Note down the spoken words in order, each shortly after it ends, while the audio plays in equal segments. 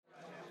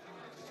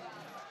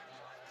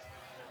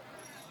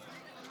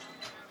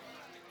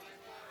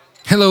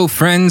Hello,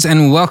 friends,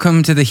 and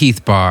welcome to the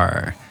Heath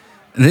Bar.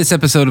 This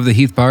episode of the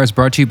Heath Bar is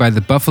brought to you by the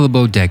Buffalo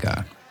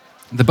Bodega.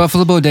 The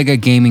Buffalo Bodega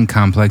Gaming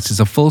Complex is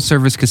a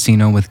full-service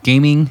casino with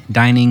gaming,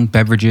 dining,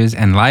 beverages,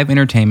 and live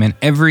entertainment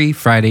every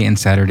Friday and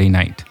Saturday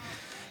night.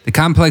 The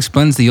complex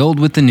blends the old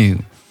with the new,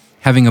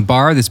 having a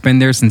bar that's been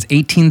there since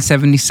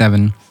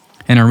 1877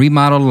 and a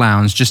remodeled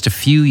lounge just a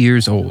few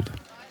years old.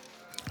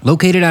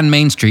 Located on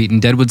Main Street in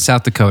Deadwood,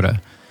 South Dakota,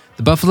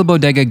 the Buffalo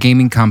Bodega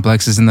Gaming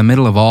Complex is in the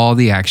middle of all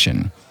the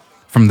action.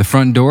 From the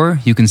front door,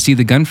 you can see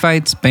the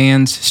gunfights,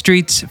 bands,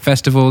 streets,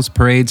 festivals,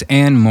 parades,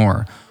 and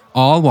more,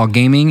 all while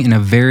gaming in a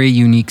very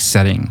unique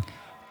setting.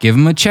 Give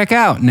them a check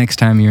out next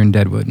time you're in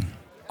Deadwood.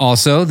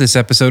 Also, this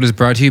episode is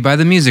brought to you by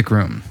The Music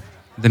Room.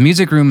 The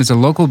Music Room is a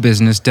local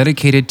business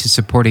dedicated to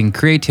supporting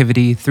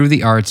creativity through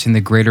the arts in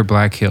the greater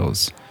Black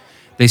Hills.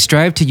 They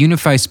strive to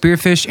unify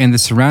Spearfish and the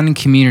surrounding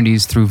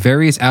communities through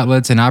various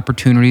outlets and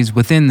opportunities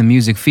within the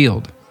music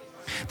field.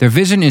 Their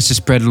vision is to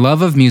spread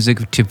love of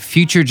music to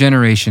future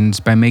generations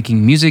by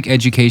making music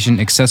education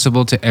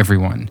accessible to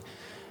everyone.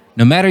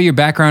 No matter your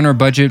background or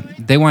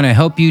budget, they want to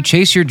help you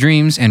chase your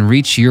dreams and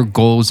reach your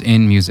goals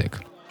in music.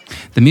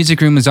 The Music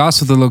Room is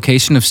also the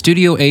location of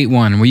Studio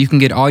 81, where you can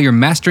get all your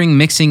mastering,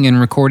 mixing, and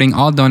recording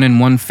all done in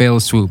one fell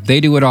swoop. They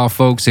do it all,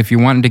 folks. If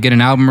you're wanting to get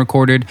an album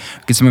recorded,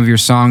 get some of your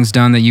songs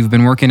done that you've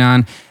been working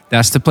on,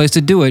 that's the place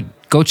to do it.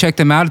 Go check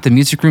them out at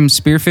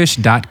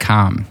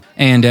themusicroomspearfish.com.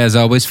 And as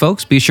always,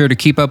 folks, be sure to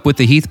keep up with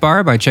the Heath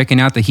Bar by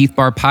checking out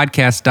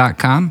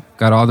theheathbarpodcast.com.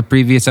 Got all the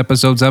previous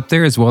episodes up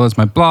there, as well as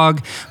my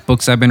blog,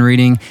 books I've been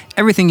reading.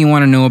 Everything you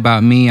want to know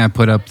about me, I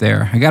put up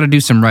there. I got to do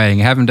some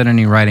writing. I haven't done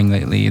any writing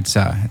lately. It's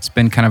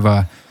been kind of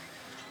a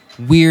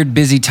weird,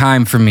 busy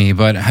time for me,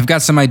 but I've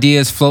got some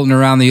ideas floating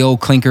around the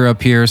old clinker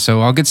up here, so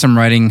I'll get some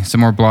writing,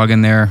 some more blog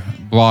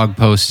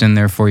posts in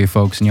there for you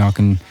folks, and y'all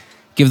can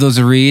give those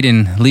a read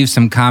and leave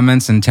some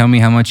comments and tell me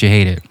how much you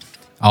hate it.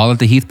 All at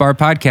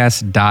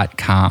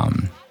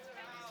theheathbarpodcast.com.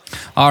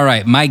 All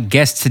right, my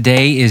guest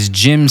today is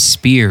Jim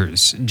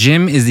Spiers.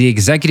 Jim is the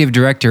executive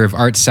director of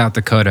Arts South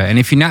Dakota, and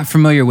if you're not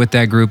familiar with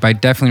that group, I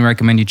definitely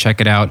recommend you check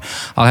it out.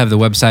 I'll have the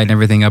website and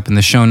everything up in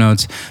the show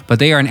notes, but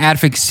they are an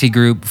advocacy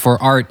group for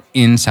art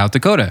in South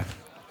Dakota.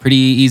 Pretty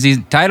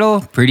easy title,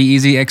 pretty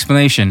easy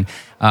explanation.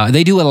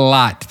 They do a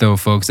lot, though,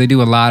 folks. They do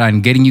a lot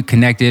on getting you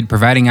connected,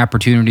 providing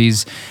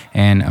opportunities,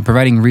 and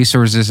providing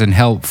resources and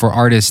help for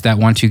artists that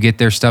want to get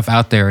their stuff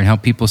out there and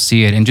help people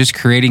see it, and just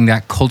creating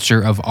that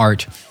culture of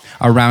art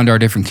around our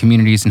different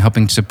communities and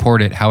helping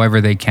support it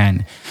however they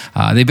can.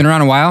 They've been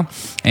around a while,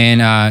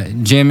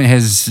 and Jim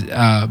has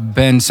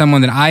been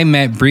someone that I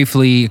met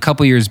briefly a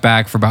couple years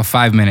back for about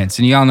 5 minutes.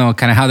 And you all know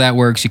kind of how that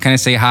works. You kind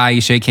of say hi,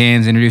 you shake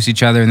hands, introduce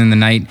each other, and then the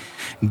night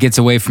gets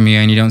away from you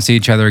and you don't see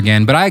each other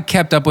again. But I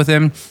kept up with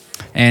him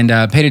and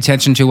paid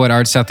attention to what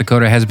Arts South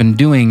Dakota has been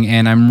doing,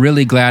 and I'm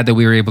really glad that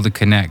we were able to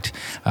connect.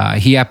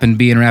 He happened to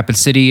be in Rapid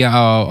City a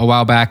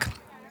while back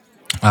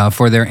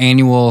for their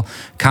annual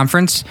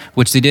conference,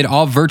 which they did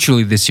all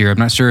virtually this year. I'm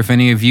not sure if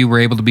any of you were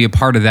able to be a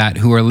part of that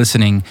who are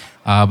listening,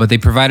 but they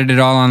provided it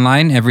all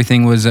online.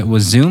 Everything was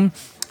Zoom.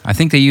 I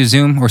think they used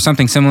Zoom or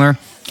something similar,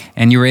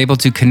 and you were able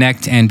to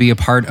connect and be a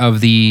part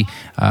of the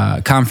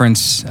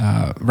conference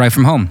right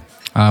from home.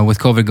 With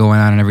COVID going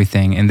on and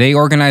everything. And they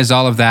organize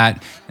all of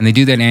that, and they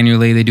do that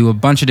annually. They do a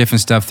bunch of different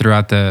stuff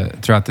throughout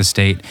the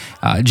state.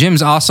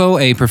 Jim's also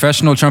a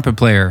professional trumpet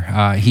player.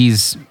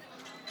 He's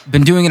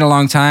been doing it a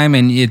long time,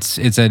 and it's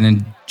a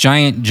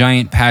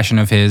giant passion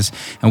of his.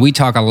 And we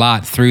talk a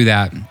lot through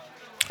that,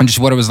 and just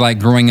what it was like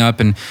growing up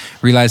and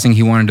realizing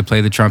he wanted to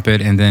play the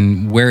trumpet, and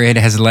then where it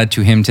has led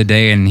to him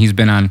today. And he's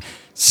been on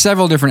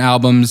several different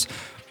albums.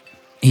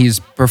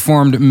 He's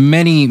performed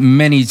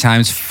many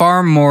times,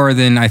 far more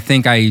than I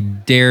think I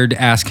dared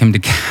ask him to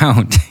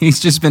count.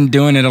 He's just been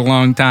doing it a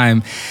long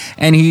time,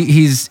 and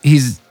he's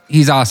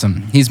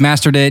awesome. He's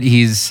mastered it.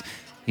 He's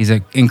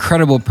an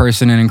incredible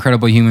person, an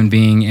incredible human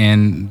being,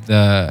 and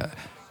the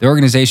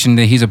organization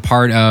that he's a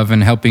part of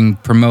and helping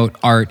promote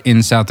art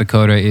in South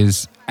Dakota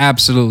is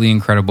absolutely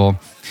incredible.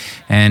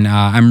 And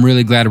I'm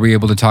really glad we're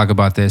able to talk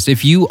about this.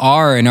 If you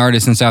are an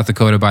artist in South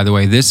Dakota, by the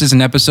way, this is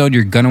an episode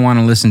you're going to want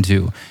to listen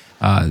to.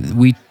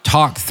 We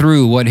talk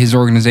through what his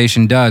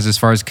organization does as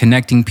far as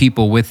connecting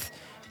people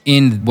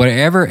within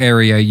whatever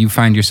area you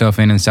find yourself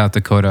in South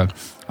Dakota,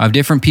 of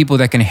different people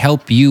that can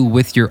help you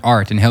with your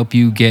art and help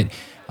you get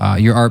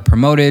your art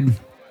promoted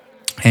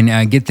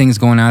and get things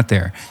going out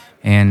there.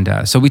 And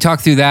so we talk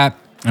through that,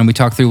 and we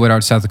talk through what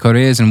Arts South Dakota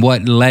is and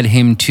what led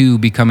him to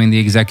becoming the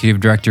executive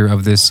director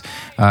of this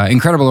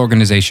incredible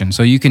organization.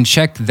 So you can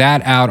check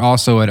that out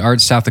also at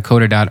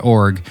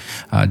artsouthdakota.org.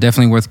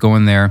 Definitely worth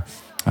going there.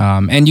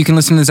 And you can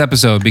listen to this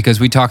episode because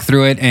we talk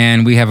through it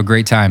and we have a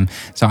great time.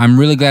 So I'm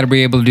really glad to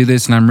be able to do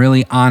this, and I'm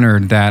really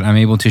honored that I'm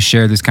able to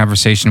share this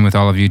conversation with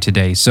all of you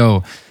today.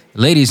 So,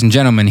 ladies and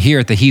gentlemen, here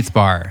at the Heath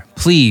Bar,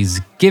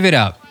 please give it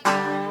up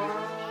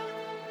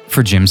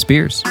for Jim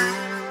Spiers.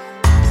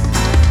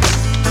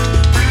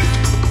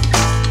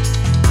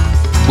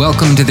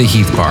 Welcome to the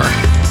Heath Bar,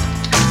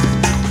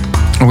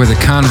 where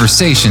the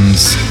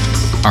conversations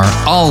are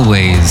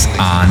always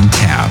on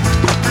tap.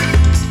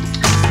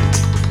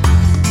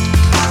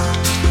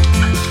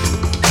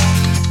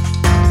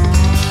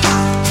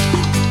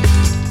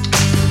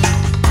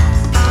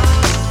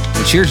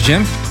 Well, cheers,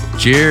 Jim.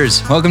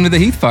 Cheers. Welcome to the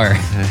Heath Bar.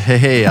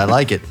 Hey, I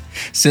like it.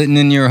 Sitting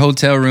in your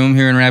hotel room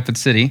here in Rapid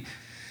City.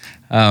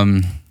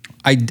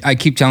 I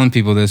keep telling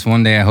people this.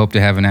 One day I hope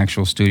to have an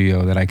actual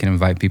studio that I can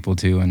invite people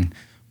to and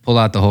pull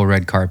out the whole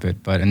red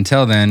carpet. But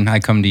until then, I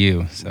come to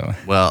you. So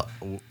Well,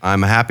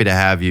 I'm happy to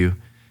have you.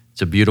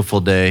 It's a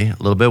beautiful day, a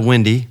little bit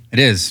windy. It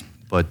is.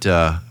 But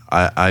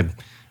I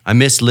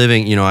miss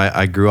living. You know,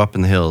 I grew up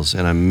in the hills,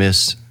 and I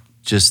miss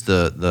just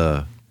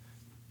the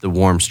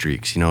warm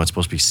streaks. You know, it's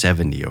supposed to be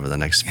 70 over the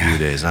next few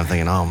days. And I'm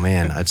thinking, oh,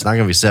 man, it's not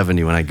going to be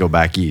 70 when I go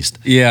back east.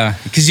 Yeah.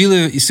 Because you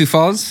live in Sioux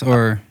Falls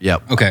or?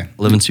 Yep. Okay.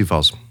 Live in Sioux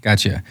Falls.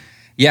 Gotcha.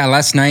 Yeah,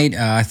 last night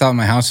I thought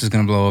my house was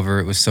going to blow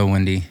over. It was so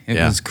windy. It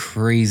was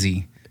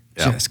crazy.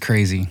 Yep. Just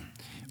crazy.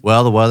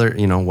 Well, the weather,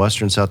 you know,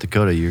 western South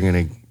Dakota, you're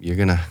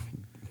gonna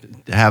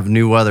have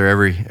new weather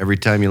every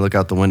time you look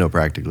out the window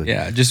practically.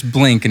 Yeah, just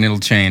blink and it'll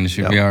change.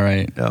 You'll be all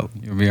right. Yep.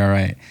 You'll be all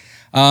right.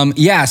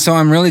 So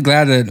I'm really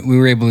glad that we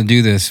were able to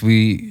do this.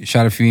 We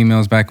shot a few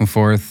emails back and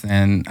forth,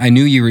 and I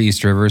knew you were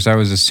East River, so I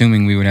was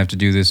assuming we would have to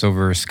do this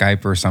over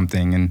Skype or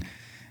something.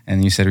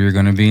 And you said we were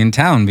going to be in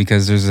town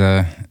because there's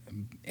a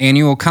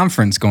annual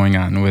conference going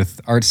on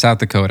with Art South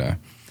Dakota.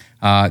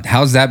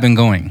 How's that been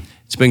going?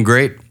 It's been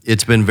great.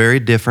 It's been very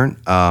different.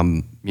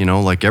 You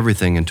know, like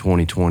everything in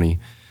 2020, you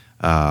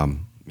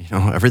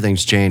know,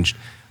 everything's changed.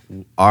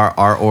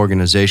 Our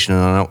organization,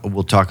 and I know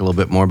we'll talk a little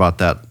bit more about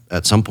that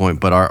at some point,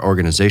 but our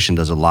organization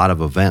does a lot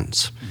of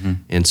events. Mm-hmm.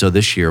 And so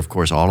this year, of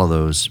course, all of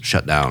those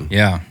shut down.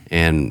 Yeah.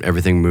 And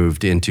everything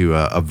moved into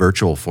a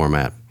virtual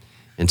format.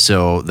 And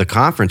so the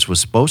conference was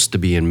supposed to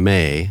be in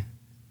May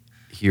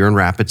here in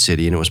Rapid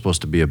City, and it was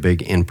supposed to be a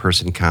big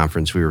in-person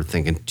conference. We were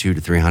thinking 200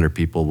 to 300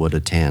 people would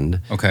attend.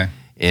 Okay.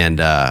 And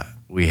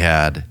we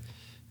had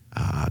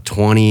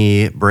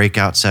 20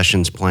 breakout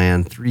sessions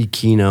planned, 3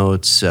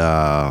 keynotes,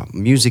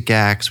 music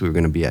acts. We were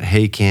going to be at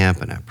Hay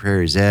Camp and at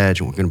Prairie's Edge,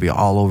 and we're going to be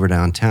all over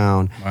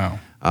downtown.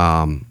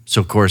 Wow.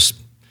 So, of course,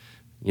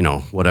 you know,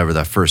 whatever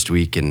that first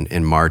week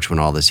in March when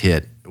all this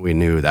hit, we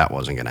knew that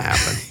wasn't going to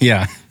happen.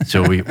 Yeah.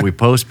 So we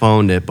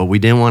postponed it, but we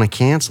didn't want to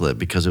cancel it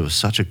because it was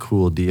such a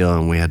cool deal,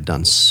 and we had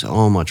done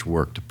so much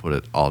work to put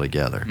it all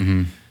together.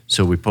 Mm-hmm.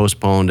 So we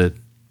postponed it.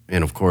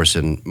 And of course,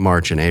 in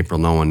March and April,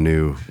 no one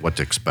knew what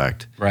to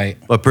expect. Right.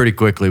 But pretty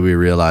quickly, we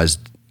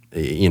realized,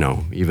 you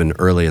know, even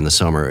early in the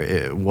summer,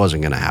 it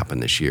wasn't going to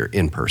happen this year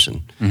in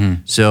person.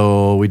 Mm-hmm.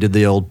 So we did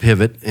the old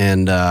pivot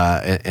and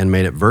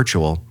made it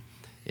virtual,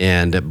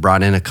 and it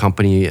brought in a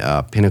company,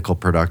 Pinnacle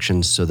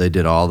Productions. So they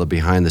did all the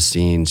behind the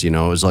scenes. You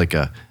know, it was like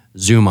a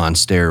Zoom on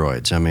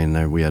steroids. I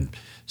mean, we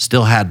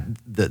still had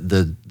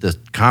the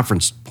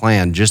conference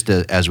planned just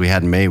as we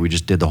had in May. We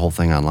just did the whole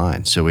thing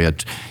online. So we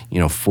had, you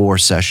know,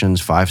 5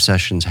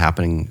 sessions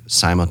happening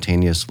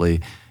simultaneously.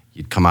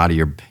 You'd come out of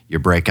your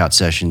breakout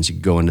sessions,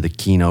 you'd go into the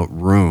keynote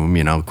room,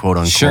 you know, quote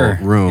unquote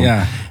room.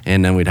 Yeah.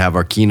 And then we'd have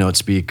our keynote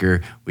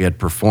speaker. We had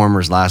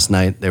performers last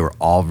night. They were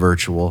all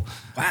virtual.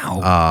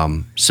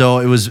 Wow. So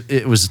it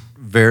was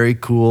very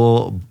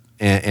cool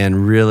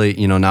and really,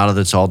 you know, now that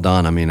it's all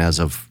done, I mean, as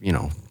of, you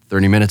know,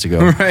 30 minutes ago.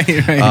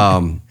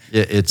 Right.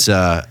 It's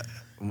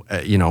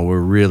you know, we're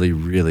really,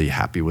 really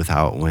happy with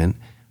how it went,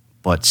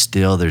 but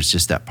still there's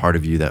just that part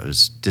of you that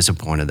was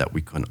disappointed that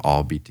we couldn't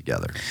all be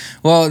together.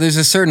 Well, there's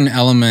a certain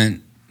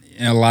element,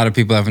 a lot of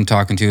people I've been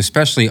talking to,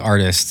 especially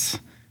artists,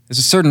 there's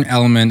a certain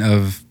element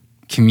of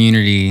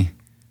community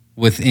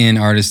within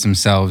artists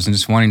themselves and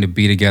just wanting to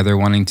be together,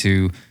 wanting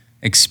to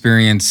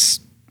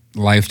experience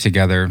life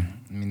together.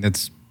 I mean,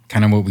 that's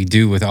kind of what we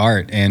do with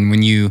art. And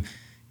when you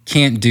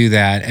can't do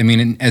that, I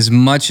mean, as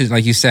much as,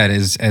 like you said,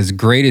 as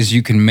great as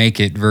you can make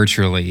it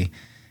virtually,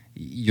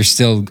 you're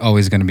still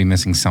always going to be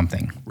missing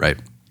something. Right.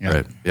 Yeah.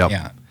 Right. Yep.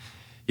 Yeah.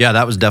 Yeah,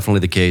 that was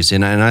definitely the case.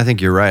 And I think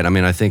you're right. I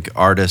mean, I think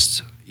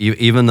artists,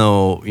 even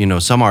though, you know,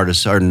 some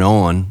artists are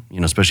known, you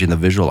know, especially in the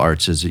visual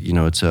arts, is, you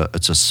know, it's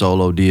a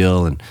solo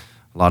deal. And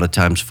a lot of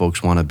times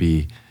folks want to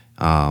be,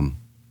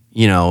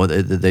 you know,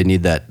 they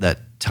need that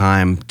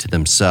time to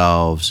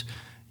themselves,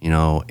 you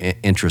know,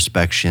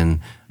 introspection,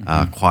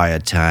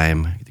 quiet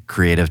time,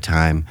 creative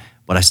time.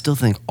 But I still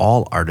think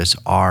all artists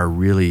are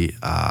really,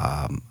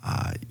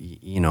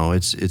 you know,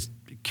 it's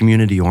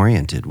community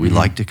oriented. We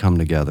like to come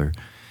together.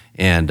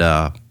 And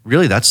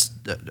really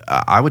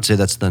I would say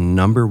that's the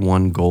number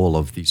one goal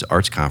of these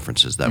arts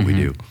conferences that we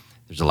do.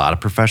 There's a lot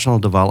of professional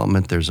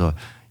development. There's a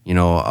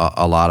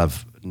lot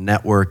of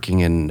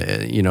networking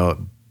and, you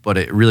know, but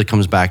it really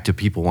comes back to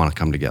people want to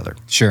come together.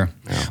 Sure.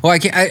 Yeah. Well,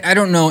 I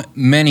don't know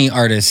many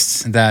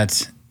artists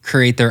that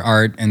create their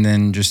art and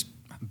then just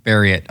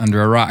bury it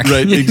under a rock.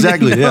 Right.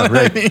 Exactly. Yeah.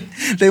 Right. I mean?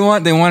 They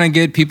want to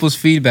get people's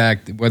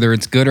feedback, whether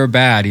it's good or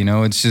bad. You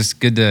know, it's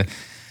just good to,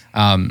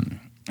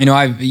 you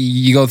know,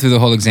 you go through the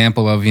whole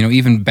example of, you know,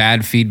 even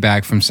bad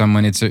feedback from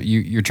someone.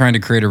 You're trying to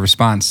create a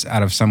response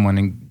out of someone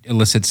and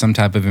elicit some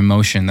type of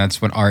emotion.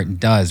 That's what art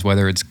does,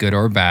 whether it's good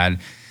or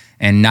bad.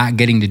 And not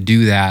getting to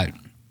do that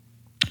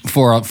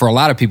for a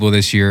lot of people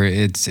this year,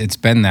 it's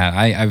been that.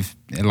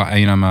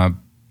 I'm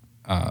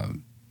a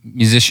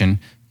musician,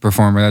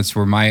 performer. That's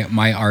where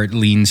my art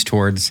leans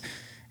towards,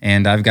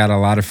 And I've got a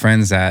lot of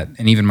friends that,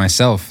 and even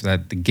myself,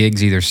 that the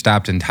gigs either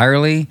stopped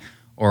entirely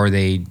or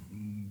they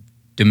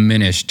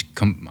diminished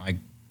like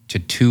to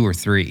 2 or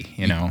 3,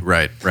 you know?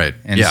 Right.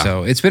 And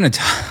so it's been a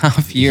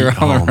tough year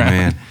all around.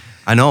 Man.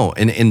 I know.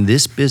 And in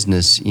this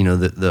business, you know,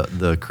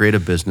 the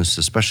creative business,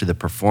 especially the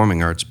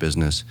performing arts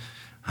business,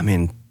 I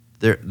mean,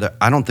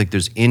 I don't think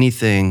there's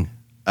anything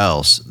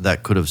else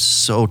that could have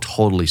so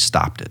totally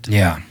stopped it.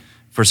 Yeah.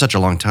 For such a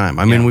long time.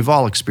 I mean, we've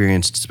all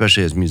experienced,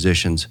 especially as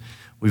musicians,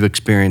 we've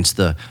experienced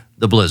the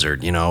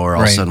blizzard, you know, or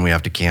all of a sudden we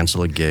have to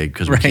cancel a gig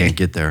because we can't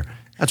get there.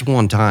 That's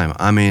one time.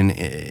 I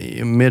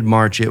mean,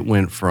 mid-March, it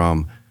went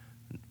from,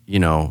 you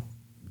know,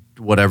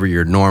 whatever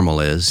your normal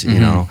is, you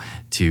know,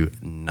 to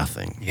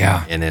nothing.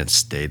 Yeah. And it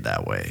stayed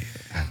that way.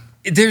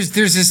 There's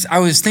this, I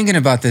was thinking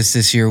about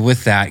this year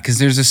with that, because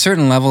there's a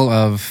certain level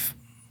of,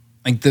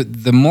 like,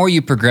 the more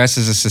you progress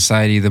as a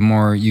society, the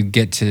more you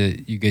get to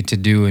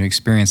do and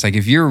experience. Like,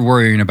 if you're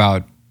worrying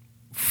about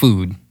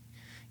food,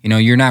 you know,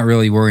 you're not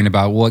really worrying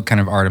about what kind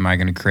of art am I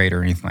going to create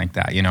or anything like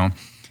that, you know?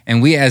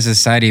 And we as a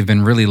society have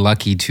been really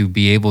lucky to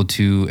be able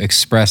to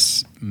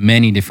express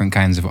many different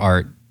kinds of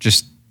art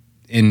just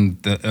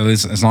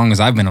as long as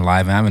I've been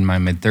alive, and I'm in my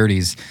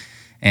mid-30s.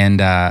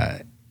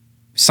 And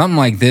something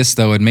like this,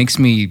 though, it makes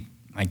me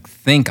like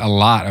think a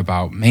lot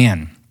about,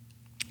 man,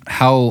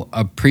 how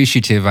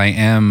appreciative I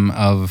am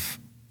of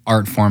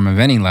art form of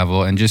any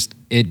level, and just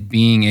it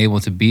being able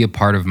to be a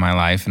part of my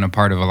life and a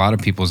part of a lot of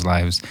people's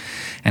lives,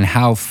 and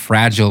how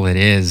fragile it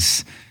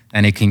is,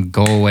 and it can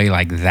go away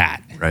like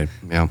that. Right.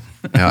 Yeah.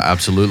 Yeah.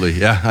 Absolutely.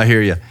 Yeah. I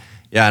hear you.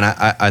 Yeah. And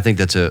I think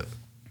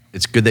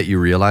it's good that you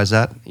realize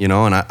that, you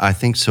know, and I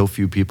think so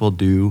few people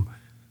do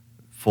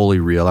fully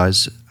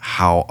realize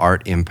how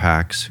art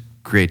impacts,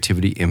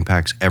 creativity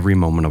impacts every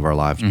moment of our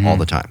lives all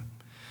the time.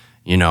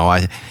 You know,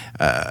 a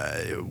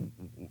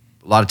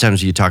lot of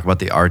times you talk about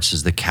the arts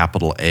as the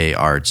capital A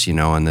arts, you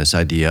know, and this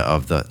idea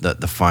of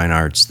the fine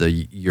arts,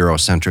 the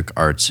Eurocentric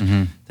arts,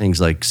 things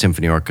like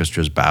symphony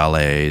orchestras,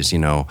 ballets, you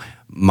know,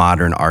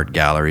 modern art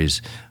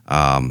galleries,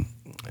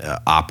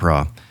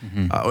 opera,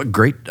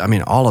 great. I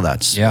mean, all of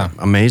that's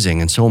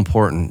amazing and so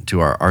important to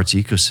our arts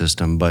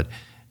ecosystem. But,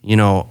 you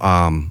know,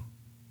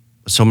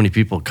 so many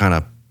people kind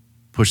of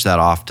push that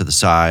off to the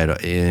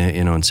side,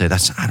 you know, and say,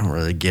 I don't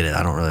really get it.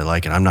 I don't really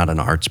like it. I'm not an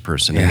arts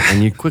person.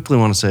 And you quickly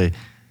want to say,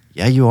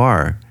 yeah, you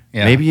are.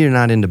 Yeah. Maybe you're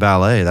not into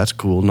ballet. That's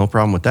cool. No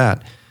problem with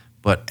that.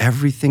 But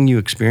everything you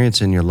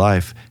experience in your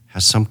life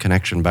has some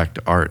connection back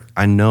to art.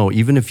 I know,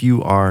 even if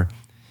you are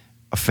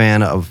a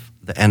fan of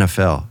the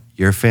NFL,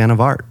 you're a fan of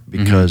art,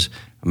 because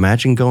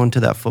imagine going to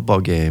that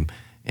football game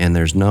and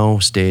there's no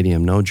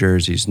stadium, no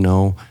jerseys,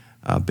 no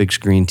big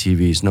screen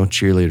TVs, no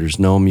cheerleaders,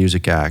 no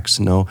music acts,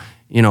 no,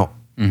 you know,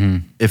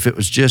 if it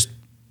was just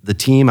the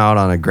team out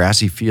on a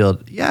grassy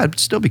field, yeah, it'd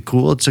still be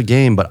cool. It's a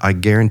game, but I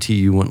guarantee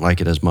you wouldn't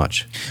like it as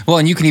much. Well,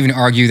 and you can even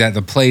argue that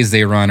the plays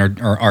they run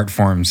are art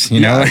forms,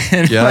 you know?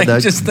 Yeah, like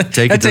that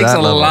takes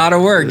a lot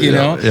of work, you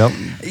know? Yep.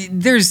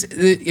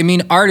 I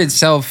mean, art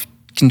itself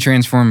can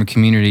transform a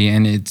community,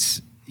 and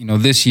it's, you know,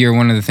 this year,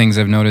 one of the things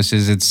I've noticed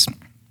is it's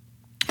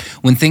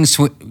when things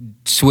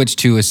switch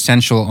to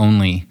essential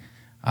only,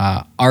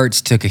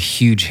 arts took a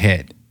huge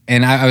hit.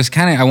 And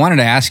I wanted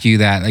to ask you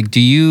that, like, do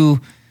you,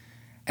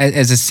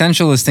 as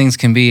essential as things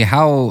can be,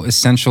 how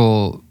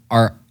essential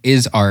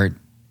is art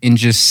in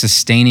just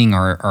sustaining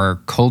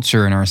our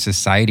culture and our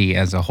society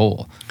as a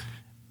whole?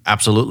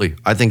 Absolutely.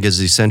 I think as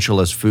essential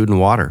as food and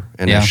water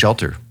and as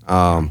shelter.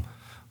 I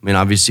mean,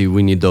 obviously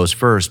we need those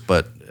first,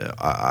 but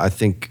I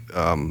think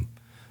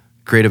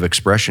creative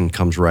expression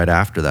comes right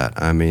after that.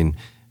 I mean,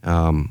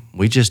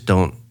 we just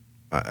don't,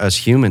 as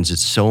humans,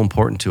 it's so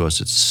important to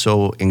us. It's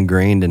so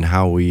ingrained in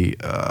how we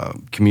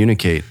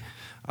communicate.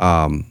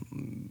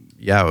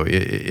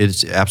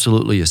 It's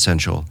absolutely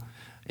essential.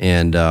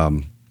 And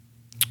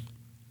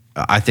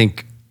I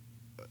think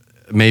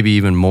maybe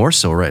even more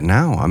so right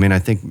now. I mean, I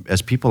think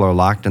as people are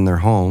locked in their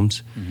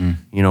homes,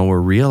 you know, we're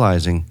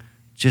realizing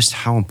just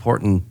how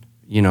important,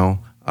 you know,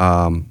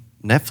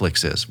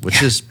 Netflix is,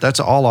 which is,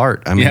 that's all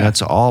art. I mean,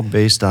 that's all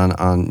based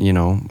on you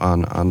know,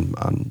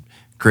 on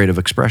creative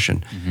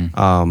expression.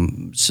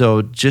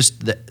 So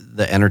just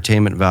the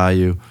entertainment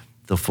value,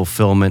 the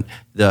fulfillment,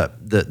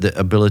 the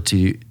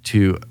ability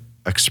to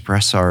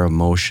express our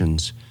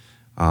emotions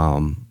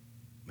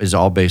is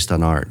all based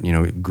on art, you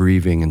know,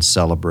 grieving and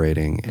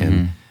celebrating.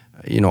 And,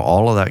 you know,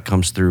 all of that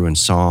comes through in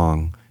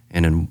song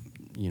and in,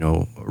 you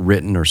know,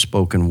 written or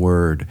spoken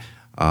word.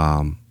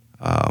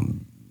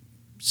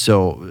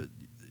 So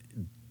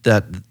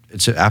that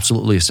it's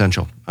absolutely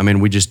essential. I mean,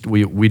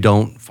 we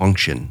don't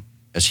function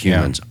as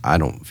humans, I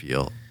don't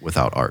feel,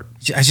 without art.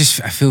 I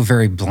feel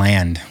very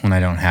bland when I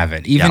don't have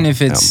it. Even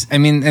if it's, I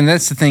mean, and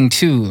that's the thing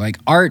too, like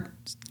art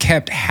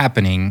kept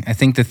happening. I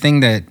think the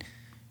thing that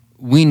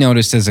we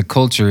noticed as a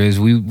culture is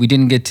we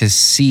didn't get to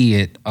see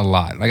it a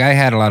lot. Like I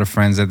had a lot of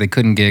friends that they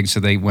couldn't gig, so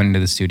they went into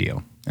the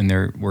studio and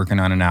they're working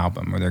on an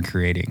album or they're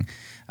creating.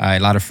 A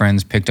lot of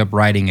friends picked up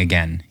writing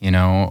again, you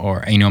know,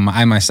 or, you know,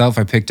 I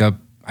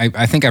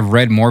I think I've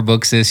read more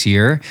books this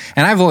year,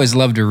 and I've always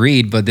loved to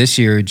read, but this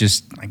year it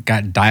just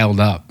got dialed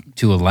up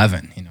to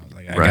 11.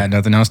 Like I got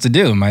nothing else to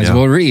do. Might as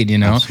well read.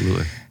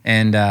 Absolutely.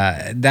 And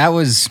it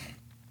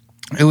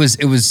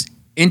was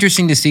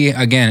interesting to see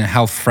again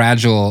how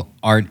fragile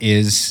art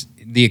is,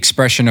 the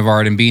expression of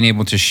art, and being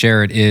able to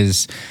share it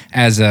is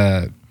as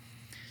a,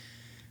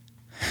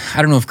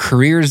 I don't know if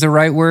career is the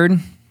right word,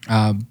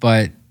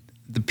 but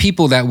the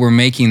people that were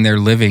making their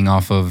living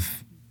off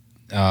of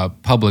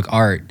public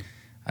art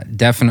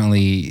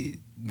definitely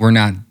were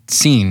not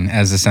seen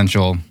as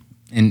essential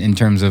in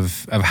terms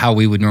of how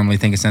we would normally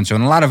think essential.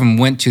 And a lot of them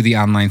went to the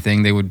online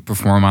thing. They would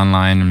perform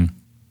online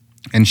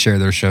and share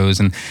their shows.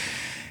 And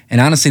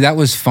honestly, that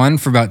was fun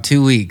for about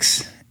 2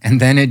 weeks. And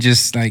then it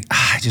just I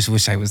just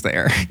wish I was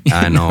there.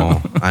 I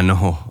know.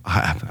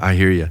 I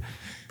hear you.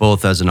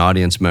 Both as an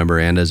audience member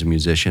and as a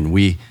musician.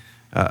 We,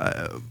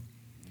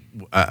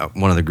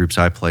 one of the groups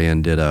I play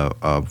in did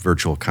a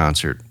virtual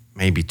concert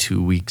maybe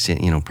 2 weeks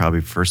in,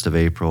 probably 1st of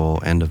April,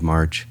 end of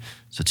March.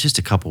 So just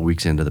a couple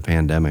weeks into the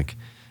pandemic,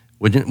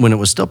 when it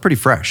was still pretty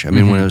fresh. I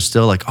mean, when it was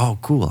still like, oh,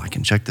 cool, I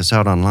can check this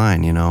out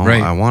online,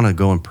 Right. I want to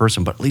go in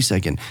person, but at least I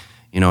can,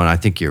 and I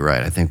think you're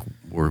right. I think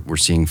we're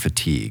seeing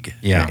fatigue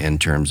in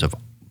terms of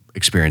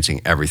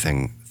experiencing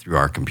everything through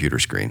our computer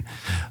screen.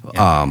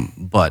 Yeah.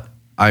 But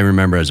I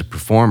remember as a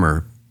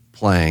performer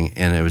playing,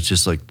 and it was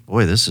just like,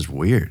 boy, this is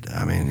weird.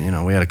 I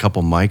mean, we had a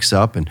couple mics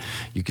up, and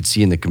you could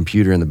see in the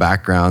computer in the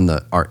background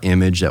our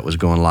image that was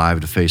going live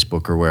to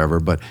Facebook or wherever,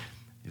 but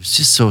it was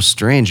just so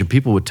strange. And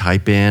people would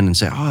type in and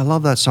say, oh, I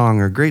love that song,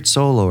 or great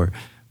solo,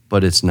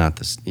 but it's not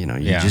this, you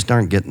just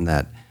aren't getting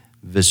that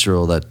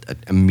visceral, that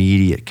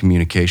immediate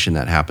communication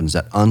that happens,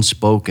 that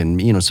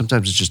unspoken,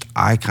 sometimes it's just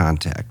eye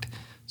contact.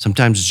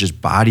 Sometimes it's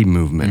just body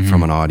movement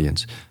from an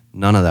audience.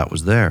 None of that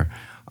was there.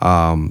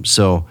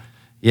 So,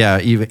 yeah,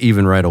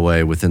 even right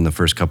away within the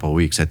first couple of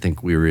weeks, I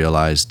think we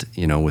realized,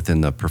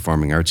 within the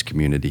performing arts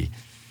community,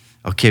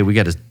 okay, we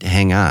got to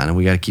hang on and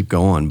we got to keep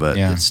going, but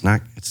it's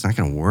not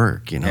going to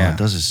work. It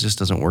just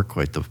doesn't work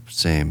quite the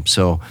same.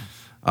 So,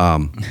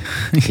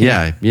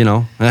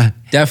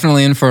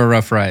 definitely in for a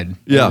rough ride.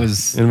 Yeah,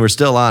 and we're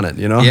still on it.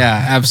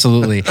 Yeah,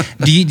 absolutely.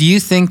 Do you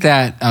think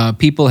that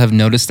people have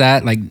noticed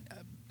that? Like,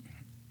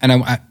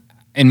 and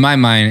in my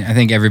mind, I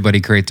think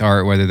everybody creates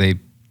art, whether they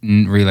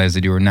realize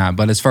they do or not.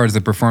 But as far as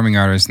the performing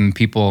artists and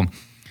people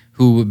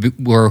who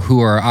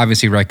are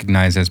obviously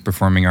recognized as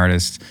performing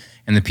artists,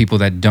 and the people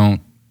that don't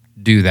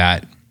do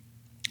that,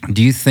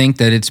 do you think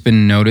that it's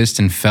been noticed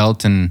and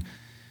felt? And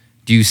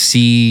do you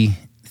see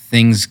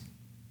things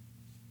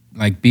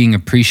like being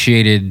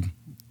appreciated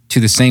to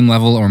the same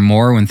level or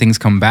more when things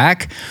come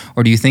back?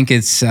 Or do you think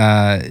it's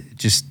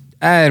just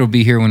it'll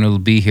be here when it'll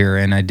be here,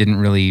 and I didn't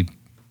really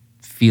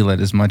feel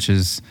it as much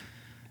as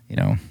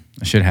I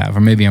should have? Or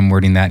maybe I'm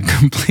wording that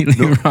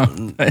completely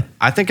wrong. But.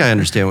 I think I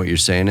understand what you're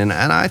saying, and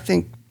I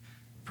think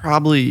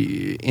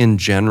probably in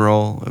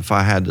general, if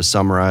I had to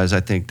summarize, I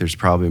think there's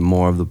probably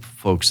more of the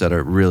folks that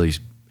are really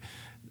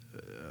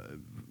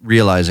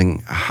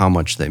realizing how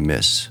much they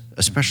miss,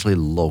 especially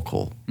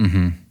local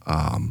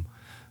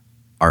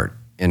art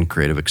and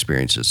creative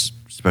experiences,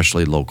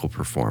 especially local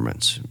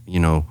performance.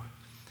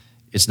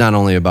 It's not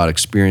only about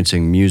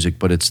experiencing music,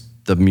 but it's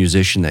the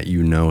musician that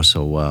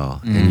so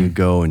well. And you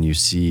go and you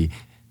see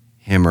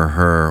him or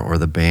her or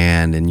the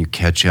band, and you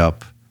catch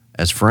up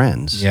as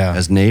friends,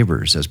 as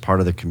neighbors, as part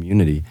of the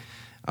community,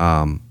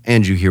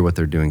 and you hear what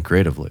they're doing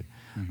creatively.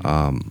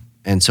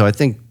 And so I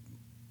think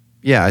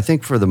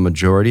for the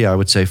majority, I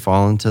would say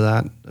fall into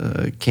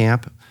that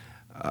camp.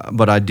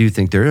 But I do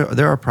think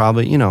there are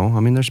probably,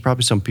 there's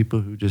probably some people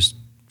who just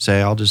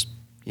say, I'll just,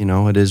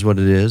 it is what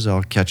it is.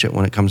 I'll catch it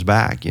when it comes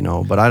back,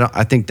 But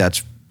I think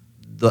that's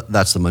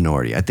the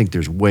minority. I think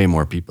there's way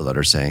more people that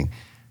are saying,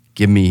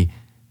 give me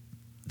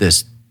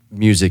this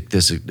music,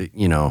 this,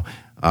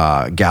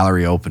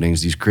 gallery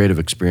openings, these creative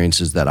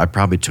experiences that I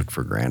probably took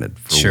for granted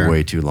for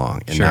way too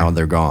long. And now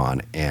they're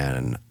gone,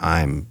 and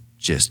I'm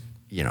just,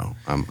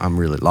 I'm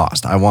really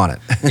lost. I want it.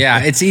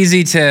 Yeah, it's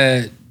easy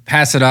to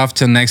pass it off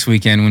till next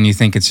weekend when you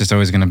think it's just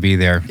always going to be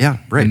there. Yeah,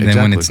 right. And then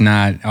when it's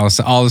not, all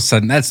of a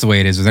sudden, that's the way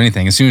it is with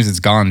anything. As soon as it's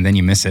gone, then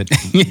you miss it.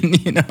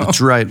 That's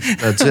right.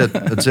 That's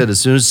it. As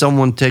soon as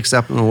someone takes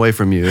that away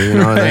from you,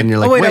 then you're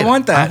like, wait, I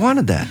want that. I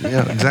wanted that.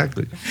 Yeah,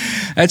 exactly.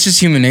 That's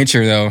just human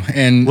nature, though.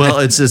 And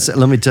it's just,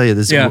 let me tell you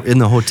this, in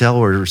the hotel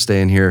where we're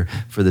staying here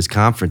for this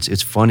conference,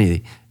 it's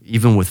funny,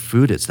 even with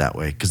food, it's that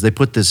way, because they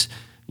put this,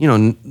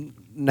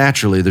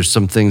 naturally, there's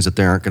some things that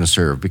they aren't going to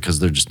serve because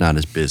they're just not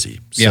as busy.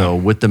 So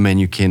with the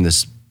menu came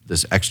this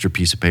extra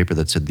piece of paper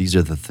that said, these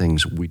are the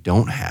things we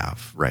don't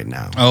have right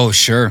now. Oh,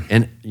 sure.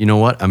 And you know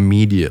what?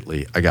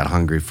 Immediately, I got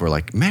hungry for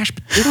they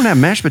don't have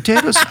mashed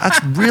potatoes?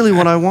 That's really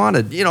what I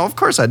wanted. Of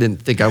course I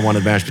didn't think I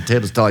wanted mashed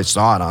potatoes until I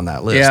saw it on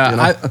that list.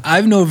 Yeah,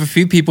 I've known of a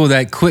few people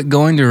that quit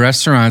going to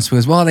restaurants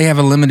because, they have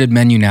a limited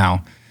menu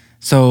now.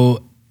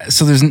 So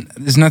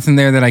there's nothing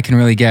there that I can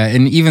really get.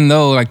 And even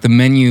though the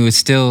menu is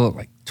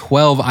still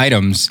 12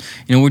 items.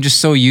 We're just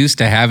so used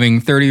to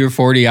having 30 or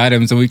 40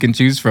 items that we can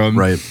choose from.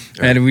 Right.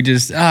 And we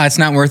just, it's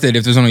not worth it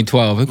if there's only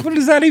 12. Like, what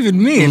does that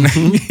even mean?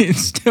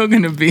 It's still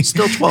going to be.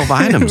 Still 12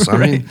 items. I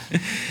mean.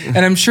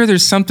 And I'm sure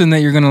there's something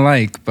that you're going to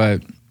like,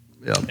 but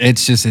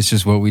it's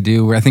just what we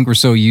do. I think we were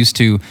so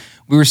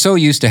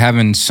used to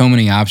having so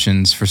many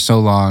options for so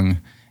long.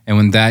 And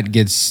when that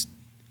gets,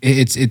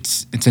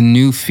 it's a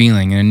new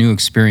feeling and a new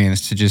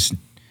experience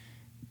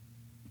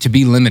to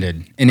be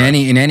limited in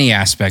any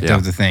aspect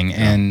of the thing.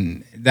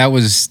 And that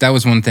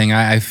was one thing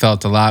I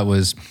felt a lot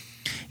was,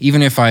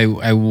 even if I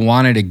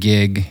wanted a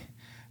gig,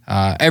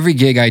 every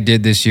gig I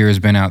did this year has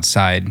been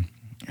outside,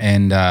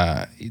 and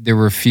there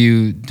were a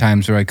few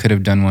times where I could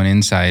have done one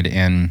inside,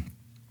 and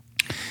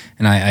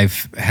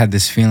I've had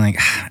this feeling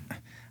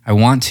I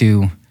want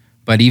to,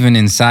 but even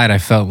inside I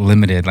felt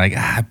limited, like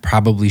I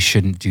probably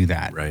shouldn't do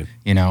that, right?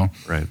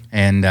 Right.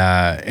 And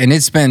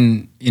it's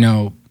been,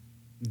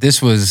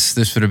 this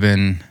would have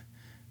been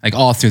like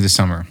all through the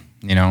summer,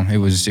 it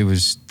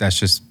was that's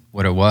just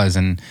what it was.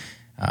 And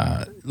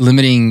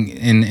limiting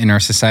in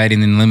our society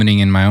and then limiting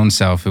in my own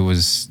self, it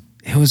was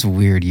a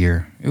weird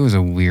year. It was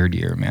a weird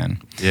year,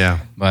 man. Yeah.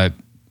 But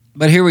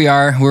here we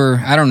are.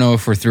 I don't know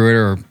if we're through it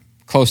or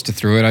close to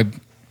through it.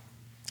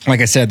 Like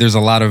I said, there's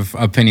a lot of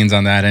opinions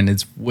on that, and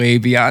it's way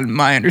beyond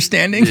my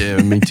understanding. Yeah,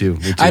 me too.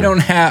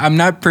 I'm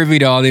not privy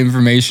to all the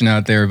information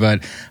out there,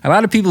 but a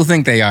lot of people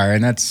think they are,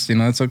 and that's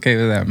okay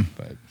with them.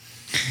 But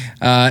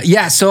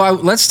so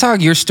let's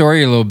talk your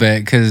story a little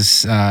bit,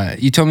 because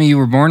you told me you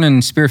were born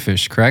in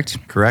Spearfish, correct?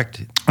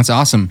 Correct. That's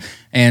awesome.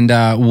 And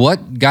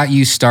what got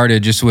you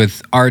started just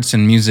with arts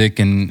and music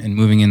and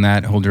moving in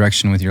that whole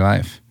direction with your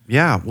life?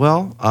 Yeah,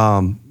 well,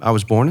 I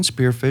was born in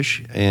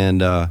Spearfish,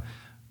 and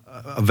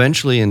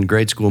eventually in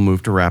grade school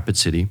moved to Rapid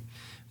City.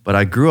 But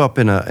I grew up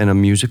in a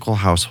musical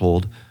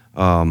household.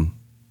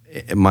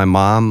 My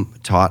mom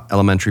taught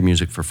elementary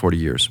music for 40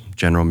 years,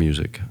 general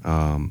music,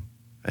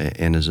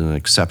 and is an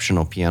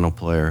exceptional piano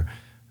player,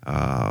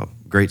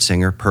 great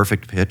singer,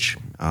 perfect pitch.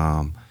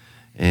 And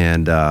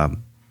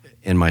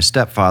my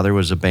stepfather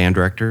was a band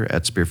director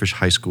at Spearfish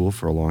High School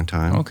for a long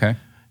time. Okay.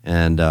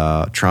 And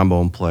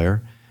trombone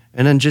player.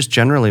 And then just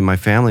generally my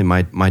family,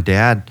 my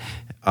dad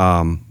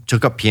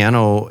took up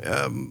piano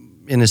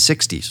in his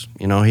 60s.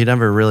 He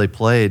never really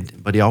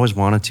played, but he always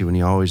wanted to, and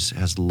he always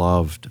has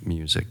loved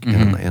music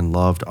and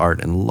loved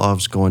art and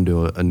loves going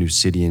to a new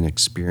city and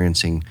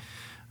experiencing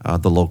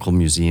the local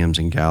museums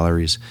and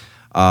galleries.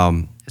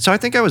 So I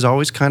think I was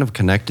always kind of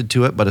connected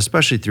to it, but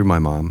especially through my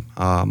mom.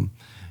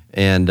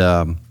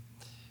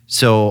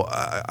 So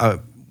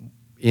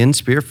in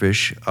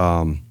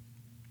Spearfish,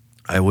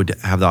 I would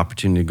have the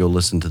opportunity to go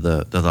listen to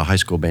the high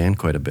school band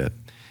quite a bit.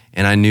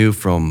 And I knew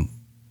from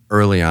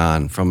early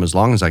on, from as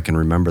long as I can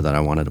remember, that I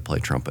wanted to play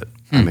trumpet.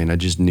 I mean, I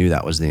just knew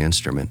that was the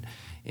instrument.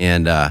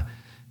 And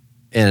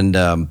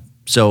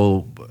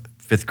so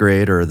fifth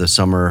grade, or the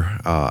summer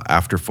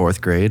after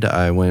fourth grade,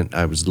 I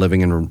was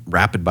living in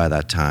Rapid by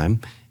that time,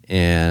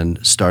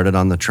 and started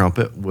on the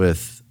trumpet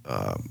with,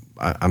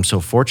 I'm so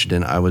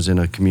fortunate, I was in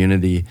a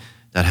community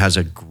that has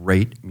a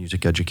great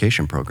music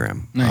education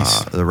program.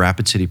 Nice. The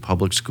Rapid City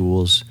Public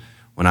Schools,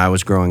 when I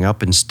was growing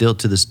up, and still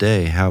to this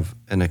day, have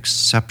an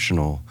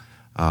exceptional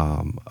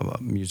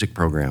music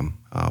program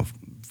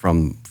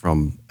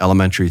from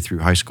elementary through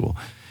high school.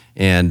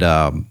 And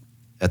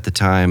at the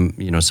time,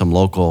 some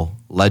local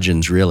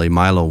legends, really.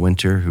 Milo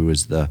Winter, who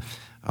was a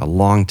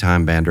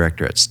longtime band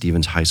director at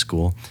Stevens High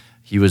School.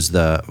 He was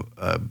the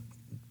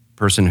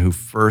person who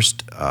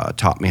first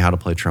taught me how to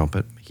play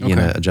trumpet. He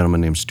and a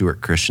gentleman named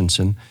Stuart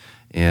Christensen.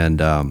 And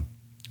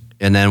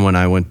then when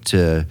I went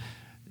to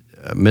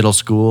middle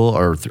school,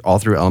 or all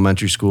through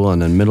elementary school,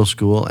 and then middle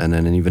school, and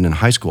then even in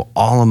high school,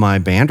 all of my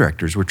band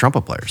directors were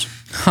trumpet players.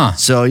 Huh.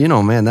 So,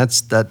 man,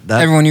 that's that.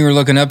 Everyone you were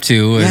looking up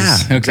to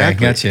was, okay,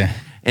 exactly. Gotcha.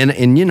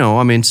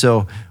 And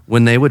so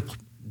when they would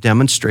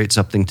demonstrate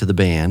something to the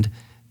band,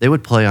 they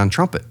would play on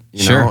trumpet,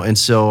 Sure. know? And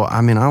so,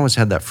 I always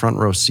had that front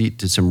row seat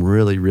to some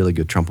really, really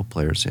good trumpet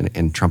players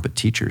and trumpet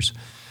teachers.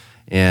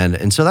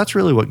 And so that's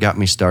really what got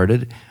me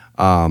started.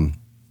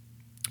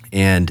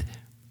 And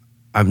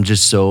I'm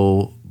just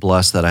so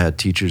blessed that I had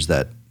teachers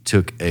that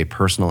took a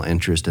personal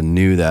interest and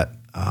knew that,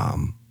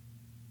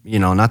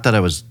 not that I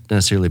was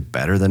necessarily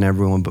better than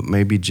everyone, but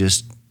maybe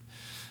just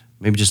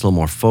a little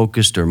more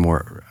focused or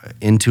more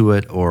into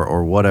it,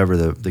 or whatever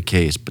the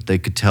case, but they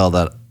could tell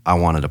that I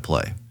wanted to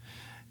play.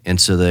 And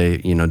so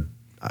they,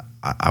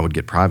 I would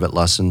get private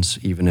lessons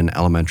even in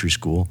elementary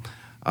school.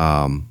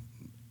 I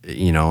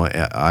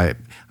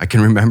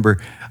can remember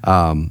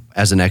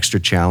as an extra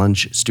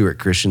challenge, Stuart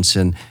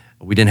Christensen,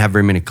 we didn't have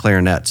very many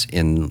clarinets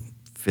in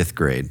fifth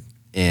grade.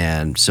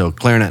 And so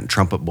clarinet and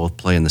trumpet both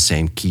play in the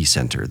same key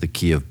center, the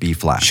key of B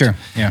flat. Sure,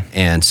 yeah.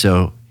 And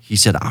so he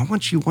said, I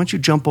want you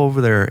jump over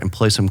there and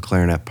play some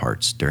clarinet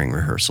parts during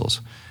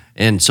rehearsals.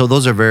 And so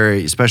those are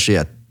very, especially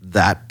at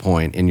that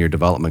point in your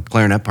development,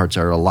 clarinet parts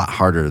are a lot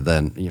harder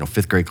than,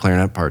 fifth grade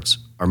clarinet parts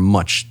are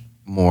much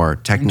more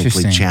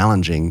technically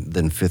challenging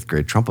than fifth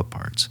grade trumpet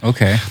parts.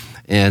 Okay.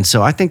 And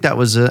so I think that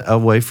was a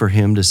way for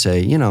him to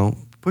say,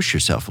 push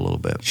yourself a little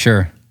bit.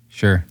 Sure.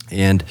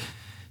 And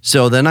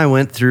so then I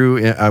went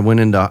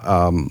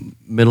into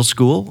middle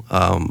school,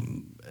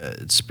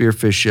 at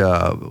Spearfish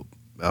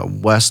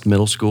West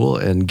Middle School,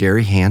 and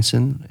Gary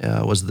Hansen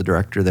was the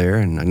director there,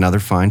 and another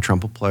fine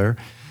trumpet player.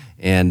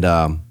 And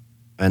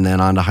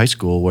then on to high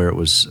school, where it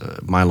was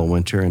Milo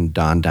Winter and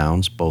Don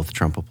Downs, both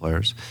trumpet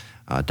players.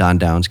 Don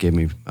Downs gave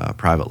me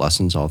private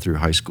lessons all through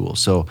high school.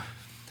 So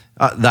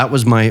that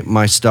was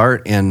my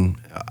start, and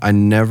I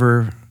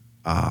never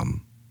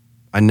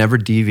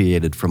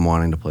deviated from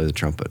wanting to play the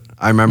trumpet.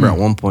 I remember at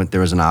one point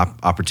there was an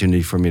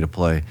opportunity for me to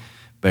play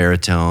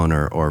baritone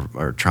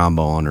or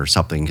trombone or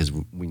something because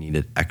we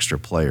needed extra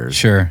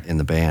players in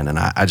the band. And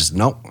I just,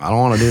 nope, I don't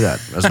want to do that.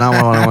 That's not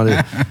what I want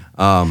to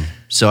do.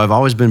 So I've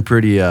always been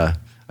pretty, I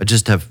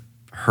just have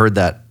heard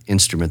that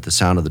instrument, the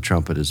sound of the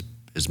trumpet is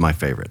my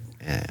favorite.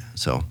 Yeah,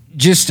 so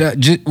just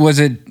was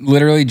it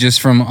literally just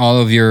from all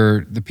of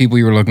the people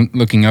you were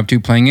looking up to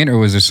playing it, or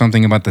was there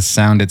something about the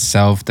sound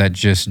itself that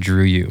just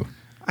drew you?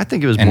 I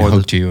think it was and more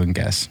hooked you and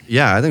guess.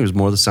 Yeah, I think it was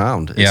more the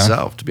sound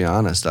itself. To be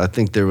honest, I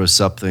think there was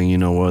something,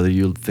 whether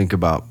you think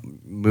about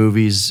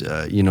movies,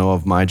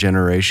 of my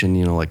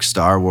generation, like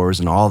Star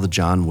Wars and all the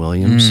John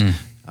Williams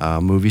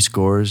movie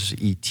scores,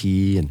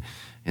 E.T.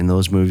 and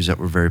those movies that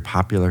were very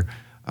popular,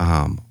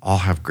 all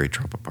have great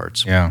trumpet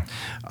parts. Yeah.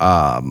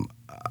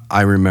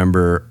 I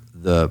remember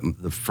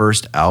the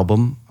first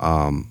album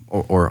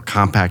or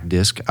compact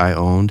disc I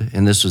owned,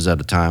 and this was at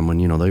a time when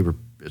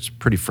it's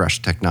pretty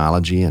fresh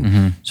technology,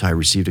 and so I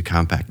received a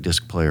compact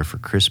disc player for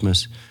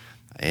Christmas,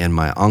 and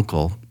my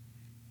uncle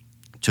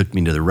took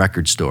me to the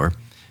record store,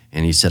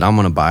 and he said, "I'm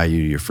going to buy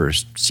you your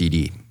first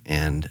CD."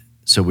 And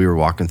so we were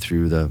walking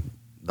through the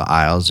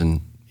aisles,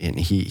 and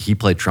he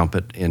played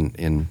trumpet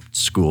in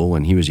school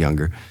when he was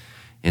younger,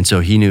 and so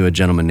he knew a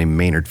gentleman named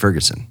Maynard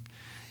Ferguson.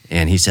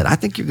 And he said, "I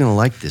think you're going to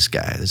like this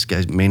guy. This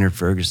guy's Maynard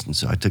Ferguson."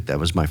 So that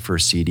was my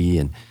first CD,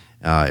 and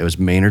it was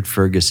Maynard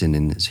Ferguson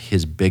and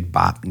his Big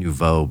Bop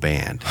Nouveau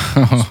band.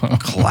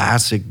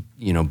 Classic,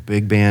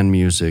 big band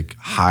music,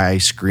 high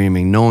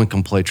screaming. No one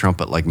can play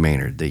trumpet like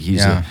Maynard.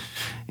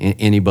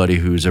 Anybody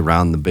who's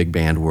around the big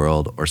band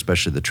world, or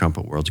especially the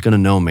trumpet world, is going to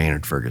know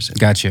Maynard Ferguson.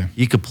 Gotcha.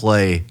 He could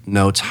play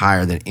notes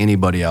higher than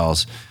anybody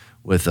else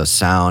with a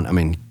sound. I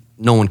mean,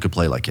 no one could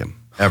play like him,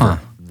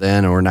 ever,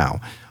 then or now.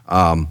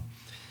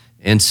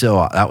 And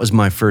so that was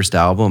my first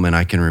album, and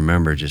I can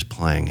remember just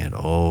playing it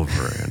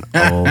over and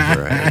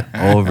over and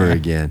over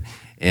again,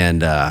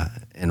 and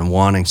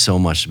wanting so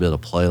much to be able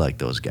to play like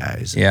those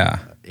guys. Yeah.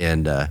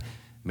 And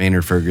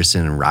Maynard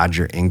Ferguson and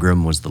Roger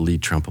Ingram was the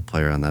lead trumpet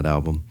player on that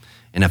album.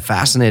 And a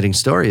fascinating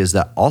story is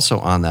that also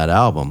on that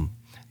album,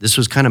 this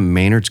was kind of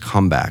Maynard's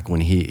comeback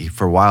when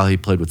for a while he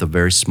played with a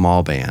very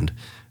small band,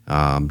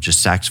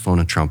 just saxophone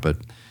and trumpet,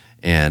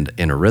 and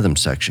in a rhythm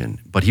section,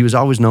 but he was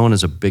always known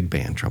as a big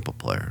band trumpet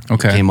player.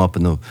 Okay. He came up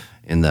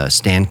in the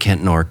Stan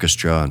Kenton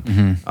Orchestra,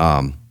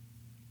 and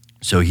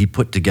so he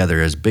put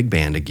together his big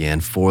band again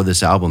for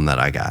this album that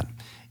I got,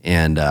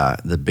 and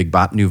the Big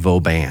Bop Nouveau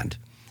band,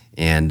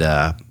 and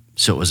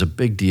so it was a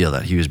big deal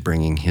that he was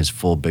bringing his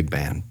full big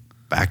band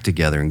back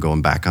together and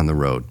going back on the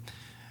road.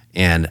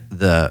 And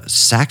the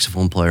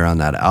saxophone player on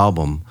that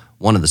album,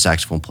 one of the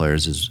saxophone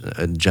players, is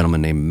a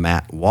gentleman named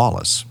Matt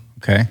Wallace,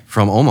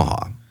 from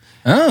Omaha.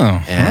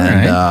 Oh,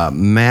 and all right.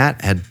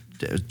 Matt had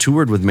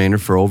toured with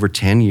Maynard for over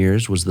 10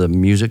 years, was the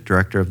music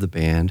director of the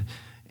band.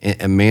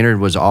 And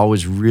Maynard was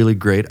always really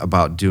great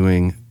about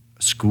doing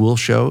school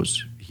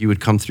shows. He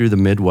would come through the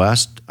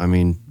Midwest. I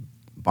mean,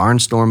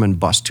 barnstorm and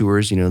bus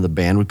tours. The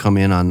band would come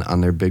in on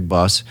their big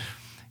bus,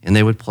 and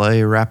they would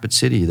play Rapid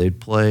City.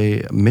 They'd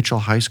play Mitchell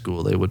High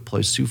School. They would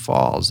play Sioux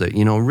Falls.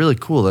 Really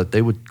cool that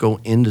they would go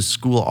into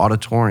school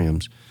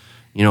auditoriums.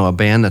 A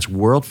band that's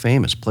world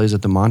famous plays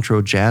at the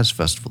Montreux Jazz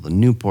Festival, the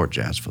Newport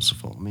Jazz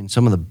Festival. I mean,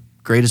 some of the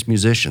greatest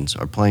musicians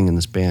are playing in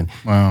this band.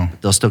 Wow.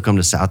 They'll still come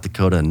to South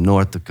Dakota and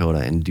North Dakota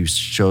and do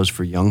shows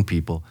for young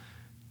people,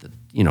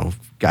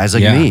 guys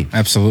like me.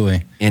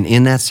 Absolutely. And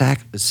in that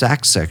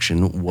sax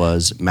section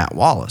was Matt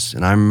Wallace.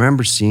 And I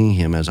remember seeing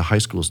him as a high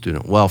school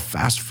student. Well,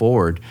 fast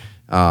forward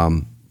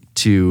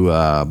to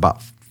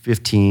about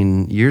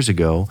 15 years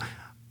ago,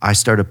 I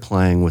started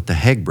playing with the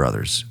Haig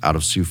brothers out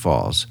of Sioux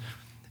Falls.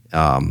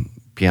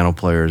 Piano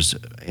players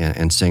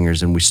and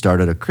singers, and we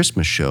started a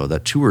Christmas show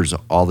that tours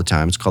all the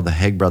time. It's called the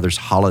Haig Brothers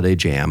Holiday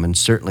Jam, and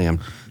certainly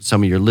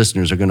some of your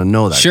listeners are going to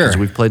know that. Sure. Because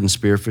we've played in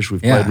Spearfish,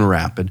 we've played in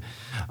Rapid.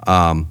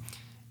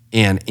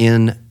 And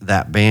in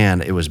that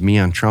band, it was me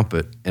on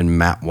trumpet and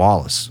Matt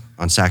Wallace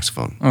on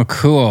saxophone. Oh,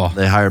 cool.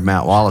 They hired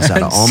Matt Wallace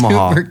out of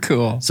Omaha. Super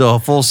cool. So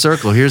full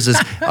circle. Here's this.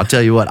 I'll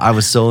tell you what, I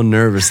was so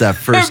nervous that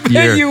first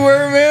year. You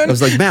were, man. I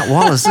was like, Matt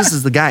Wallace, this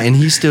is the guy. And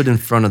he stood in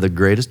front of the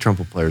greatest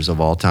trumpet players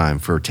of all time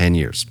for 10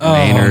 years.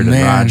 Maynard and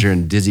Roger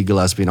and Dizzy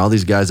Gillespie and all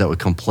these guys that would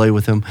come play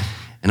with him.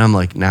 And I'm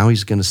like, now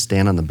he's going to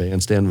stand on the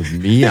bandstand with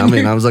me? I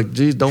mean, I was like,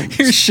 geez, don't.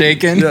 You're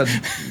shaking.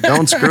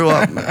 Don't screw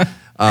up.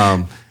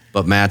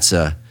 But Matt's,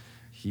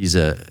 he's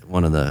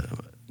one of the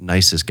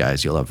nicest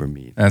guys you'll ever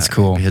meet. That's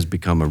cool. He has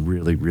become a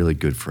really, really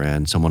good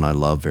friend, someone I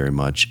love very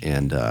much,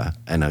 and a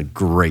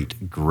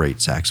great, great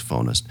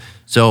saxophonist.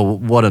 So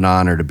what an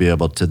honor to be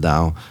able to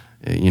now,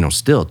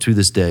 still to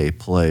this day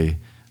play,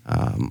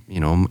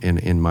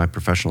 in my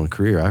professional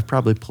career. I've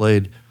probably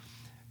played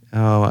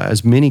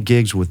as many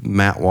gigs with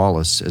Matt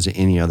Wallace as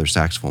any other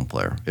saxophone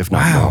player, if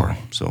not more.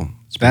 So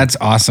that's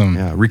awesome.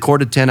 Yeah,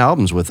 recorded 10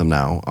 albums with him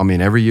now. I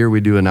mean, every year we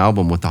do an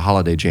album with the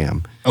Holiday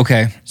Jam.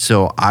 Okay.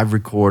 So I've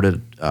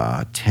recorded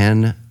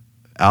 10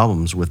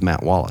 albums with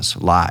Matt Wallace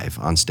live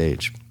on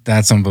stage.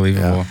 That's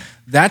unbelievable. Yeah.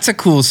 That's a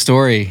cool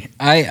story.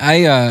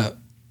 I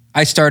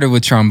started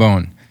with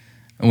trombone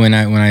when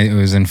I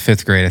was in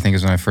 5th grade. I think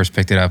is when I first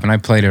picked it up, and I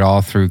played it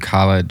all through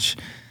college.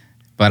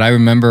 But I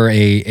remember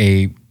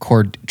a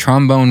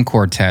trombone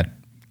quartet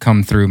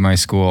come through my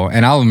school,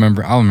 and I'll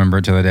remember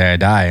it till the day I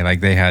die.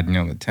 Like they had,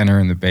 the tenor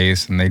and the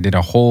bass, and they did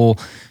a whole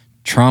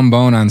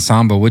trombone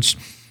ensemble, which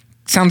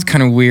sounds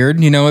kind of weird,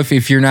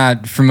 if you're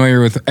not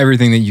familiar with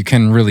everything that you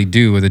can really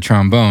do with a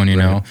trombone,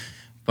 know.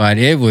 But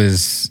it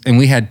was, and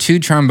we had 2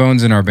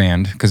 trombones in our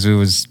band because it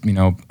was,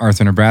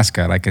 Arthur,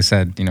 Nebraska, like I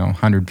said,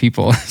 100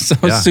 people, so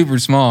super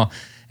small.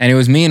 And it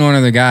was me and one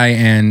other guy,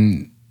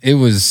 and it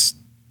was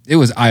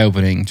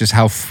eye-opening just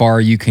how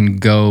far you can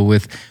go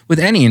with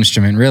any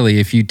instrument, really,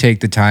 if you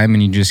take the time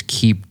and you just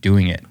keep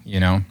doing it,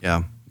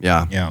 Yeah.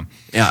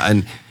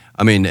 And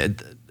I mean,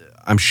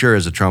 I'm sure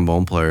as a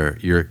trombone player,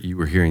 you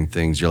were hearing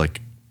things, you're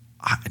like,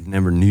 I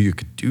never knew you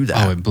could do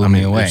that. Oh, it blew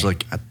me away. It's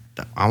like,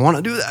 I want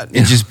to do that.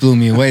 It just blew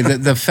me away.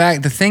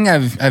 The thing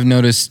I've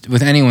noticed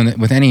with any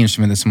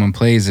instrument that someone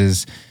plays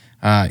is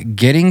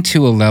getting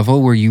to a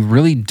level where you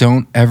really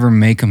don't ever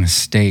make a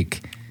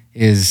mistake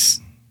is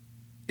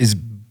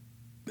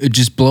it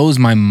just blows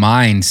my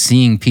mind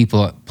seeing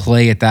people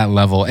play at that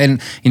level.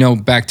 And,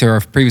 back to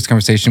our previous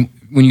conversation,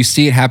 when you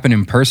see it happen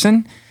in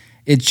person,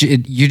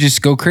 you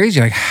just go crazy.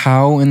 Like,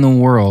 how in the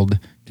world,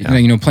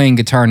 playing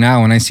guitar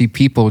now, when I see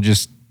people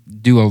just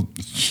do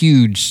a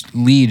huge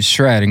lead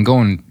shred and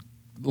going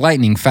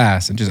lightning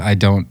fast, and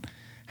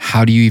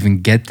how do you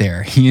even get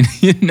there?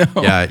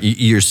 Yeah,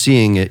 you're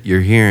seeing it,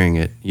 you're hearing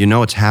it,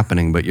 it's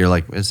happening, but you're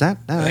like, is that?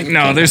 Like,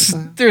 no,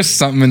 there's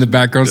something in the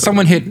background.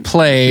 Someone hit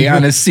play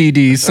on a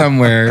CD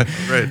somewhere,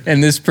 right.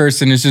 And this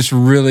person is just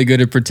really good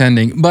at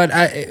pretending. But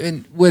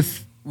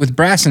with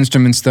brass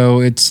instruments,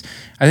 though, I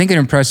think it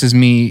impresses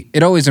me.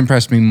 It always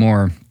impressed me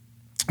more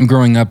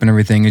growing up and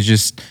everything, is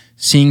just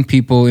seeing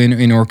people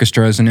in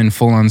orchestras and in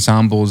full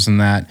ensembles and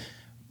that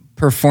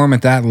perform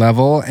at that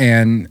level,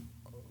 and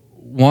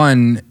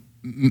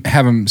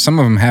some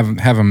of them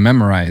have them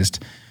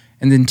memorized,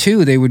 and then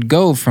 2, they would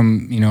go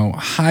from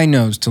high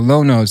notes to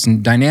low notes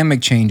and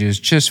dynamic changes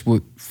just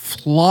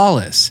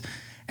flawless,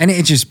 and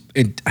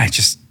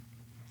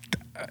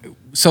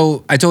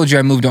so I told you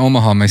I moved to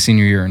Omaha my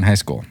senior year in high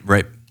school,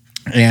 right?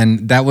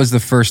 And that was the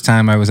first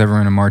time I was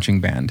ever in a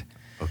marching band.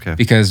 Okay,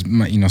 because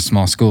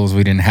small schools,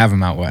 we didn't have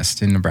them out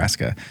west in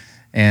Nebraska.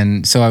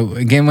 And so I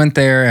again went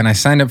there and I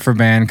signed up for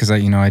band because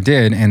I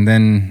did. And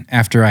then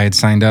after I had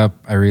signed up,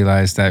 I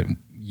realized that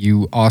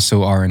you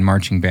also are in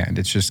marching band.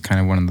 It's just kind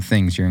of one of the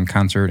things. You're in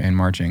concert and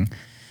marching.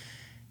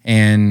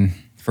 And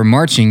for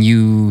marching,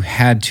 you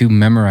had to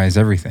memorize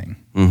everything.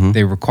 Mm-hmm.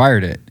 They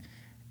required it.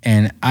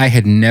 And I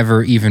had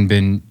never even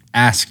been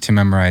asked to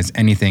memorize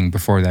anything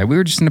before that. We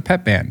were just in a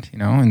pep band,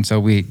 and so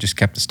we just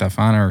kept the stuff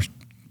on our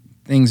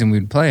things and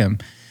we'd play them.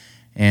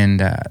 And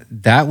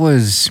that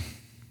was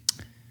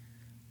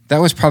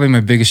probably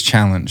my biggest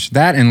challenge.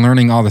 That and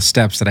learning all the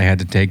steps that I had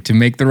to take to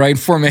make the right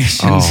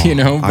formations,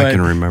 But I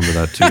can remember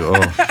that too.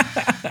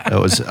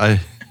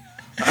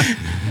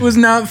 It was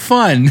not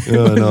fun. It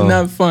was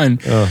not fun.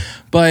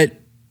 But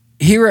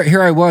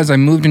here I was. I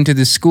moved into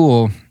this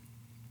school,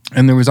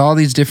 and there was all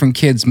these different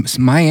kids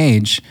my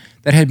age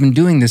that had been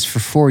doing this for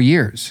 4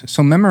 years.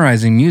 So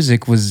memorizing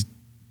music was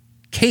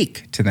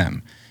cake to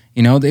them.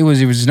 It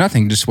was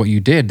nothing, just what you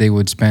did. They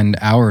would spend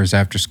hours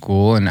after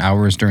school and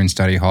hours during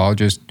study hall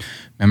just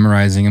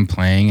memorizing and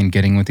playing and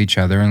getting with each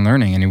other and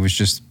learning. And it was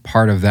just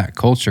part of that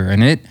culture.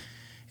 And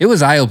it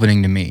was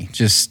eye-opening to me,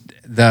 just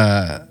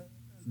the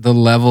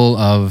level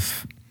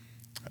of,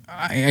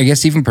 I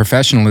guess, even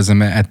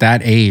professionalism at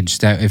that age,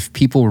 that if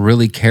people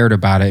really cared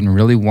about it and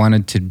really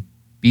wanted to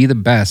be the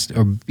best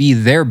or be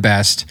their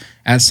best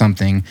at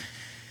something,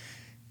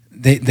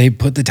 they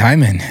put the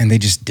time in and they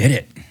just did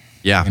it.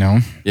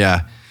 Yeah.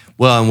 Yeah.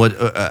 Well, and what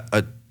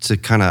to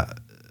kind of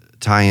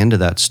tie into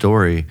that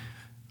story,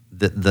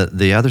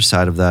 the other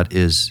side of that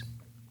is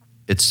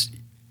it's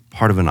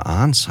part of an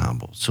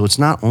ensemble. So it's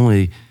not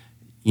only,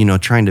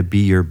 trying to be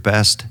your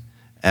best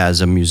as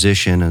a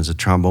musician, as a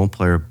trombone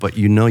player, but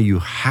you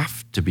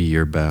have to be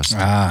your best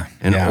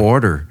in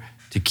order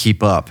to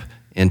keep up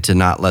and to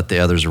not let the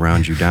others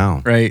around you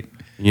down. Right.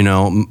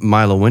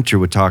 Milo Winter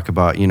would talk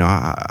about,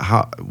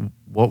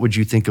 what would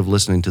you think of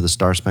listening to the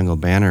Star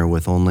Spangled Banner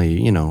with only,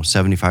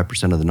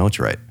 75% of the notes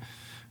right?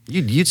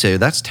 You'd say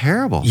that's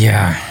terrible.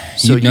 Yeah,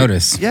 So you'd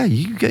notice. Yeah,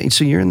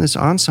 so you're in this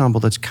ensemble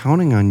that's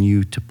counting on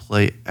you to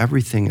play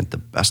everything at the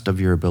best of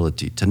your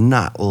ability, to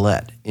not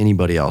let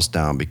anybody else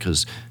down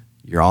because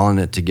you're all in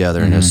it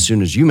together. And as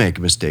soon as you make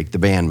a mistake, the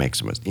band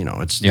makes a mistake. You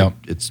know,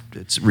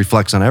 it's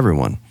reflects on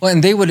everyone. Well,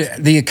 and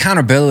the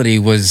accountability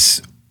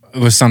was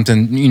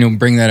something, you know,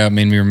 bring that up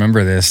made me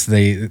remember this.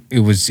 It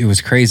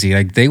was crazy.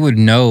 Like they would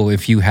know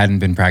if you hadn't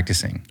been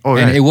practicing. Oh,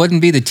 and right. it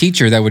wouldn't be the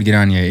teacher that would get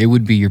on you. It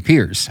would be your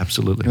peers.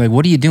 Absolutely. Like,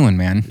 what are you doing,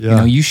 man? Yeah. You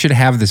know, you should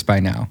have this by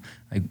now.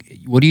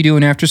 Like, what are you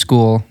doing after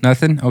school?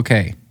 Nothing?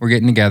 Okay. We're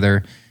getting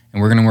together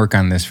and we're going to work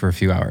on this for a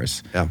few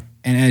hours. Yeah.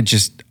 And it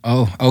just,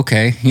 oh,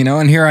 okay. You know,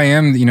 and here I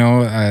am, you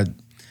know, I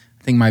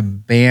think my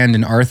band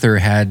in Arthur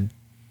had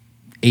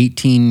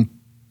 18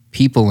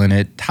 people in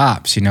it,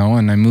 tops, you know,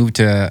 and I moved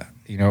to,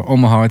 you know,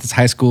 Omaha at this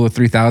high school of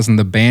 3,000.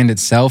 The band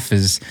itself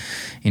is,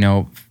 you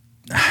know,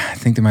 I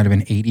think there might have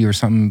been 80 or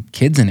something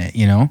kids in it,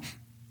 you know,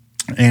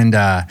 and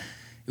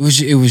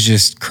it was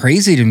just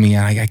crazy to me.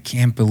 I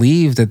can't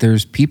believe that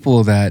there's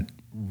people that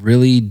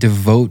really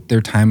devote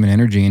their time and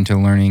energy into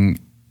learning,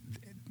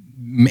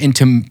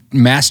 into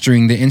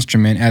mastering the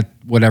instrument at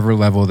whatever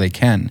level they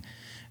can,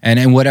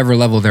 and whatever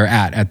level they're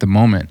at the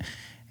moment.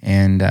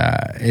 And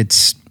it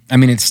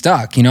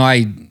stuck. You know,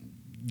 I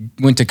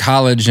went to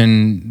college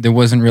and there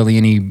wasn't really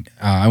any,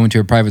 I went to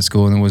a private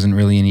school and there wasn't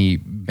really any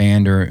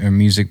band or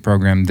music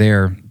program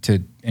there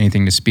to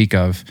anything to speak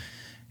of.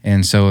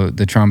 And so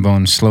the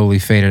trombone slowly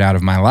faded out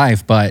of my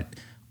life. But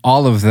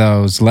all of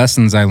those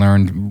lessons I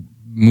learned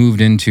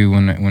moved into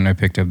when I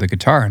picked up the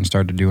guitar and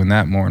started doing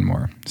that more and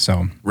more.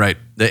 So right.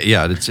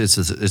 Yeah, it's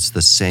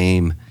the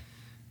same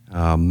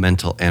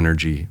mental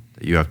energy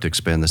that you have to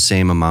expend, the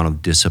same amount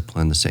of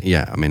discipline, the same.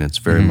 Yeah, I mean, it's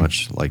very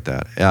much like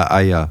that.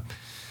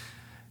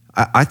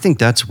 I think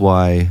that's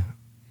why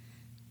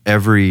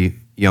every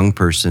young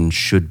person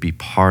should be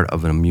part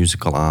of a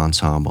musical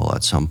ensemble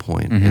at some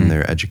point in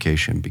their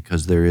education,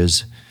 because there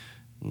is,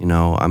 you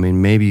know, I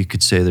mean, maybe you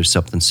could say there's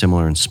something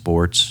similar in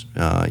sports,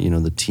 you know,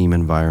 the team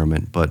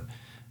environment, but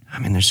I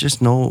mean,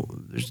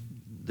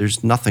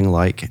 there's nothing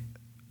like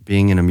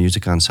being in a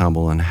music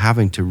ensemble and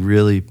having to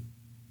really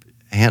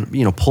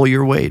pull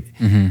your weight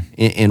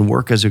and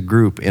work as a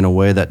group in a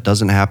way that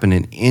doesn't happen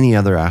in any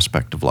other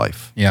aspect of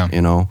life. Yeah.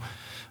 You know?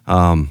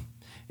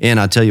 And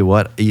I'll tell you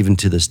what, even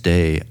to this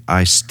day,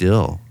 that's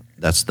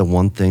the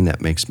one thing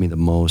that makes me the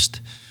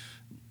most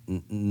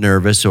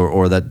nervous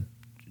or that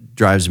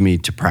drives me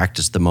to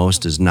practice the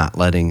most, is not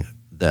letting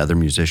the other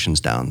musicians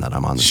down that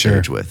I'm on the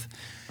stage with.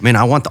 I mean,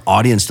 I want the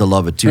audience to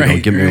love it too,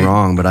 don't get me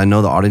wrong, but I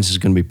know the audience is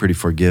going to be pretty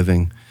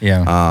forgiving.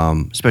 Yeah.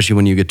 Especially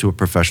when you get to a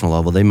professional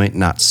level. They might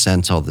not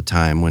sense all the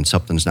time when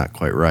something's not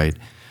quite right,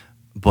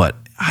 but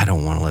I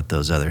don't want to let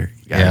those other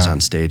guys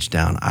on stage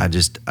down.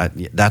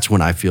 That's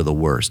when I feel the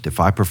worst. If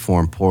I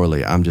perform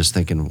poorly, I'm just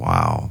thinking,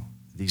 wow,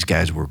 these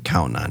guys were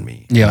counting on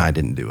me and I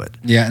didn't do it.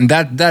 Yeah, and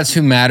that's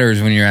who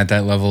matters when you're at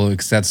that level,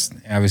 because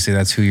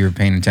that's who you're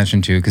paying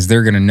attention to, because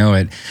they're going to know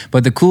it.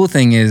 But the cool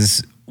thing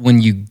is when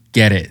you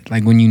get it,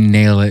 like when you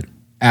nail it,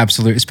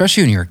 absolutely,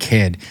 especially when you're a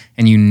kid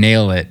and you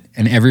nail it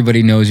and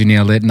everybody knows you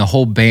nailed it and the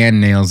whole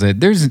band nails it.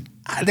 There's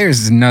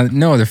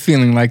no other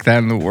feeling like that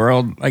in the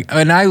world.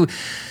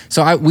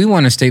 We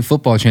won a state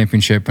football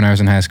championship when I was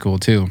in high school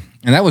too,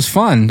 and that was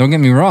fun. Don't get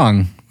me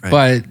wrong,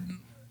 but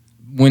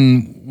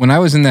when I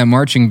was in that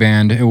marching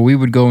band, we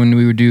would go and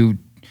we would do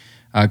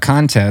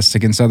contests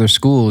against other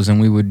schools,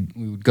 and we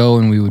would go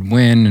and we would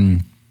win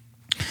and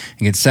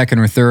get second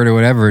or third or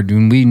whatever.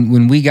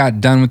 When we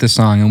got done with the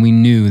song and we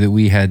knew that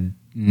we had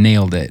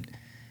nailed it,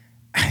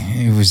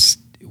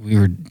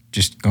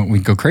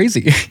 we'd go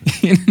crazy.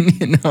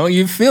 You know,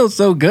 you feel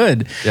so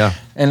good. Yeah.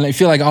 And I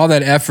feel like all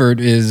that effort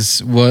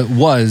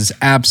was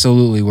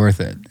absolutely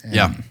worth it.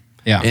 And,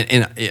 yeah.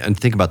 And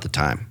think about the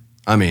time.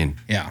 I mean,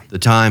 yeah, the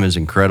time is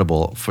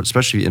incredible,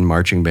 especially in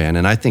marching band.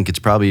 And I think it's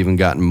probably even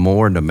gotten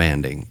more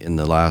demanding in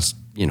the last,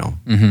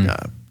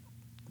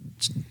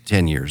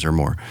 10 years or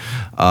more.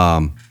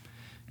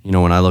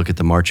 When I look at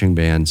the marching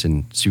bands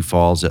in Sioux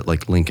Falls at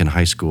like Lincoln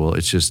High School,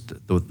 it's just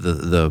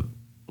the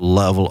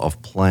level of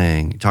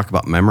playing. You talk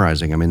about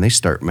memorizing. I mean, they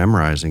start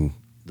memorizing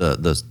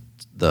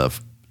the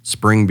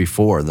spring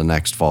before the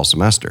next fall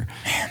semester.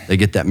 Man. They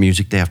get that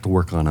music they have to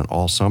work on it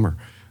all summer.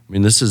 I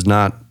mean, this is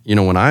not,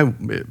 when I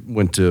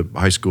went to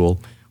high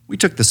school, we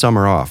took the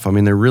summer off. I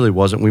mean, there really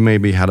wasn't. We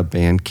maybe had a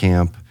band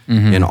camp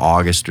in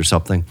August or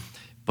something.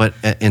 But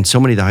in so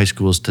many of the high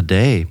schools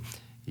today,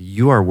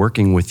 you are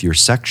working with your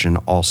section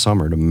all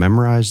summer to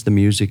memorize the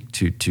music,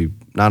 to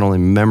not only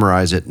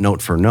memorize it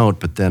note for note,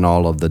 but then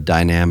all of the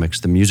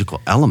dynamics, the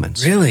musical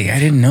elements. Really? I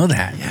didn't know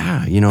that.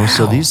 Yeah. Wow.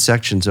 So these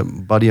sections, a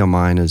buddy of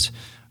mine is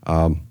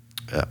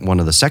one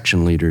of the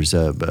section leaders,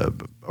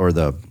 or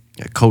the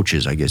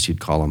coaches, I guess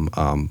you'd call them,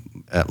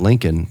 at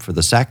Lincoln for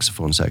the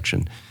saxophone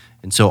section.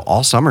 And so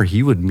all summer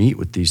he would meet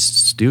with these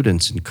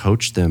students and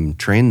coach them,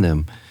 train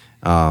them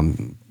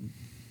on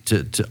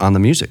the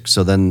music.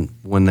 So then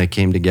when they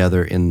came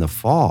together in the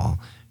fall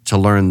to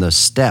learn the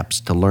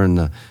steps, to learn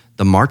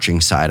the marching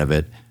side of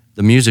it,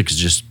 the music is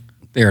just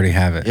They already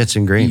have it. It's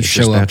ingrained. You It's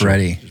show just up natural.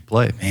 ready. Just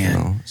play. Man. You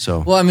know? So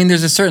Well, I mean,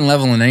 there's a certain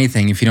level in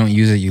anything. If you don't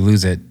use it, you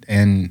lose it.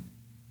 And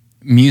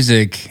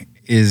music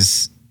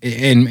is,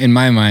 in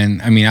my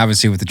mind, I mean,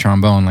 obviously with the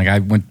trombone, like I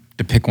went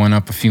to pick one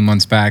up a few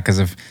months back because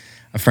of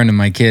a friend of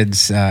my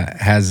kids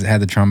has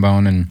had the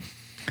trombone, and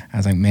I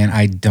was like, man,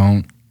 I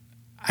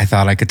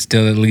thought I could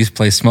still at least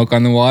play Smoke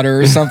on the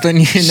Water or something,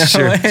 you know?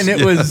 Sure. And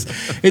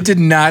it did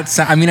not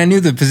sound, I mean, I knew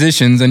the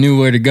positions, I knew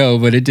where to go,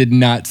 but it did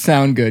not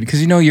sound good.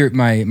 Because, you know,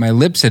 my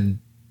lips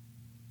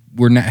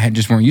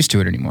just weren't used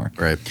to it anymore.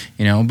 right.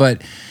 You know,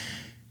 but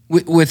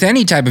with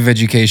any type of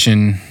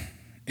education,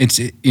 it's,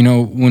 you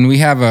know, when we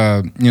have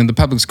the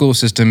public school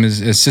system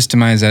is as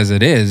systemized as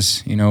it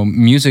is, you know,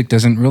 music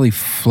doesn't really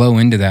flow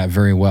into that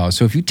very well.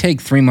 So if you take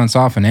 3 months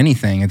off in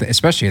anything,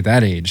 especially at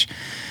that age,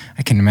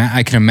 I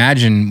can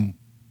imagine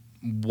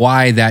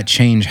why that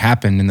change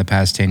happened in the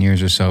past 10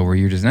 years or so, where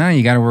you're just,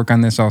 you got to work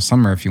on this all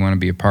summer if you want to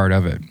be a part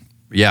of it.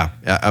 Yeah,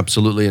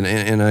 absolutely.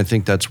 And I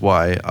think that's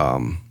why,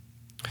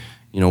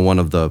 one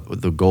of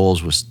the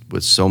goals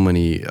with so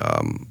many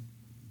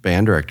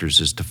band directors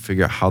is to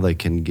figure out how they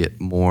can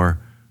get more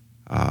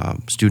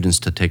students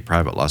to take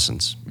private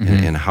lessons,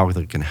 and how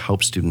they can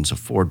help students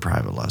afford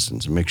private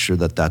lessons, and make sure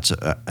that that's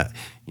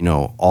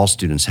all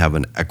students have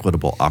an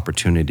equitable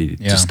opportunity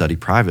to study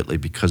privately,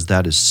 because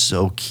that is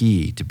so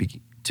key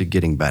to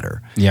getting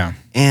better. Yeah.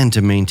 And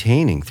to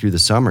maintaining through the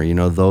summer. You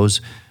know, those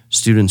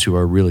students who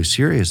are really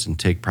serious and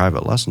take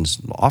private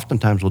lessons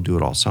oftentimes will do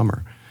it all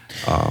summer.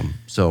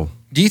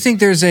 Do you think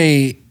there's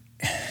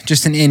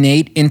just an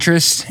innate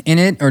interest in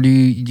it, or do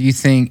you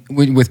think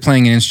with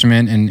playing an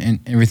instrument and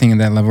everything at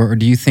that level, or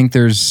do you think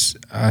there's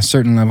a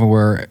certain level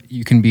where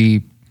you can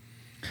be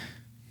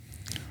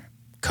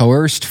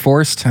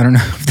forced? I don't know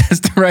if that's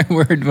the right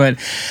word, but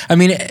I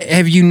mean,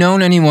 have you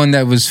known anyone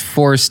that was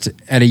forced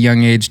at a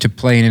young age to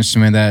play an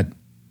instrument that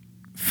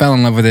fell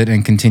in love with it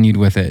and continued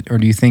with it? Or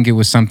do you think it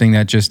was something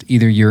that just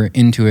either you're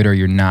into it or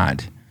you're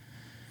not?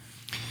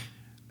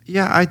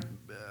 Yeah,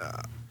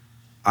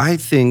 I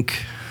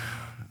think,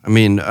 I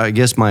mean, I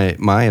guess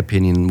my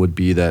opinion would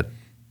be that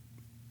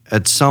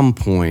at some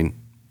point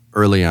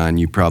early on,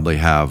 you probably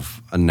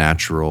have a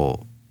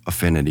natural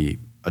affinity,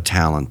 a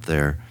talent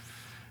there.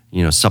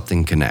 You know,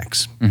 something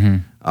connects.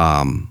 And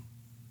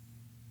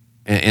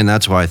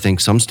that's why I think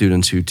some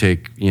students who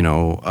take,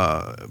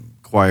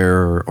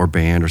 choir or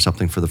band or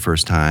something for the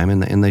first time,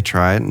 and they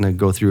try it and they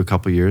go through a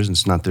couple years and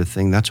it's not their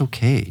thing, that's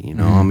okay. You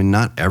know, I mean,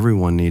 not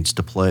everyone needs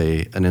to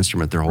play an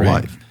instrument their whole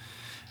life.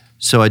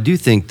 So I do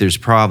think there's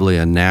probably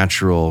a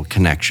natural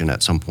connection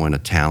at some point, a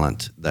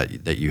talent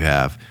that you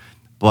have.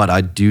 But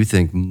I do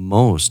think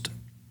most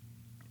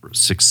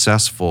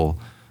successful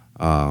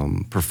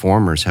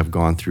performers have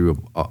gone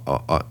through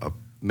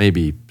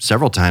maybe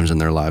several times in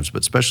their lives,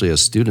 but especially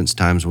as students,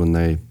 times when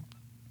they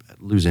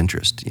lose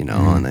interest,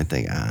 and they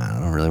think, I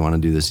don't really want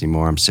to do this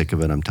anymore. I'm sick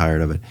of it. I'm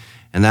tired of it.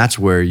 And that's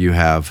where you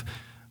have,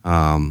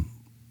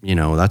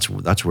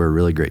 that's where a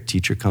really great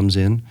teacher comes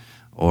in,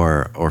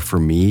 or for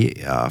me,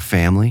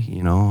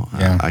 family.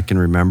 I can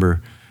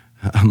remember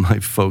my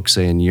folks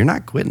saying, "You're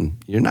not quitting.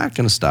 You're not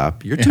going to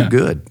stop. You're too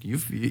good.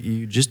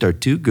 You just are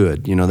too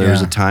good." There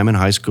was a time in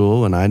high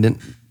school when I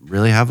didn't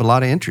really have a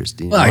lot of interest.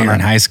 You're in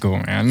high school,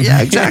 man.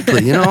 Yeah,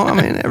 exactly.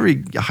 I mean,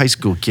 every high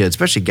school kid,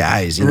 especially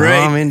guys,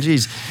 I mean,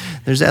 geez,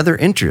 there's other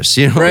interests,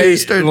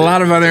 Right, a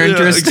lot of other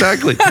interests.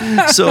 Exactly.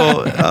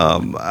 So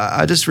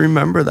I just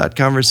remember that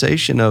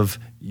conversation of,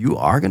 you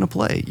are going to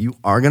play, you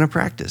are going to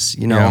practice.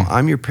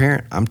 I'm your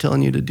parent. I'm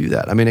telling you to do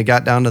that. I mean, it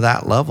got down to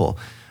that level.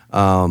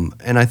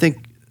 And I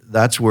think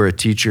that's where a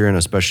teacher, and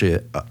especially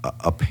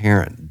a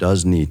parent,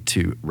 does need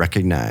to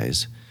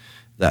recognize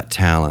that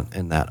talent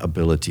and that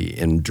ability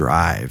and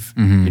drive,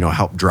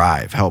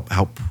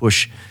 help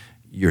push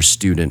your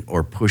student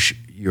or push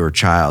your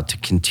child to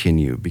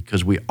continue,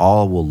 because we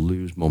all will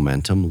lose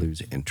momentum,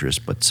 lose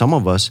interest. But some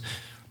of us,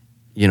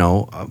 we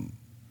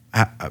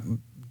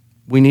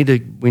need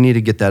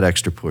to get that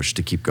extra push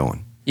to keep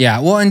going.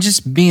 Yeah, well, and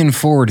just being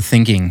forward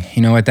thinking,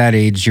 at that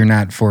age, you're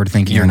not forward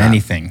thinking on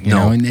anything, you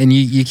know, and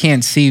you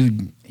can't see,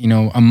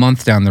 a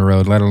month down the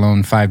road, let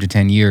alone 5 to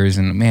 10 years.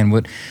 And man,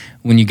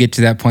 when you get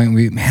to that point,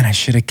 I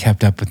should have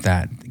kept up with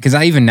that. Because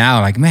I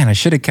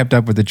should have kept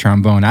up with the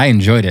trombone. I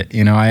enjoyed it,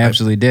 I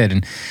absolutely did.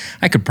 And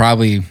I could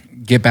probably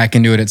get back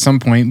into it at some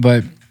point,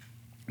 but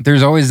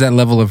there's always that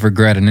level of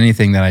regret in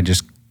anything that I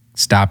just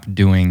stopped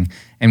doing.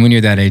 And when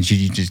you're that age,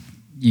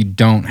 you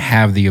don't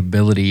have the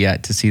ability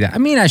yet to see that. I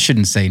mean, I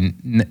shouldn't say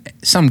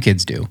some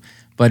kids do,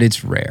 but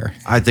it's rare.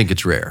 I think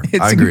it's rare.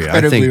 It's I agree.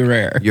 Incredibly I think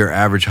rare. Your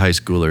average high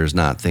schooler is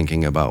not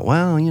thinking about,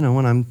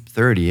 when I'm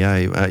 30,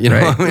 when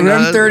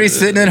I'm 30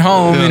 sitting at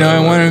home, I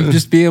want to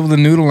just be able to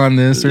noodle on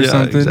this or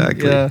something.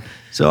 Exactly. Yeah.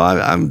 So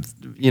I'm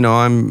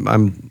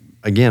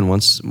again,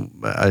 once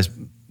I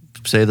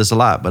say this a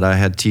lot, but I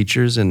had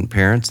teachers and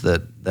parents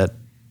that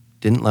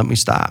didn't let me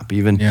stop,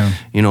 even,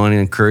 and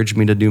encouraged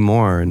me to do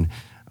more. And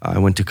I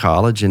went to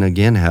college and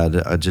again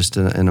had just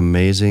an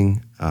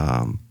amazing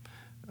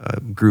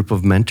group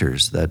of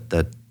mentors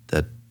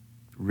that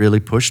really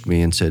pushed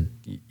me and said,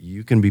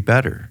 you can be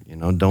better.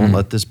 Don't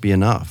let this be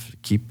enough.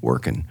 Keep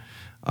working.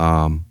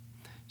 Now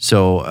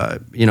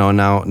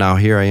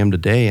here I am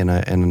today, and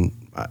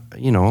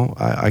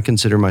I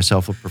consider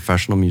myself a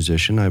professional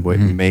musician. I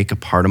make a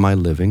part of my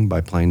living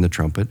by playing the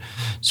trumpet.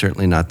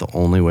 Certainly not the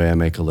only way I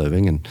make a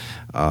living,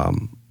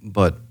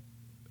 but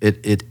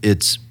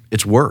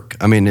it's work.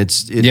 I mean,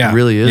 it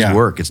really is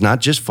work. It's not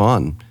just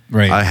fun.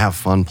 Right. I have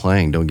fun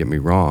playing. Don't get me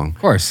wrong. Of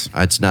course.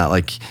 It's not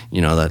like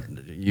that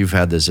you've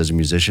had this as a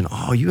musician.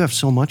 Oh, you have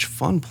so much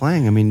fun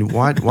playing. I mean,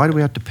 why do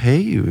we have to pay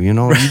you? You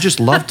just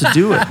love to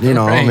do it. Right.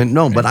 I mean,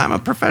 no, but I'm a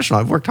professional.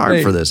 I've worked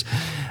hard for this.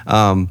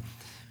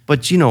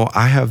 But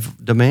I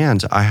have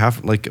demands. I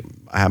have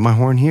my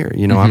horn here.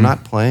 I'm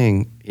not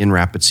playing in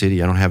Rapid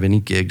City. I don't have any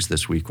gigs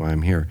this week while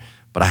I'm here,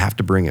 but I have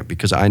to bring it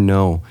because I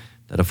know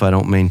that if I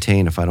don't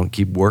maintain, if I don't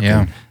keep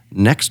working,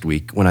 next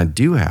week when I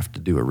do have to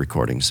do a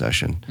recording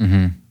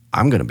session,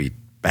 I'm going to be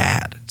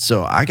bad.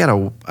 So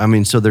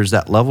so there's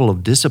that level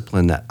of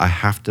discipline that I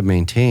have to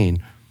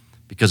maintain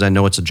because I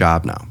know it's a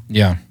job now.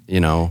 Yeah.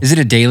 Is it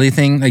a daily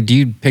thing? Like, do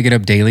you pick it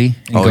up daily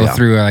and go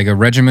through a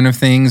regimen of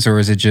things, or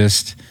is it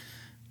just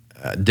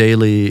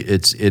daily?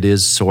 It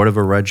is sort of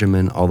a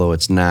regimen, although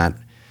it's not.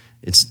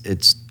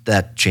 It's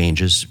that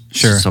changes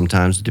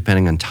sometimes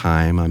depending on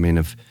time. I mean,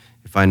 if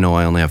I know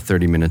I only have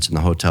 30 minutes in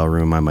the hotel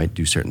room, I might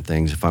do certain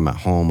things. If I'm at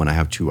home and I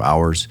have 2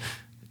 hours,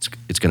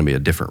 it's going to be a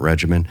different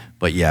regimen.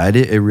 But yeah,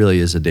 it really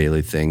is a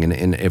daily thing.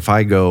 And if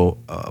I go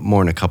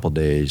more than a couple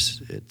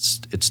days,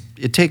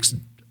 it takes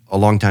a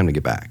long time to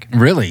get back.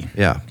 Really?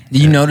 Yeah.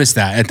 You noticed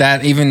that at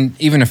that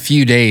even a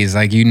few days,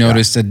 like you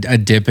noticed a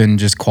dip in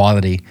just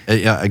quality.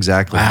 Yeah,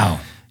 exactly. Wow.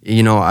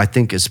 I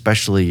think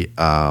especially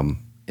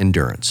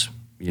endurance.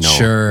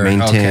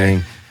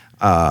 Maintaining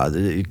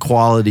the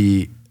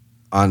quality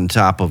on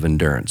top of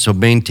endurance. So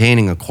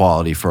maintaining a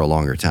quality for a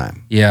longer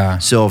time. Yeah.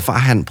 So if I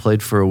hadn't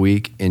played for a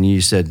week and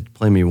you said,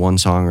 play me one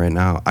song right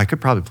now, I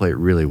could probably play it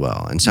really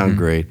well and sound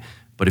great.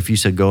 But if you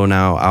said, go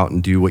now out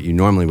and do what you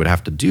normally would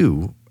have to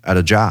do at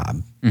a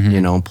job,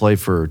 play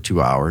for 2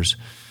 hours,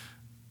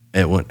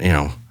 it would,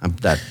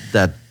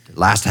 that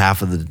last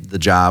half of the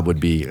job would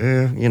be,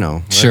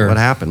 what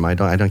happened?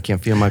 I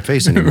can't feel my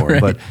face anymore.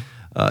 Right. But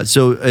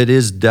so it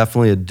is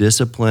definitely a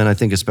discipline. I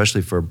think,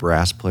 especially for a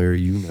brass player,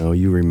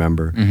 you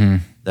remember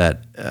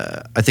that.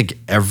 I think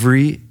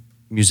every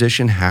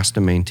musician has to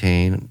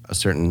maintain a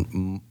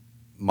certain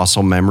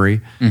muscle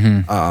memory,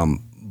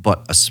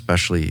 but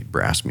especially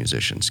brass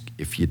musicians.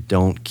 If you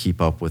don't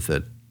keep up with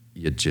it,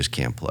 you just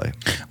can't play.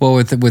 Well,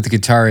 with the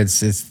guitar,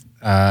 it's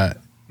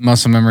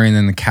muscle memory and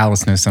then the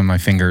callousness on my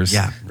fingers.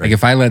 Yeah, right. Like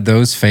if I let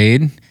those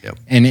fade,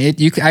 and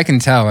I can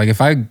tell. Like if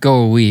I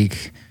go a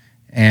week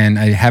and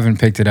I haven't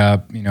picked it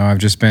up, I've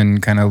just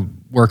been kind of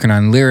working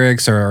on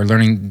lyrics or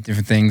learning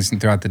different things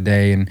throughout the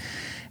day, and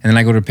then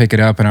I go to pick it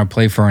up and I'll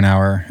play for an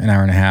hour and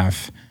a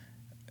half.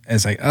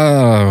 It's like,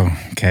 oh,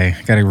 okay,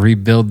 I got to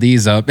rebuild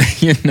these up,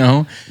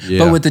 Yeah.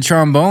 But with the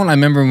trombone, I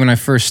remember when I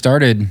first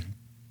started,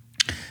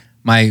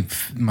 my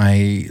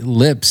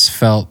lips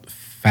felt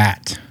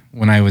fat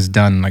when I was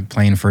done, like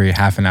playing for a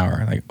half an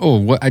hour. Like, oh,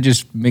 what? I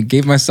just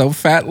gave myself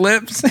fat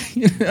lips,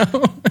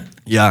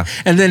 Yeah.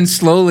 And then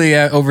slowly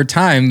over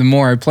time, the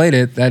more I played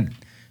it,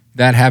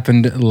 that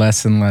happened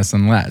less and less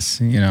and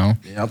less, Yep.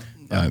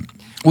 Go ahead.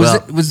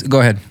 Well,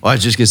 I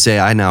was just going to say,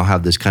 I now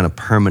have this kind of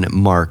permanent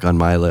mark on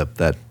my lip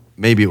that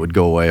maybe it would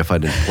go away if I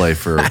didn't play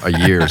for a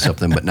year or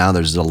something, but now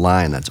there's a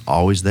line that's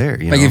always there.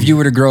 Like if you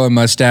were to grow a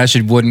mustache,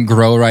 it wouldn't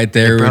grow right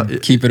there. It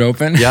would keep it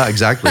open. Yeah,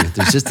 exactly.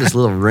 There's just this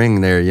little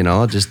ring there,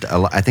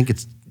 I think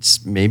it's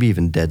maybe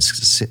even dead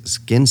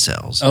skin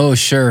cells. Oh,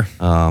 sure.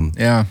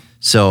 Yeah.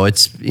 So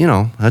it's,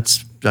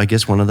 that's, I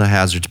guess, one of the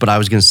hazards. But I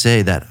was going to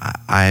say that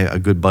a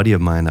good buddy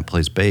of mine that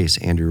plays bass,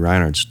 Andrew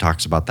Reinhardt,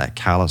 talks about that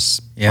callus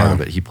part of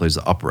it. He plays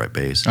the upright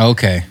bass.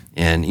 Okay.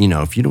 And,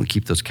 if you don't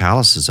keep those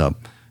calluses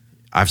up,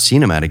 I've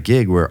seen him at a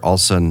gig where all of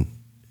a sudden,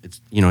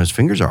 it's, his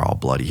fingers are all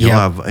bloody. He'll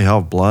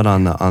have blood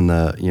on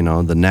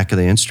the neck of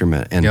the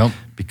instrument, and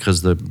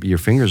because your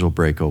fingers will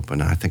break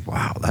open. And I think,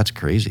 wow, that's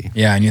crazy.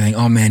 Yeah, and you think,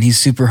 oh man, he's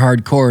super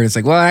hardcore. It's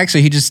like, well,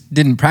 actually, he just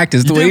didn't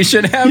practice the way he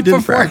should have. He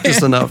didn't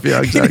practice enough. Yeah,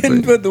 exactly. He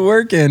didn't put the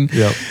work in.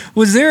 Yep.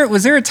 Was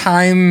there a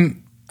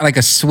time, like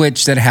a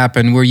switch that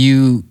happened where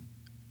you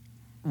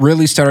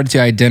really started to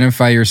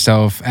identify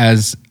yourself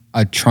as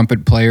a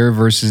trumpet player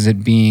versus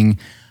it being,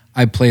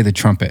 I play the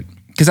trumpet?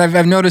 Because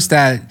I've noticed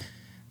that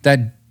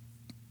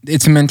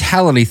it's a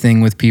mentality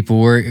thing with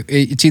people where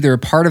it's either a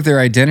part of their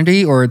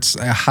identity or it's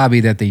a hobby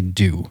that they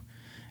do.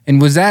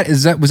 And was that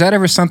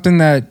ever something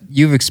that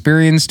you've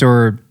experienced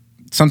or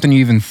something you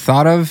even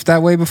thought of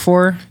that way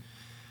before?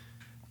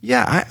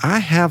 Yeah, I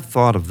have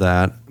thought of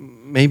that.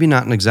 Maybe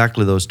not in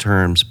exactly those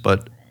terms,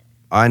 but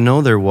I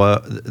know there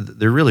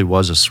really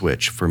was a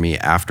switch for me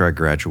after I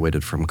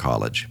graduated from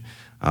college.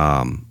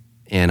 And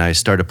I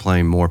started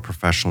playing more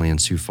professionally in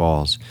Sioux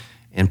Falls.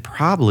 And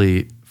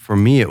probably for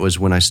me, it was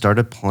when I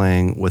started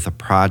playing with a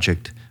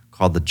project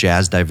called the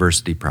Jazz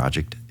Diversity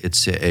Project.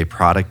 It's a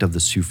product of the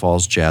Sioux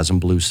Falls Jazz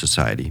and Blues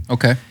Society.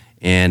 Okay.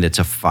 And it's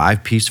a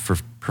 5-piece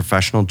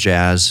professional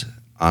jazz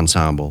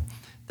ensemble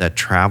that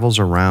travels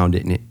around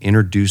and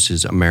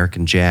introduces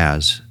American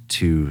jazz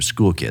to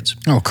school kids.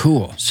 Oh,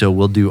 cool. So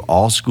we'll do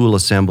all school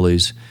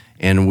assemblies,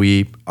 and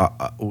we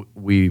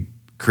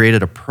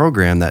created a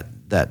program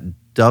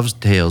that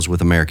dovetails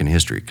with American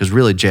history, because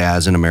really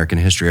jazz and American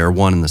history are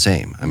one and the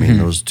same. I mean,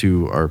 those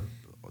two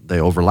they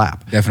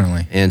overlap.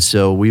 Definitely. And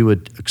so we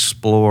would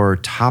explore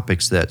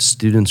topics that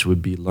students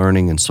would be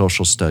learning in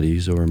social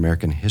studies or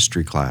American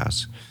history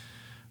class,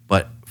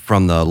 but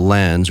from the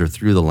lens or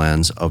through the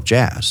lens of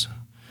jazz.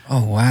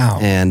 Oh, wow.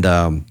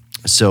 And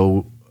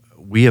so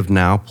we have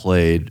now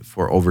played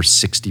for over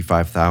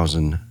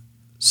 65,000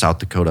 South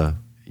Dakota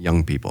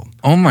young people.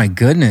 Oh, my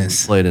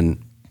goodness. Played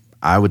in,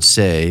 I would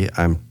say,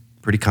 I'm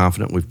pretty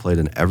confident we've played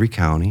in every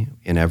county,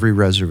 in every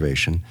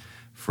reservation,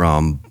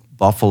 from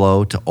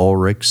Buffalo to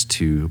Ulrichs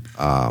to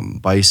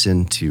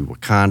Bison to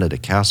Wakanda to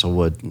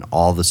Castlewood and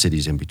all the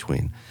cities in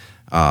between.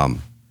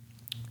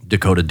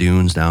 Dakota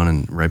Dunes down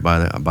and right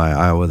by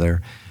Iowa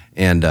there.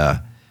 And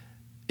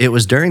it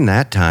was during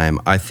that time,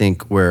 I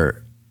think,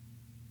 where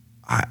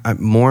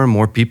more and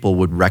more people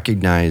would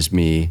recognize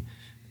me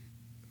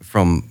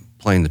from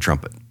playing the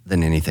trumpet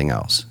than anything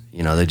else.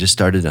 You know, they just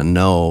started to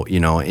know, you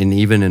know, and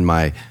even in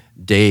my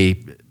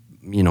day,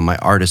 you know, my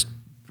artist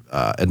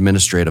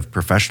administrative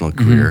professional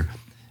career,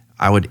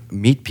 I would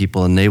meet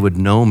people and they would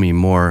know me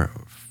more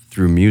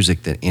through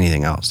music than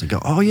anything else. They go,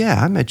 oh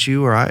yeah, I met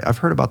you, or I've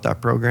heard about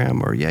that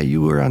program, or yeah,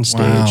 you were on stage.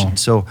 Wow. And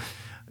so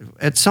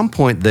at some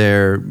point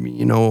there,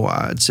 you know,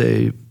 I'd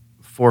say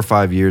 4 or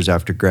 5 years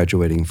after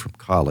graduating from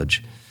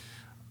college,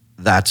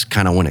 that's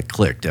kind of when it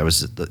clicked. I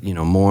was, you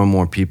know, more and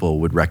more people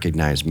would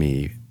recognize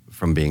me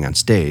from being on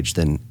stage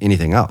than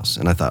anything else.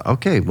 And I thought,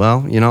 okay,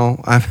 well, you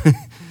know,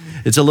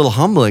 it's a little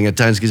humbling at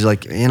times, because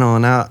like, you know,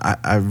 now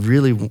I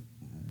really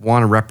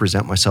want to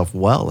represent myself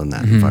well in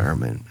that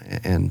environment.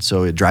 And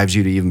so it drives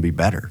you to even be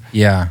better.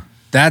 Yeah,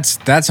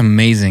 that's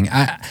amazing.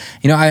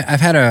 I've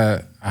had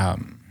I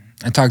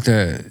talked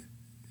to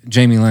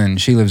Jamie Lynn.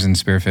 She lives in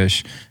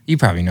Spearfish. You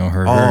probably know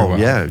her very well.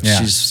 Yeah.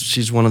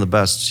 She's one of the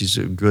best. She's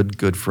a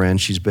good friend.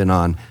 She's been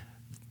on,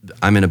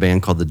 I'm in a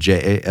band called the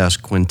JAS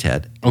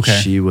Quintet. Okay.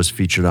 She was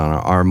featured on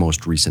our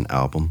most recent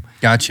album.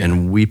 Gotcha.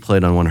 And we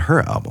played on one of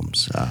her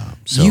albums.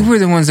 So you were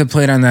the ones that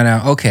played on that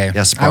album. Okay.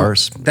 Yeah,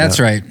 Spiers. That's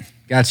Yeah. right.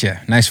 Gotcha.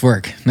 Nice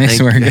work. Nice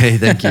work. Hey,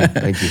 thank you.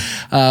 Thank you.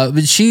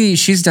 But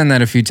she's done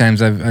that a few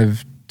times.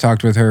 I've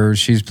talked with her.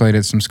 She's played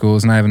at some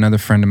schools, and I have another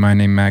friend of mine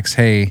named Max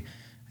Hay.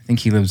 I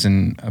think he lives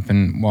up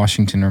in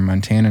Washington or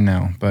Montana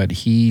now, but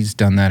he's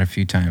done that a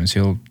few times.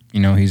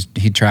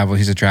 He travels.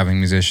 He's a traveling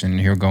musician.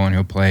 He'll go and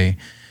he'll play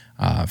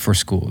for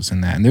schools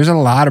and that. And there's a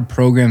lot of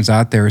programs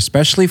out there,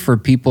 especially for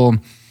people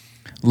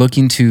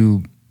looking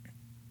to.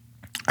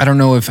 I don't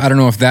know if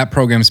that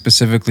program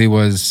specifically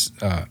was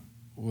a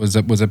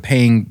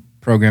paying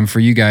program for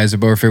you guys,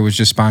 or if it was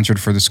just sponsored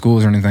for the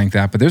schools or anything like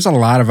that. But there's a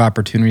lot of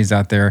opportunities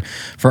out there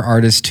for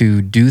artists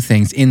to do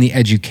things in the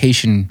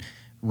education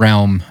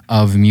realm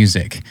of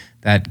music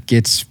that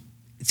it's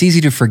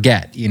easy to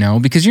forget, you know,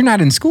 because you're not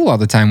in school all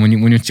the time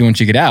once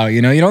you get out,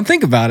 you know, you don't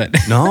think about it.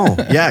 No,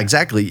 yeah,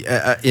 exactly.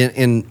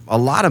 And a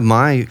lot of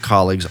my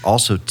colleagues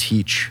also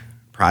teach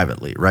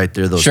privately, right?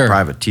 They're those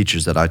private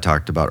teachers that I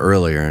talked about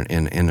earlier,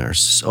 and are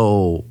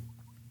so.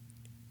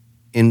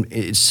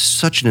 It's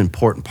such an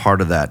important part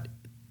of that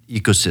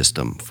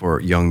ecosystem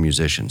for young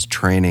musicians,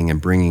 training and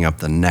bringing up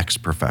the next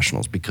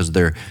professionals, because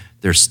they're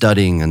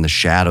studying in the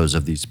shadows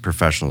of these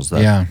professionals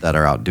that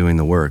are out doing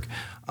the work.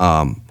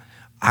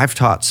 I've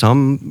taught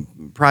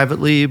some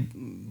privately,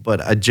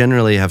 but I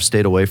generally have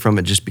stayed away from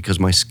it just because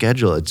my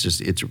schedule,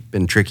 it's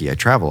been tricky. I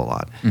travel a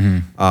lot.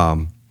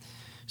 I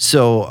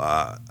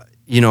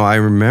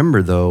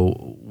remember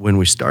though, when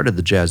we started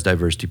the Jazz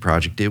Diversity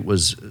Project, it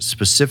was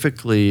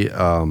specifically,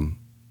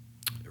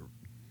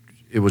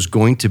 it was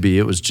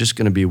just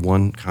going to be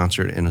one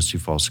concert in a Sioux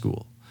Falls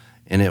school.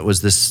 And it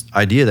was this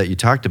idea that you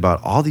talked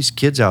about. All these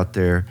kids out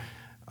there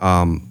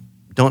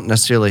don't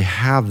necessarily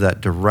have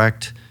that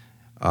direct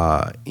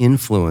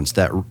influence,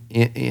 that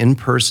in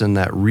person,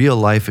 that real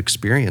life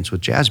experience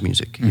with jazz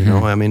music. You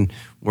know, I mean,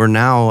 we're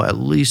now at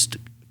least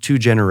 2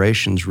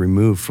 generations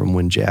removed from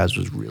when jazz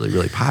was really,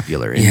 really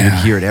popular, and you'd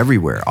hear it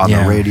everywhere on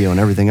the radio and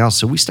everything else.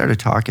 So we started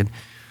talking.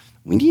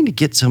 We need to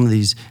get some of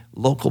these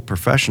local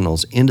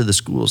professionals into the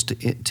schools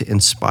to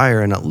inspire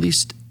and at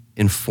least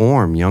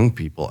inform young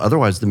people.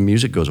 Otherwise, the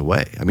music goes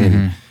away. I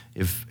mean,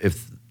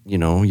 if you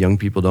know, young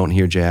people don't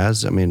hear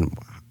jazz, I mean,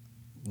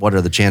 what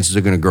are the chances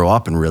they're going to grow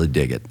up and really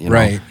dig it? You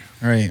know?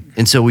 Right.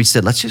 And so we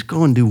said, let's just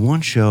go and do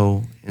one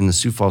show in the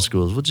Sioux Falls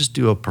schools. We'll just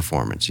do a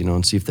performance, you know,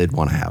 and see if they'd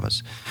want to have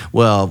us.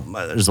 Well,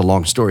 there's a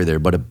long story there,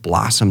 but it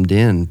blossomed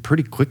in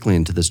pretty quickly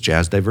into this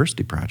Jazz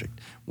Diversity Project,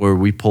 where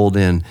we pulled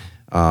in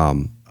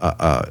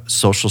a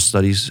social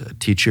studies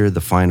teacher,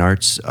 the fine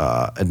arts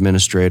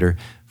administrator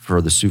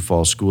for the Sioux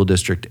Falls School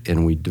District,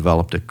 and we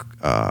developed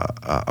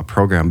a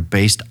program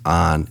based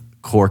on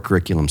core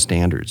curriculum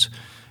standards.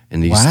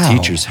 And these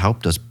teachers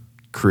helped us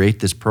create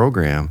this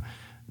program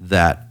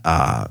that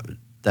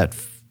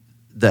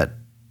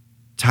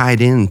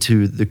tied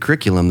into the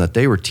curriculum that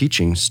they were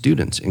teaching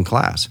students in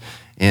class.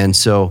 And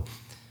so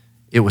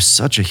it was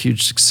such a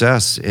huge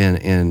success,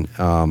 and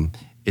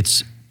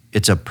it's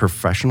a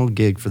professional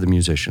gig for the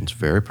musicians,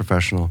 very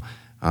professional.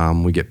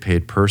 We get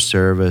paid per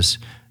service,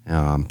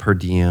 per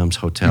diems,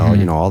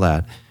 hotel, all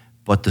that.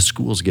 But the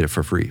schools get it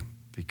for free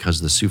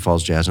because the Sioux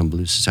Falls Jazz and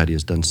Blues Society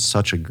has done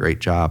such a great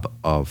job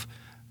of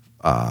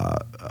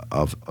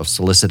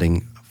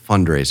soliciting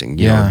fundraising,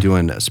 you know,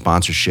 doing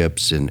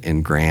sponsorships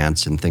and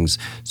grants and things.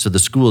 So the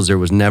schools, there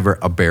was never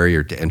a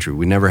barrier to entry.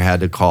 We never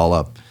had to call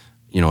up,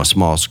 a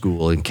small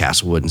school in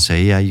Castlewood and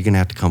say, yeah, you're going to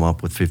have to come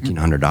up with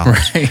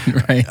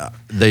 $1,500. Right.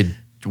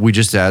 We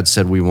just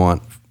said, we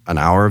want an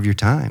hour of your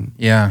time.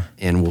 Yeah.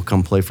 And we'll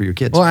come play for your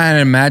kids. Well, I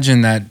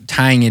imagine that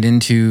tying it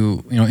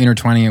into,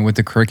 intertwining it with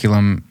the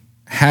curriculum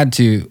had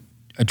to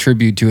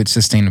attribute to its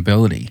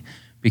sustainability,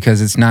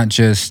 because it's not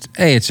just,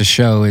 hey, it's a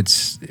show.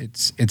 It's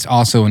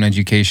also an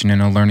education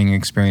and a learning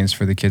experience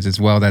for the kids as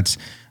well. That's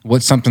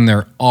something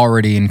they're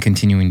already and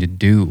continuing to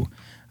do.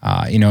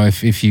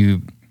 If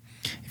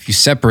you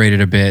separate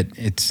it a bit,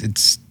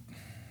 it's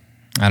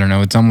I don't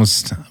know. It's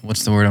almost,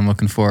 what's the word I'm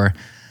looking for?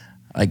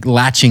 Like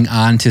latching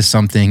on to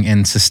something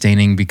and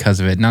sustaining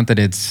because of it. Not that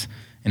it's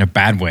in a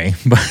bad way,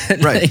 but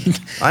right.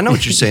 I know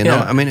what you're saying. Yeah.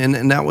 No, I mean,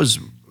 and that was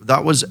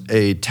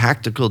a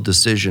tactical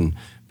decision,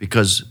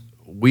 because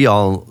we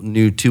all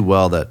knew too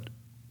well that,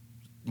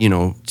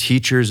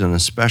 teachers and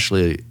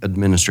especially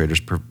administrators,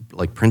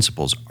 like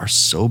principals, are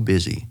so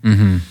busy.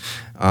 And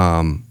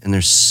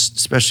there's,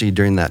 especially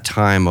during that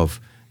time of,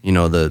 when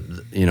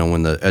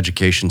the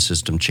education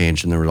system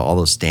changed and there were all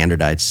those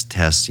standardized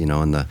tests, in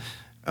the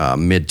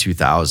mid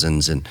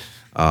 2000s, and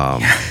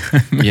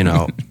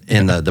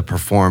and the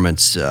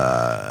performance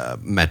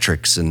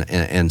metrics,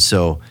 and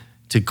so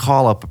to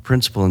call up a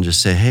principal and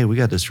just say, hey, we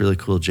got this really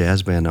cool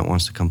jazz band that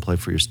wants to come play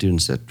for your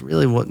students, that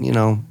really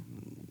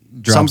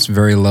drops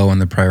very low on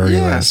the priority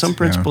list. Some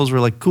principals were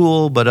like,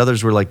 cool, but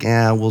others were like,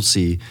 we'll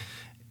see.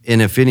 And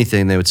if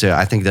anything, they would say,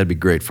 I think that'd be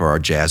great for our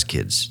jazz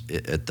kids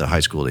at the high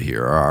school to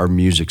hear, or our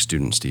music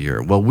students to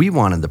hear. Well, we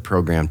wanted the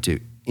program to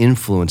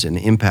influence and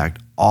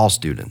impact all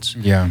students.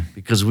 Yeah.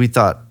 Because we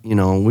thought,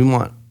 we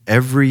want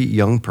every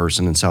young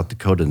person in South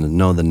Dakota to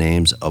know the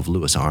names of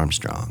Louis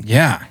Armstrong.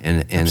 Yeah.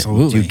 And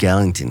absolutely. Duke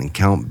Ellington and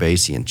Count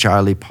Basie and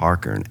Charlie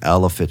Parker and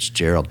Ella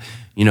Fitzgerald.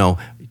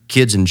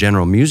 Kids in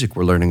general music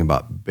were learning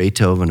about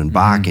Beethoven and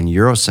Bach and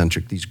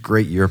Eurocentric, these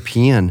great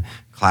European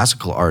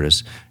classical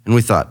artists. And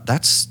we thought,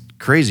 that's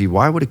crazy.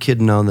 Why would a kid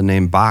know the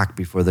name Bach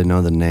before they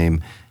know the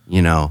name,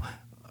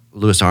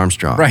 Louis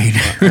Armstrong? Right.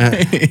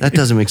 That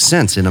doesn't make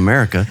sense in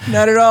America.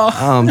 Not at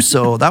all.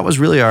 So that was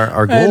really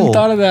our goal. I hadn't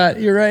thought of that.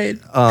 You're right.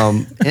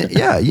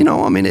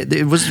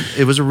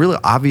 It was a really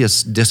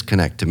obvious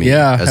disconnect to me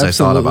as I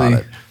thought about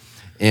it.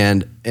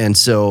 And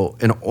so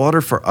in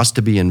order for us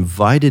to be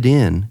invited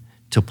in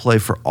to play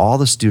for all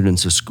the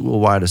students, a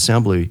school-wide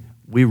assembly,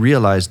 we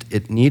realized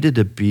it needed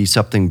to be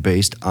something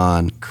based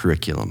on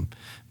curriculum,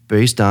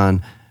 based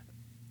on,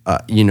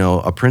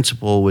 a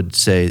principal would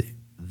say,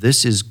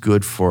 this is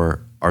good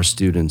for our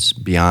students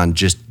beyond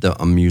just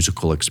a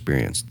musical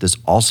experience. This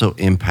also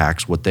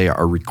impacts what they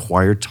are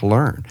required to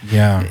learn.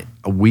 Yeah.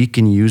 We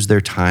can use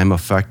their time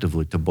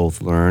effectively to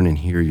both learn and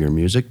hear your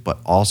music, but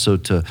also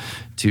to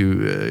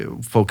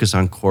focus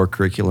on core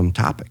curriculum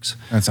topics.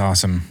 That's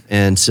awesome.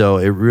 And so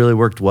it really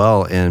worked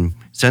well. And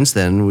since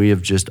then, we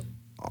have just,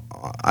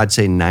 I'd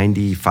say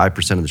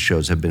 95% of the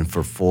shows have been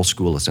for full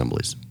school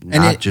assemblies,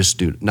 not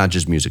just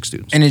music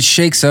students. And it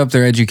shakes up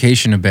their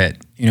education a bit,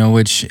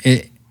 which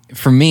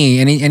for me,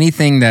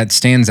 anything that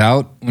stands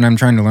out when I'm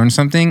trying to learn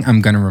something,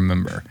 I'm going to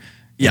remember.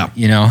 Yeah.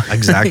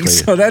 Exactly.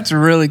 So that's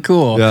really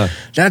cool. Yeah.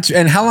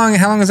 And how long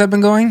has that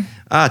been going?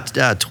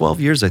 12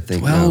 years, I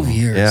think. 12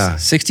 years. Yeah.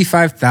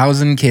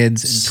 65,000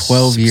 kids in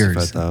 12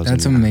 years.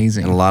 That's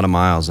amazing. And a lot of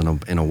miles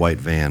in a white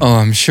van. Oh,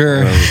 I'm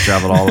sure. We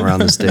traveled all around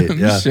the state.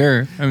 I'm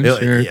sure.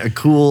 A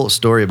cool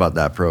story about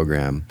that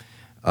program.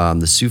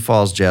 The Sioux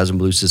Falls Jazz and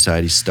Blues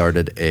Society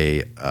started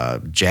a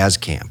jazz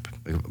camp.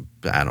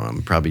 I don't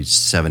know, probably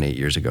 7-8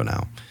 years ago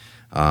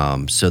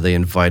now. So they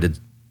invited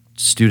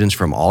students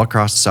from all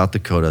across South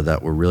Dakota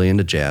that were really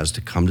into jazz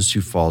to come to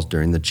Sioux Falls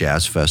during the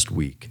Jazz Fest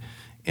week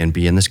and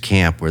be in this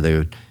camp where they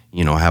would,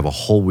 have a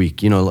whole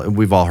week.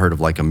 We've all heard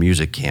of like a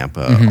music camp,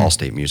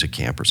 all-state music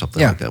camp or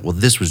something like that. Well,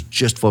 this was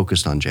just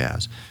focused on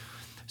jazz.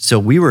 So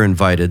we were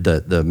invited,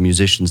 the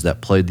musicians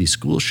that played these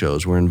school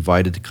shows were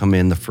invited to come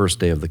in the first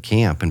day of the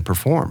camp and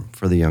perform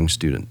for the young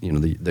student,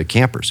 the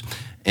campers.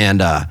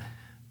 And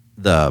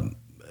the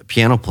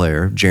piano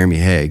player, Jeremy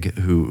Haig,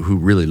 who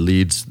really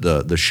leads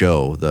the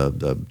show,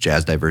 the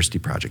Jazz Diversity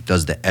Project,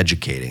 does the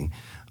educating.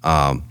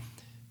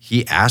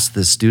 He asked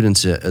the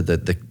students,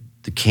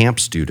 the camp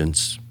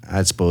students,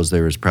 I suppose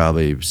there was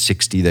probably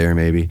 60 there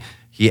maybe,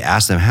 he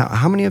asked them,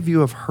 how many of you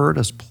have heard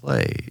us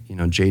play,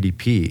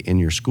 JDP in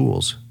your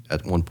schools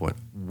at one point?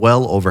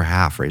 Well over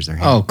half raised their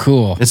hand. Oh,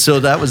 cool. And so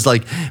that was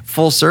like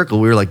full circle.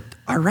 We were like,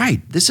 all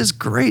right, this is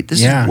great.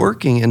 This is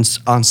working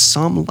on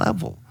some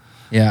level.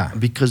 Yeah.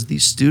 Because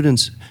these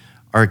students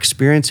are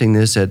experiencing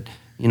this at,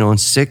 in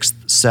 6th,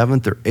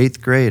 7th, or 8th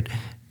grade.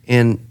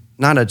 And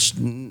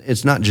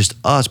it's not just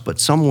us, but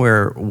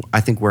somewhere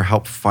I think we're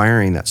help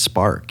firing that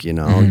spark, you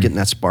know, getting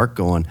that spark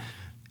going,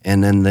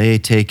 and then they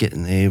take it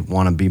and they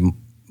want to be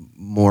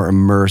more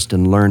immersed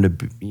and learn to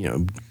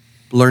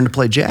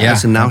play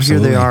jazz. And now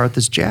absolutely. here they are at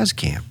this jazz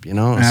camp, you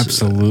know.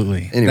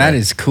 Absolutely, anyway. That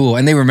is cool,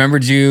 and they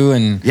remembered you,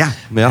 and yeah.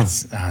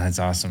 That's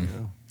awesome.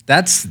 Yeah.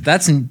 That's.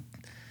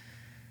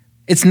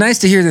 It's nice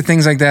to hear that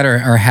things like that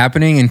are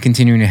happening and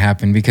continuing to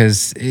happen,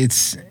 because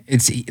it's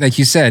like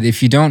you said,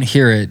 if you don't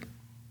hear it,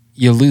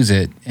 you lose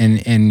it.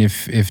 And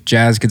if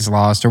jazz gets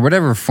lost, or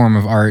whatever form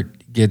of art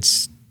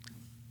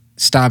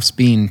stops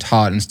being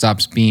taught and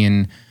stops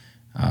being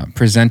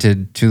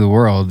presented to the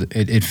world,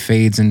 it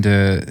fades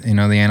into,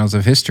 the annals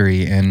of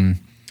history. And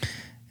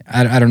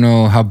I don't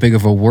know how big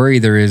of a worry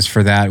there is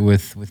for that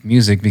with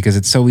music, because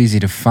it's so easy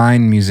to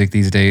find music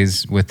these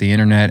days with the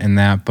internet and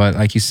that. But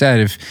like you said,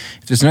 if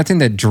there's nothing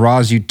that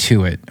draws you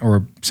to it,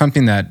 or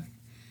something that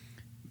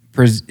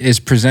is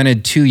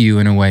presented to you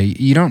in a way,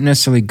 you don't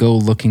necessarily go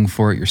looking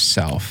for it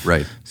yourself.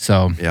 Right.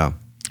 So yeah,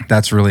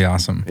 that's really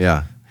awesome.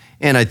 Yeah.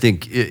 And I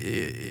think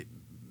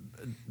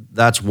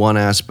that's one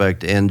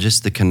aspect, and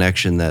just the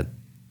connection that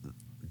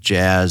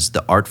jazz,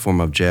 the art form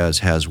of jazz,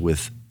 has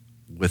with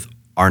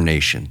our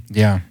nation.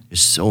 Yeah. Is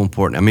so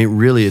important. I mean,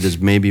 really, it is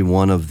maybe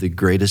one of the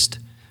greatest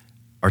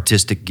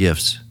artistic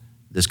gifts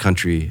this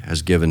country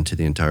has given to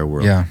the entire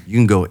world. Yeah. You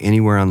can go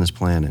anywhere on this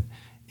planet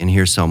and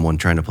hear someone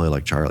trying to play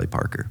like Charlie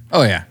Parker.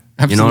 Oh, yeah.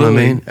 Absolutely. You know what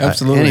I mean?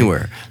 Absolutely.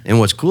 Anywhere. And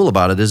what's cool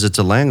about it is it's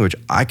a language.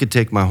 I could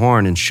take my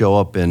horn and show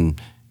up in,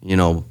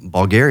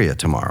 Bulgaria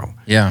tomorrow.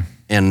 Yeah.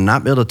 And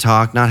not be able to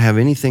talk, not have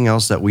anything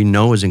else that we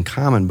know is in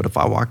common. But if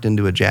I walked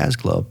into a jazz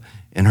club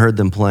and heard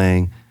them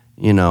playing,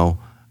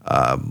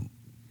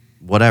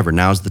 whatever,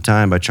 Now's the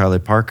Time by Charlie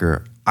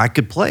Parker, I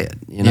could play it,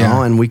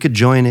 and we could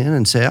join in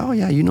and say, oh,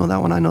 yeah, you know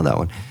that one, I know that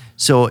one.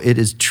 So it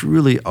is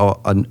truly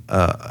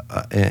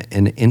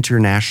an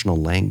international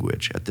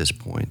language at this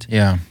point.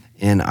 Yeah.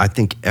 And I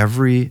think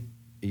every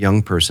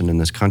young person in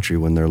this country,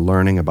 when they're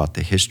learning about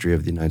the history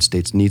of the United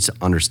States, needs to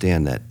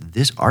understand that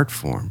this art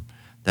form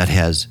that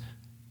has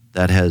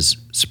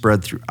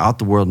spread throughout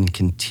the world and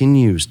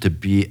continues to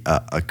be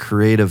a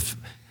creative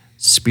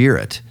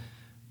spirit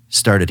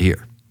started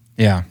here.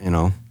 Yeah.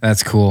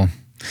 That's cool.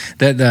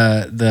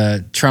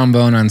 The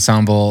trombone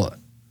ensemble,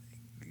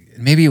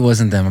 maybe it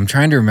wasn't them. I'm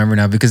trying to remember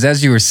now, because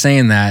as you were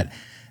saying that,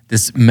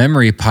 this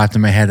memory popped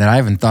in my head that I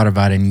haven't thought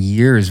about in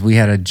years. We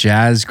had a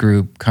jazz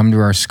group come to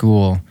our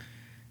school,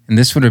 and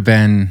this would have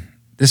been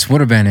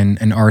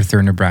in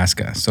Arthur,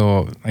 Nebraska.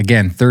 So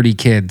again, 30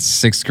 kids,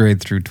 6th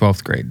grade through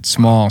 12th grade,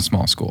 small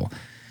school.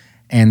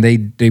 And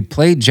they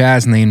played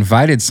jazz, and they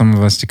invited some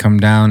of us to come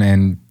down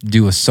and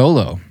do a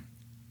solo.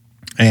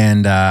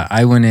 And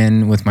I went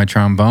in with my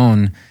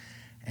trombone,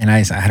 and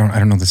I said, I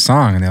don't know the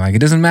song. And they're like, it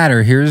doesn't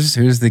matter. Here's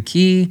the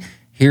key.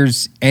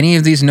 Here's any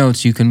of these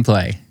notes you can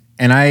play.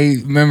 And I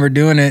remember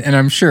doing it, and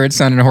I'm sure it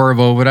sounded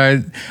horrible, but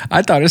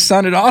I thought it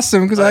sounded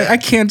awesome, because I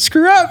can't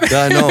screw up.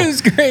 I know. It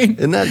was great.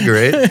 Isn't that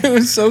great? It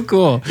was so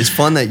cool. It's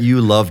fun that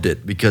you loved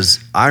it, because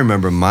I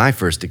remember my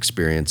first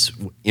experience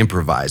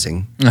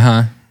improvising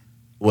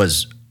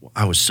was,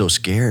 I was so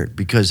scared,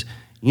 because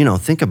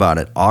think about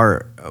it.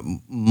 Our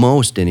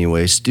most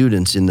anyway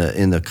students in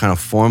the kind of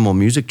formal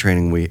music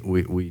training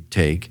we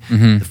take,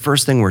 the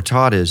first thing we're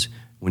taught is,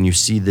 when you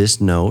see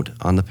this note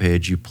on the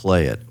page, you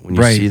play it. When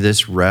you see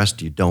this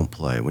rest, you don't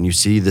play. When you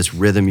see this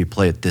rhythm, you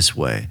play it this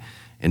way.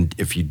 And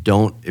if you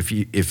don't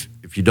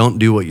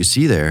do what you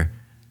see there,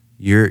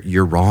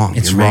 you're wrong.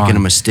 You're making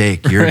a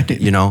mistake. You're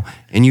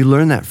and you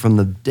learn that from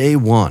the day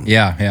one.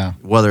 Yeah.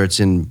 Whether it's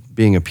in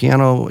being a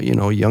piano,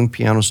 young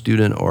piano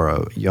student, or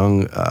a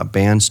young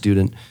band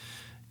student.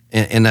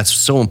 And that's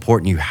so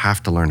important. You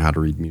have to learn how to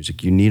read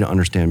music. You need to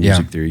understand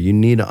music theory. You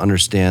need to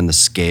understand the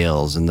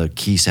scales and the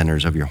key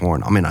centers of your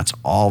horn. I mean, that's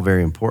all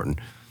very important.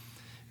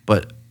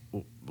 But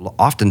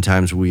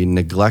oftentimes we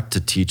neglect to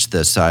teach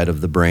the side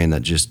of the brain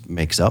that just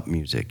makes up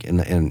music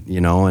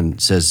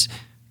and says,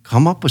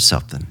 come up with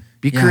something.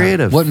 Be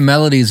creative. What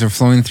melodies are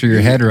flowing through your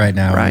head right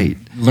now? Right.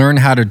 Learn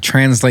how to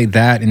translate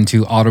that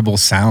into audible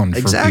sound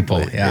for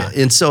people. Yeah.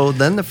 And so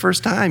then the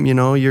first time,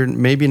 you're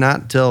maybe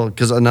not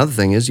because another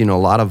thing is, a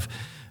lot of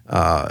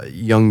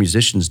young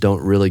musicians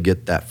don't really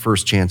get that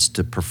first chance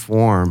to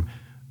perform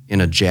in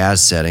a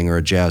jazz setting or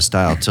a jazz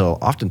style till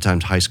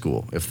oftentimes high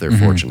school, if they're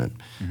fortunate.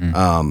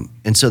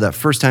 And so that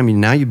first time,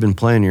 now you've been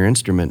playing your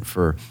instrument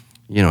for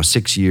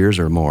 6 years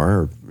or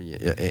more,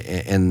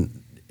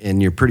 and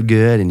you're pretty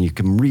good, and you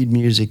can read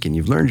music, and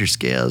you've learned your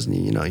scales, and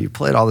you've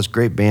played all this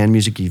great band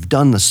music. You've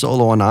done the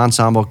solo and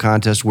ensemble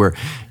contest where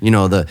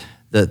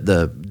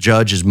the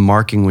judge is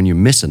marking when you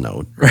miss a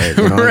note, right?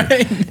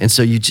 Right. And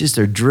so you just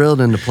are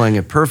drilled into playing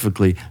it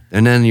perfectly.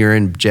 And then you're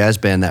in jazz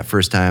band that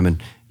first time,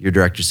 and your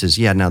director says,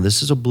 yeah, now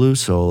this is a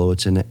blues solo.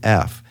 It's in an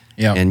F.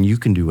 Yeah. And you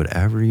can do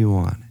whatever you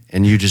want.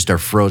 And you just are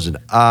frozen.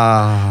 What?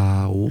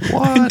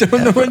 I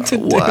don't know what to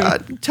do.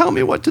 What? Tell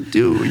me what to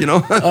do,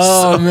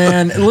 Oh,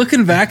 man.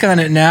 Looking back on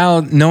it now,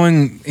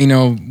 knowing,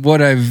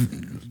 what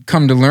I've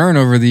come to learn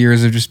over the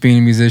years of just being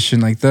a musician,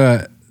 like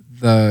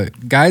the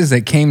guys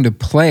that came to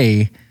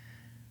play,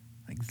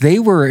 like, they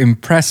were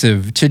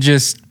impressive to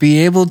just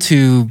be able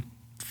to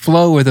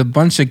flow with a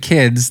bunch of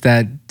kids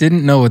that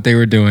didn't know what they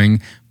were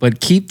doing, but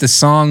keep the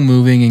song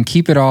moving and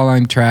keep it all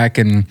on track.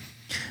 And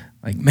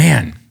like,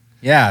 man,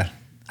 yeah,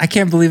 I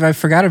can't believe I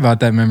forgot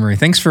about that memory.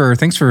 Thanks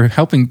for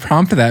helping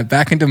prompt that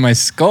back into my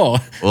skull.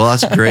 Well,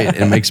 that's great.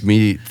 It makes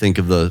me think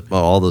of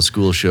all the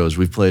school shows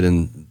we've played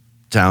in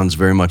towns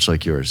very much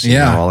like yours. You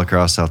know, all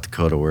across South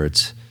Dakota, where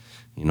it's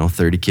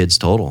 30 kids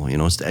total. You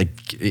know,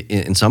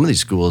 in some of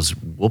these schools,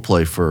 we'll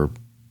play for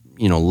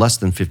less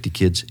than 50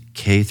 kids,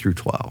 K through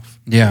 12.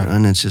 Yeah,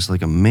 and it's just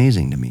like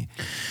amazing to me.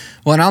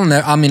 Well, and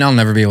I'll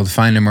never be able to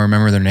find them or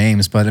remember their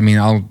names, but I mean,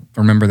 I'll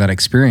remember that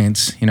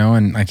experience,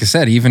 and like I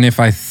said, even if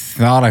I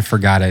thought I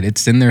forgot it,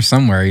 it's in there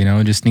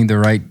somewhere, just need the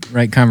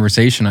right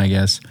conversation, I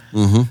guess.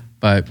 Mm-hmm.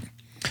 But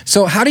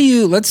so how do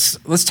you, let's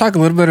talk a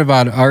little bit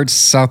about Arts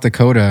South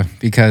Dakota,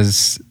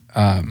 because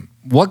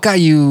what got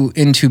you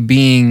into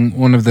being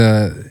one of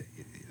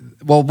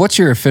what's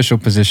your official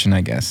position,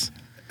 I guess?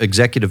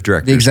 Executive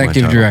director. The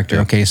executive director.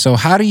 Yeah. Okay, so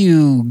how do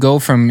you go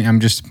from I'm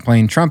just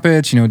playing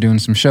trumpets, doing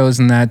some shows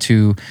and that,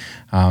 to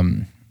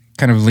kind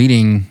of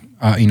leading,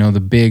 the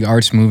big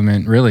arts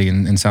movement really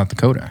in South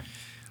Dakota?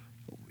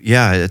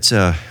 Yeah, it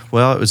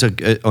was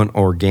an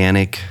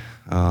organic,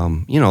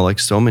 like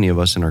so many of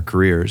us in our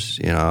careers,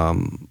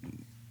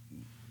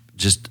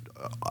 just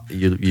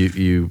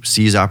you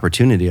seize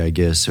opportunity, I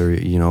guess,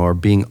 or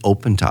being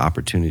open to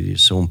opportunity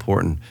is so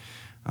important.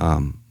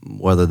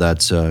 Whether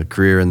that's a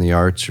career in the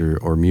arts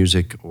or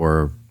music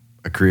or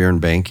a career in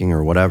banking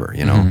or whatever,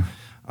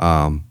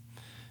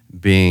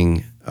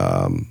 being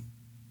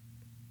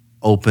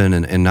open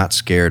and not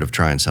scared of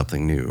trying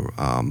something new.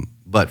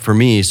 But for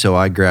me, so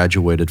I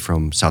graduated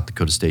from South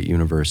Dakota State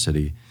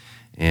University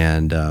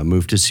and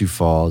moved to Sioux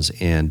Falls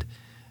and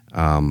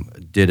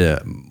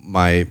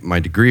my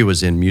degree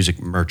was in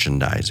music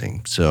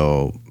merchandising.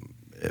 So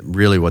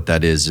really what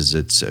that is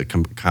it's a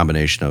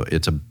combination of,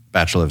 it's a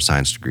Bachelor of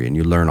Science degree, and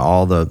you learn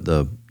all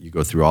you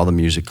go through all the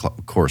music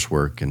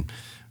coursework and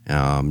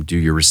do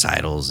your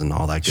recitals and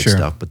all that good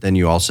stuff. But then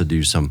you also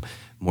do some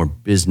more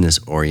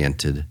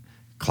business-oriented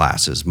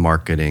classes,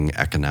 marketing,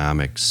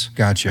 economics,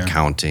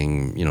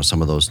 accounting,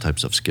 some of those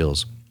types of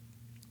skills.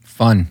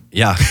 Fun.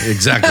 Yeah,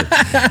 exactly.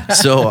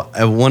 So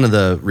one of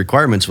the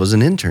requirements was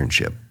an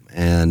internship.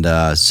 And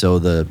so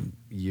the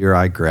year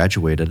I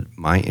graduated,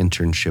 my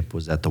internship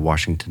was at the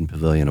Washington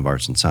Pavilion of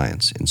Arts and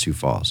Science in Sioux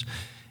Falls.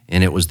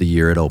 And it was the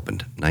year it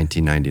opened,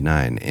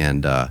 1999.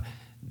 And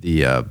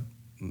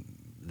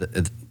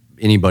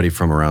anybody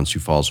from around Sioux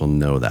Falls will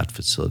know that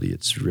facility.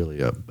 It's really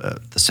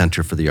the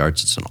Center for the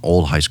Arts. It's an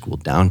old high school,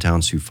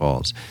 downtown Sioux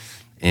Falls.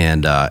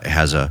 And it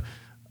has a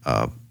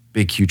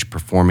big, huge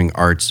performing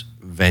arts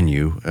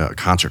venue,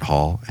 concert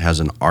hall. It has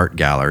an art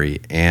gallery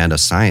and a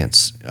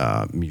science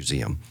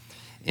museum.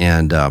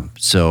 And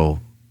so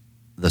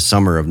the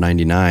summer of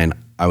 99,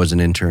 I was an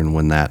intern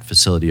when that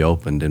facility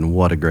opened, and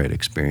what a great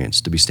experience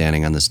to be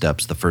standing on the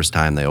steps the first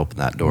time they opened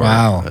that door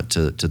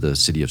to the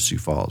city of Sioux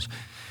Falls.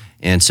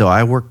 And so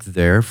I worked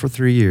there for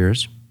 3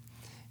 years,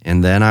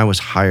 and then I was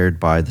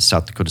hired by the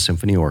South Dakota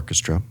Symphony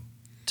Orchestra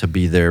to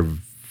be their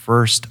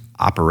first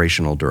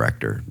operational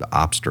director, the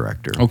ops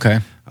director. Okay.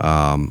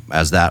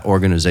 As that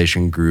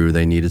organization grew,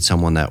 they needed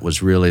someone that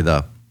was really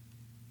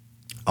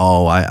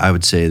I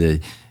would say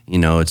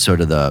it's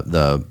sort of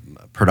the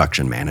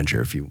production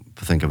manager, if you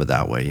think of it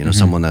that way.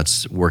 Someone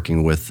that's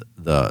working with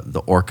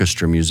the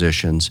orchestra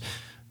musicians,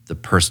 the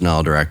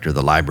personnel director,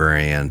 the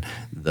librarian,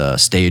 the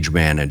stage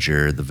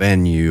manager, the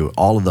venue,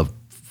 all of the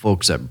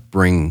folks that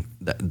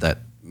that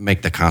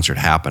make the concert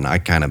happen. I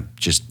kind of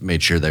just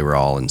made sure they were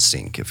all in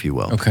sync, if you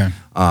will. Okay.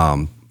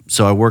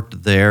 So I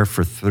worked there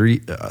for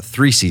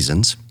three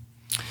seasons,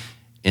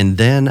 and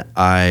then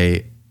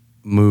I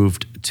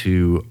moved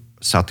to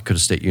South Dakota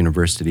State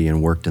University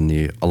and worked in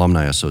the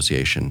Alumni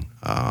Association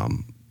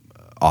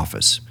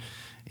office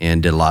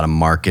and did a lot of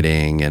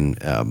marketing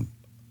and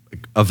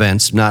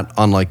events, not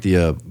unlike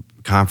the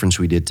conference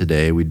we did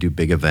today. We do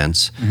big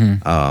events.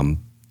 Mm-hmm.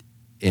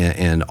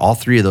 And all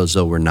three of those,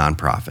 though, were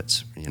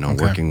nonprofits,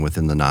 working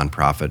within the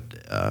nonprofit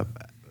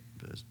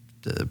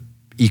the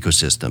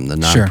ecosystem, the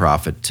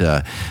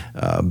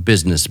nonprofit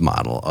business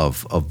model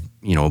of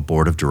a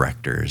board of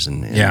directors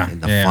and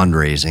the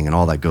fundraising and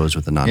all that goes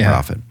with the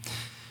nonprofit. Yeah.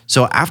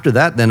 So after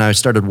that, then I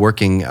started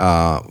working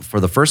for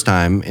the first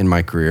time in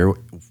my career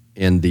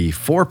in the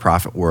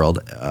for-profit world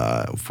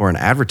for an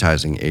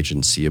advertising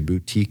agency, a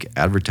boutique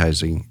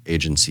advertising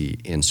agency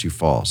in Sioux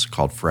Falls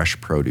called Fresh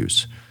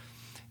Produce.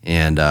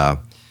 And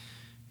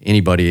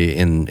anybody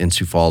in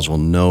Sioux Falls will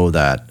know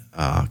that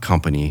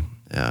company,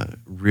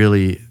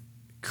 really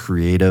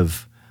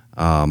creative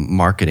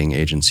marketing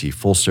agency,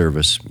 full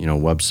service,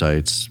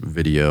 websites,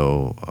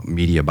 video,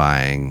 media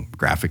buying,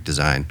 graphic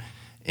design.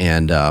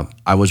 And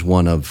I was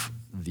one of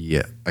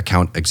the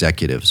account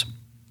executives.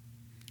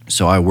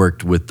 So I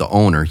worked with the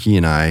owner. He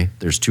and I,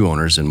 there's two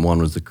owners, and one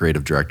was the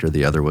creative director.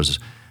 The other was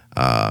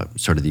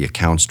sort of the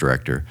accounts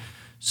director.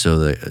 So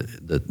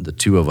the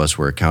two of us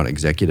were account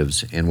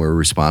executives, and we're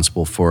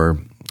responsible for,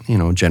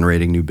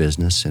 generating new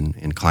business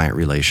and client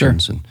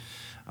relations. Sure.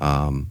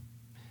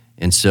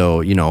 And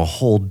so, a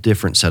whole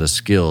different set of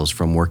skills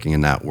from working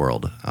in that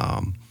world.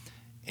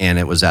 And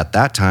it was at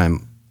that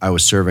time I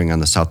was serving on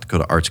the South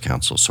Dakota Arts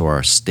Council, so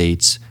our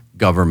state's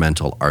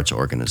governmental arts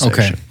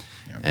organization. Okay.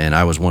 And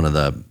I was one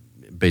of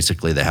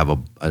basically they have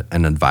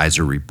an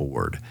advisory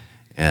board.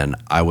 And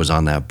I was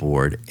on that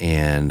board,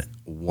 and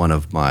one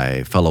of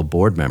my fellow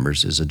board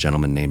members is a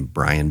gentleman named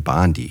Brian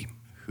Bondi,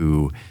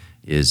 who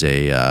is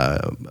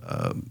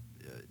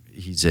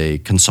he's a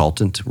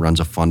consultant, runs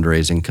a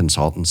fundraising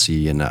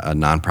consultancy and a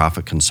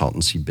nonprofit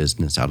consultancy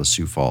business out of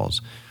Sioux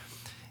Falls.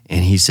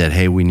 And he said,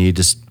 hey,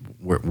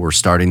 we're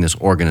starting this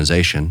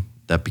organization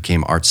that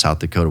became Arts South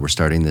Dakota. We're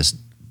starting this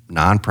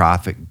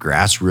nonprofit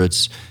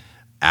grassroots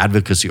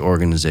advocacy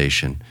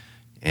organization.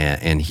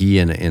 And he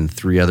and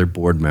three other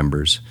board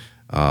members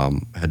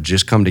had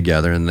just come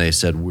together, and they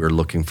said, we're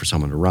looking for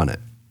someone to run it.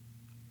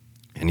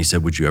 And he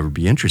said, would you ever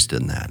be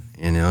interested in that?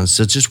 And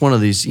so it's just one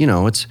of these,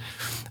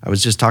 I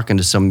was just talking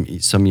to some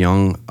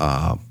young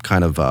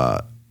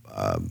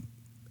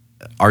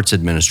arts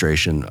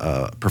administration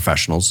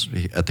professionals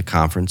at the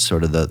conference,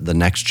 sort of the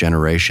next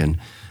generation,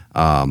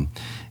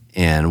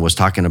 and was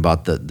talking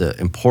about the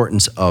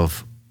importance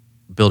of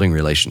building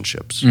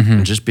relationships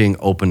and just being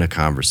open to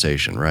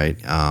conversation, right?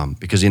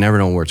 Because you never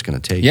know where it's going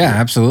to take you. Yeah,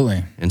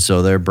 absolutely. And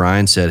so there,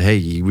 Brian said,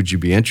 hey, would you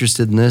be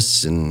interested in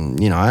this? And,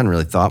 I hadn't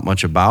really thought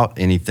much about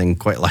anything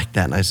quite like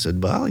that. And I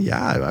said, well, yeah,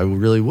 I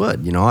really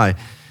would.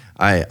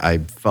 I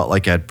felt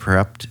like I'd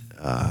prepped.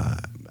 I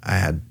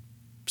had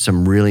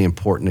some really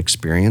important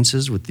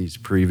experiences with these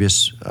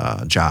previous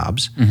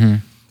jobs.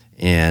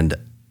 And,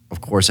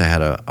 of course, I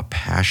had a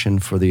passion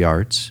for the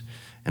arts.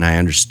 And I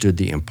understood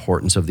the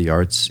importance of the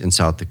arts in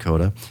South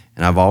Dakota.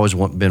 And I've always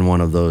been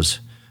one of those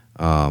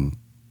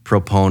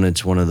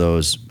proponents, one of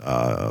those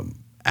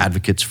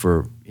advocates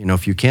for,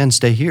 if you can,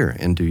 stay here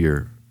and do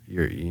your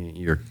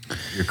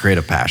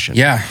creative passion.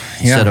 Yeah.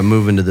 Instead of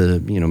moving to the,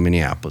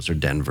 Minneapolis or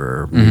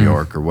Denver or New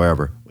York or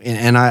wherever.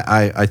 And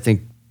I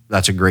think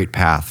that's a great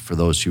path for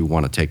those who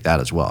want to take that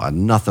as well.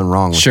 Nothing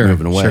wrong with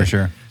moving away.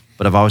 Sure.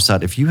 But I've always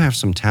thought if you have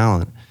some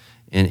talent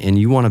and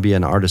you want to be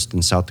an artist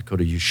in South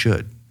Dakota, you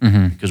should.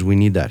 Because we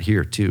need that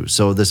here too.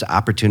 So this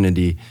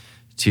opportunity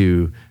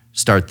to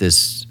start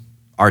this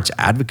arts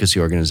advocacy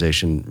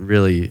organization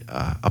really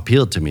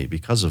appealed to me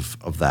because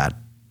of that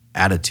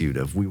attitude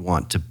of we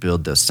want to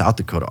build the South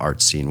Dakota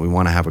art scene. We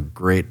want to have a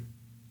great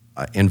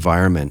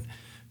environment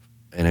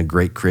and a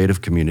great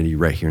creative community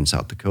right here in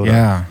South Dakota.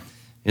 Yeah.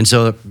 And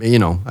so,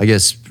 I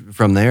guess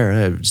from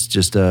there, it's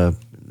just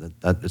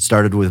it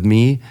started with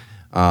me.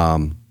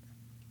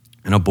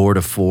 And a board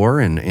of 4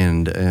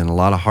 and a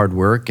lot of hard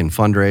work and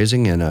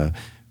fundraising. And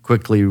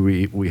quickly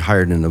we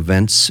hired an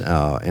events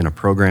and a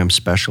program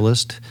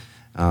specialist.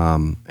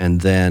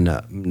 And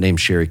then named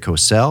Sherry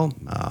Cosell.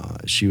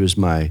 She was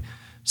my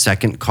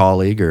second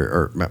colleague,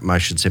 or I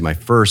should say my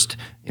first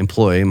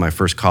employee, my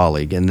first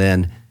colleague. And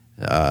then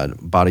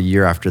about a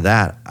year after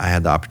that, I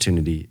had the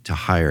opportunity to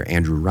hire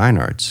Andrew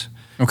Reinhardt,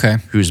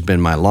 who's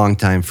been my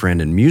longtime friend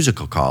and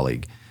musical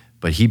colleague.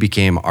 But he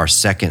became our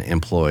second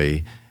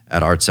employee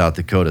at Arts South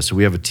Dakota. So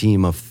we have a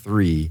team of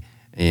 3,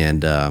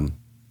 and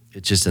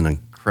it's just an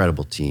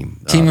incredible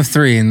team. Team of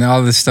 3 and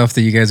all the stuff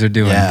that you guys are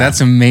doing. Yeah. That's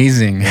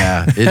amazing.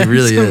 Yeah, it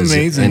really is.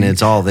 Amazing. And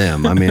it's all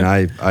them. I mean,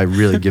 I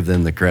really give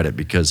them the credit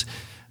because,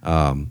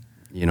 I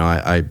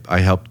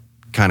helped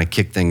kind of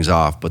kick things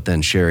off, but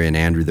then Sherry and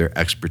Andrew, their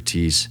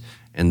expertise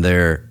and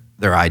their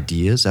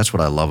ideas, that's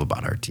what I love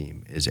about our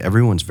team, is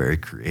everyone's very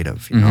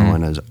creative, you know,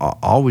 and is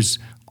always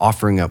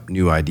offering up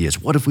new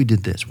ideas. What if we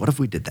did this? What if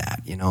we did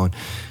that?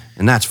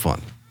 And that's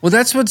fun. Well,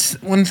 that's what's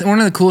one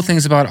of the cool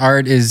things about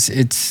art is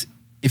it's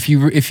if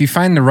you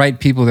find the right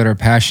people that are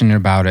passionate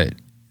about it,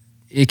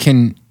 it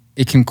can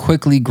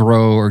quickly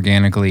grow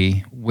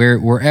organically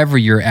wherever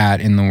you're at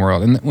in the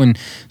world. And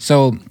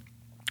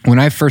when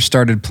I first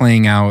started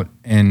playing out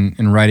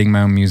and writing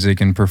my own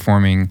music and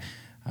performing,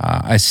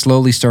 I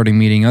slowly started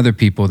meeting other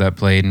people that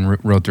played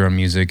and wrote their own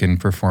music and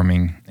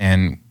performing.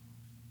 And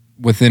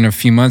within a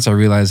few months, I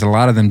realized a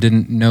lot of them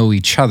didn't know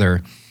each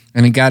other.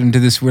 And it got into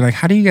this, we're like,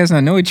 how do you guys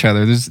not know each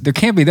other? There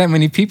can't be that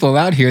many people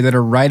out here that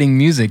are writing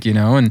music,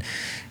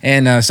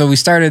 And so we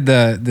started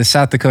the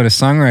South Dakota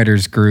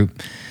Songwriters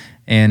Group,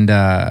 and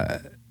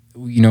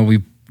we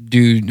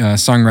do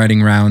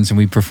songwriting rounds and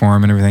we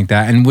perform and everything like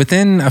that. And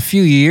within a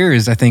few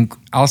years, I think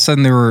all of a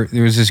sudden there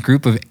was this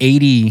group of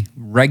 80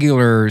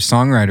 regular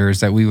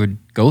songwriters that we would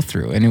go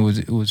through, and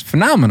it was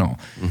phenomenal.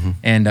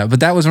 And but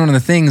that was one of the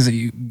things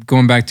that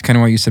going back to kind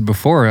of what you said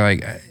before,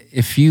 like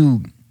if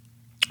you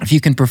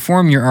can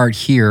perform your art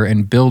here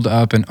and build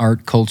up an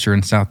art culture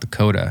in South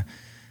Dakota,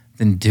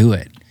 then do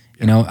it.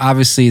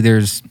 Obviously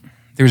there's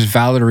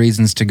valid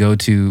reasons to go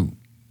to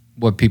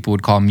what people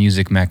would call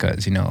music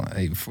meccas.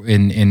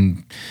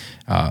 In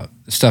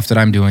stuff that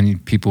I'm doing,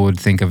 people would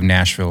think of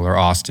Nashville or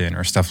Austin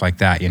or stuff like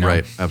that.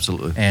 Right,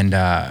 absolutely. And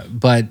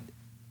but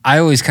I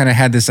always kind of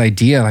had this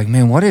idea, like,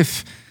 man, what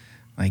if,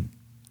 like,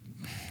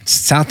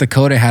 South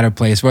Dakota had a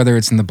place, whether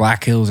it's in the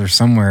Black Hills or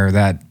somewhere,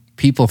 that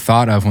people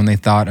thought of when they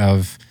thought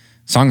of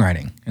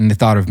songwriting and they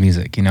thought of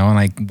music, you know, and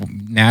like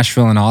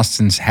Nashville and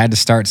Austin's had to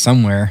start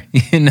somewhere,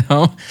 you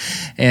know,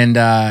 and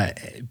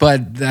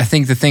but I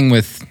think the thing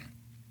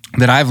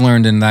that I've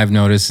learned and I've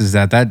noticed is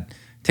that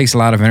takes a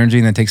lot of energy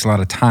and that takes a lot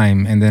of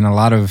time, and then a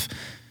lot of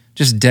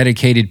just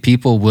dedicated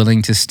people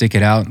willing to stick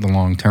it out in the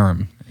long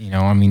term. You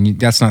know, I mean,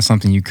 that's not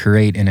something you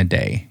create in a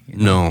day. You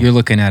know? No. You're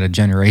looking at a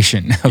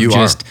generation of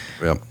just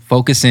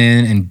focus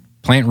in and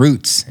plant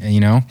roots, you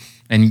know,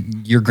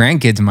 and your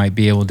grandkids might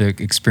be able to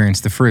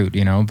experience the fruit,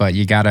 you know, but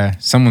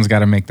someone's got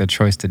to make the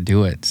choice to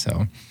do it.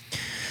 So,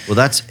 well,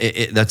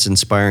 that's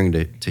inspiring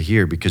to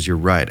hear, because you're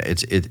right.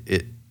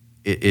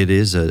 It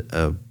is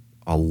a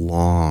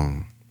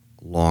long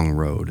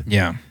road.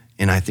 Yeah.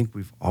 And I think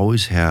we've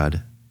always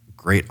had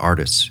great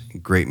artists,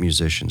 great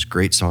musicians,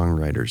 great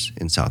songwriters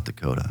in South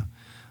Dakota.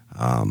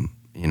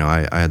 You know,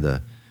 I had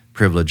the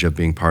privilege of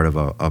being part of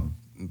a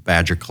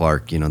Badger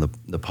Clark, you know,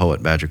 the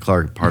poet Badger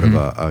Clark, part of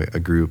a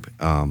group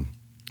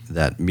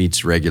that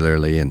meets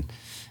regularly and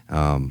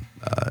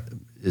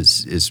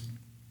is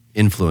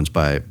influenced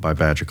by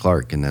Badger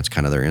Clark, and that's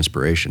kind of their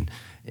inspiration.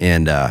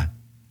 And,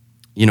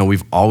 you know,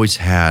 we've always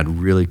had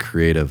really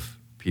creative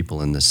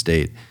people in the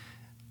state.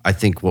 I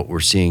think what we're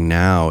seeing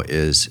now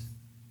is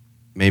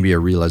maybe a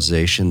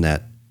realization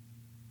that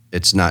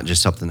it's not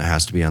just something that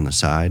has to be on the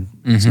side.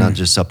 It's not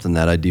just something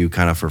that I do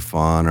kind of for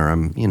fun, or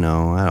I'm, you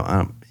know, I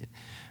don't,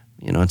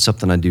 you know, it's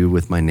something I do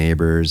with my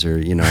neighbors, or,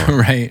 you know.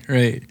 Right.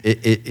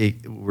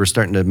 We're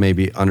starting to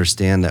maybe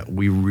understand that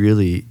we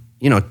really,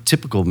 you know,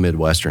 typical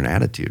Midwestern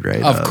attitude,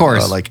 right? Of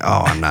course. Like,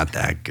 oh, I'm not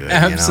that good.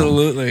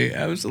 Absolutely. You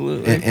know?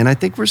 And I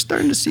think we're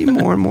starting to see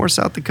more and more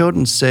South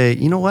Dakotans say,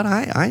 you know what,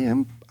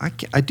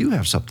 I do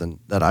have something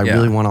that I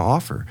really want to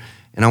offer,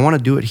 and I want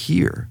to do it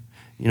here.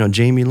 You know,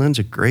 Jamie Lynn's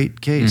a great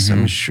case.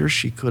 I'm sure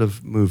she could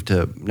have moved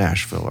to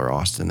Nashville or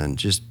Austin and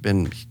just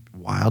been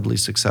wildly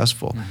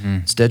successful.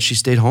 Instead, she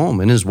stayed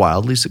home and is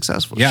wildly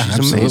successful. Yeah, she's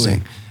absolutely.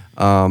 amazing.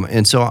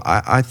 And so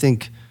I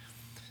think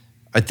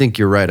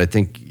you're right. I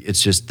think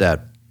it's just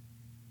that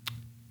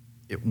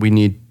we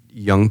need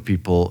young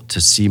people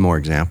to see more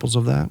examples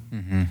of that.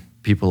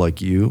 People like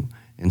you,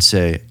 and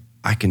say,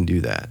 I can do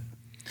that.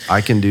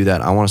 I can do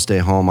that. I want to stay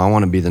home. I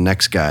want to be the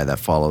next guy that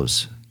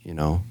follows, you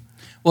know.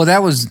 Well,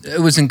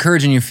 it was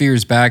encouraging. A few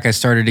years back, I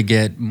started to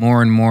get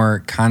more and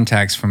more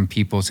contacts from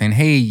people saying,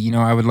 hey, you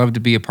know, I would love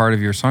to be a part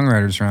of your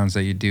songwriters rounds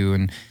that you do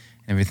and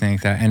everything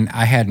like that. And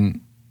I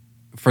hadn't,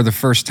 for the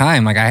first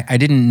time, like I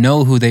didn't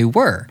know who they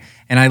were.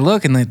 And I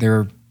look and they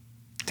were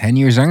 10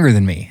 years younger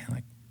than me.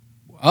 Like,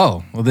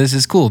 oh, well, this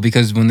is cool,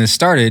 because when I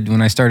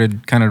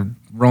started kind of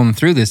rolling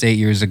through this 8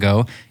 years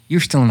ago, you're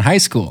still in high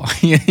school,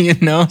 you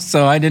know?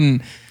 So I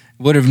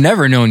would have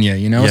never known you,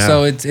 you know? Yeah.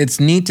 So it's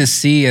neat to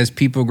see as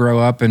people grow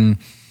up and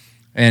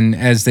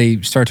as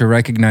they start to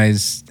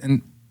recognize,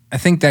 and I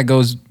think that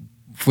goes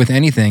with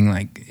anything.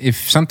 Like,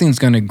 if something's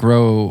going to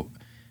grow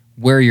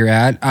where you're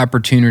at,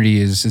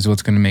 opportunity is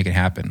what's going to make it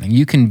happen. Like,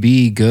 you can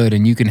be good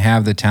and you can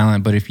have the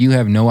talent, but if you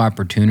have no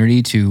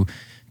opportunity to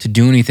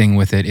do anything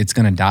with it, it's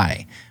going to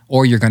die,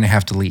 or you're going to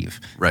have to leave.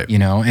 Right. You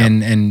know,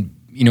 Yep. and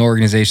you know,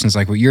 organizations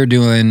like what you're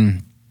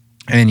doing,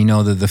 and you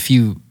know, the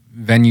few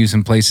venues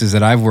and places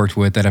that I've worked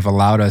with that have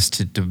allowed us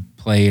to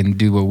play and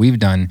do what we've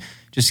done,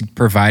 just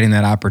providing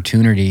that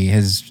opportunity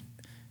has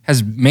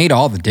made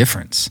all the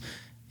difference,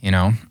 you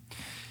know?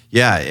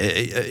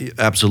 Yeah,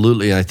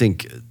 absolutely. I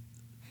think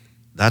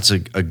that's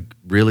a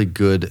really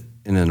good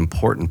and an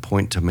important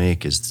point to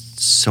make, is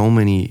so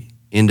many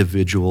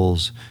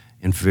individuals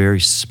and very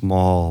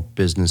small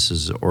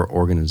businesses or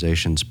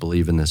organizations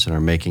believe in this and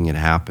are making it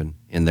happen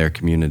in their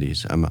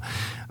communities.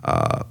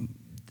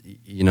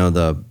 You know,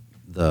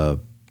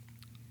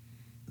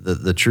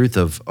 the truth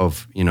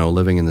of you know,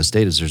 living in the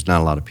state is there's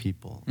not a lot of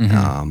people,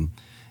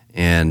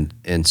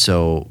 and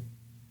so,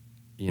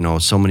 you know,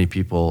 so many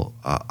people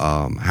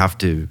have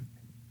to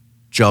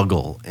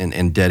juggle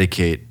and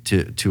dedicate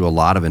to a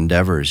lot of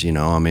endeavors, you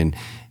know. I mean,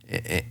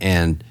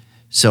 and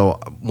so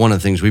one of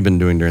the things we've been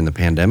doing during the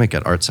pandemic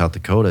at Art South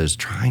Dakota is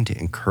trying to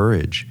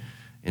encourage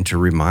and to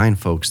remind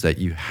folks that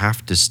you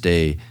have to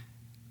stay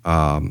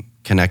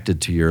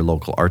connected to your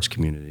local arts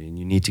community, and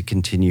you need to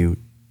continue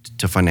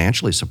to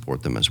financially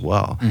support them as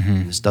well.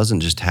 And this doesn't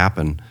just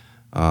happen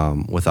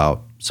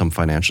without some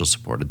financial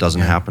support. It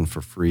doesn't happen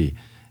for free.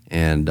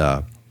 And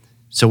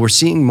so we're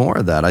seeing more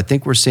of that. I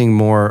think we're seeing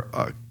more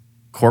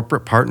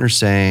corporate partners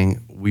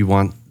saying, we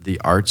want the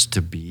arts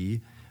to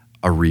be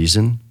a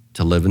reason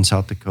to live in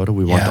South Dakota.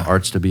 We want the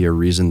arts to be a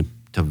reason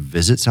to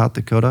visit South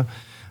Dakota.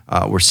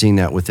 We're seeing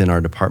that within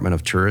our Department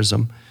of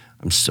Tourism.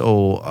 I'm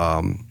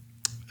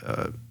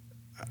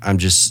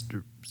just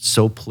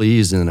so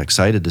pleased and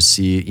excited to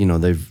see, you know,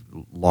 they've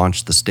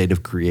launched the State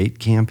of Create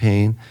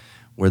campaign,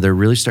 where they're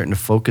really starting to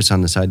focus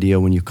on this idea.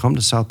 When you come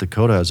to South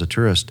Dakota as a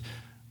tourist,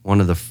 one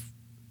of the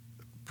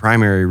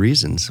primary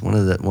reasons, one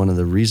of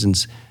the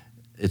reasons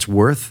it's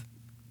worth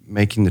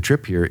making the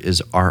trip here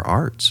is our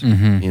arts.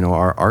 You know,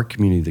 our art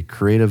community, the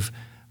creative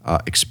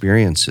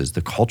experiences,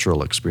 the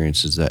cultural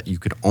experiences that you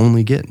could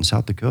only get in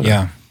South Dakota.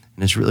 Yeah.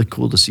 And it's really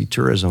cool to see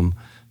tourism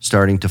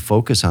starting to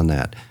focus on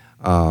that.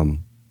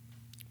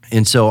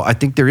 And so I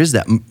think there is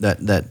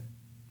that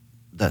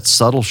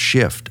subtle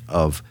shift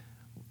of,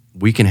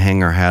 we can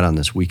hang our hat on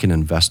this, we can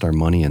invest our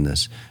money in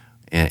this,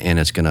 and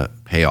it's going to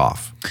pay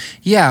off.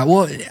 Yeah,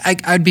 well,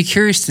 I'd be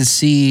curious to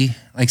see,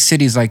 like,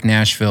 cities like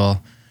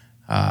Nashville.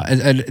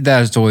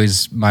 That is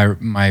always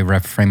my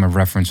frame of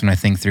reference when I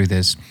think through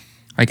this.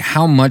 Like,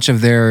 how much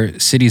of their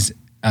city's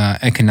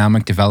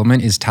economic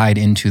development is tied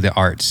into the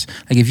arts?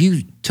 Like, if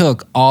you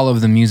took all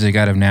of the music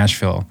out of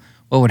Nashville,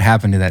 what would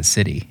happen to that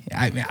city?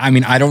 I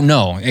mean, I don't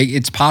know.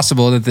 It's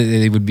possible that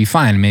they would be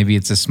fine. Maybe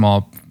it's a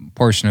small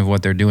portion of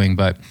what they're doing,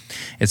 but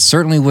it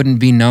certainly wouldn't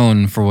be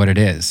known for what it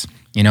is,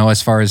 you know,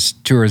 as far as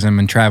tourism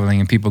and traveling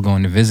and people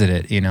going to visit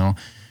it, you know.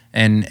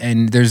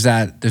 And there's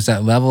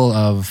that level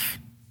of,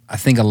 I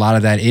think a lot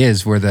of that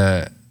is where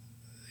the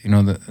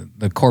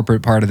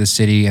corporate part of the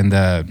city and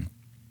the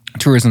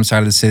tourism side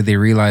of the city, they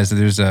realize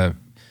that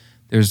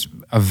there's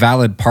a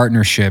valid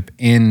partnership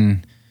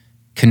in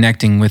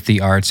connecting with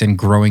the arts and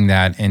growing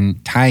that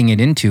and tying it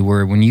into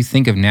where, when you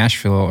think of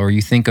Nashville or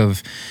you think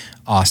of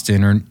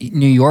Austin or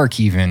New York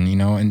even, you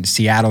know, and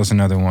Seattle's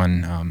another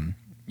one.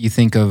 You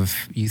think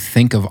of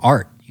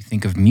art, you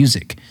think of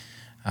music.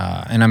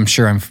 And I'm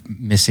sure I'm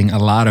missing a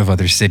lot of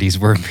other cities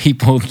where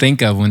people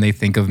think of when they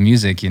think of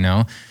music, you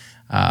know.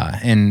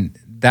 And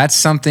that's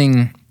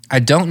something, I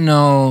don't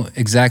know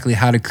exactly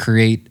how to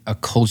create a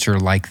culture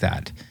like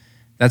that.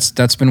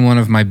 That's been one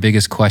of my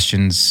biggest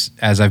questions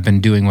as I've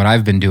been doing what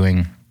I've been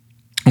doing.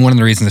 And one of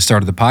the reasons I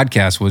started the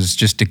podcast was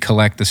just to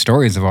collect the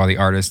stories of all the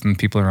artists and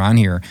people who are on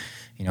here,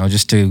 you know,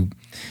 just to,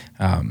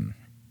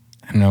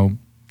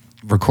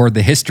 record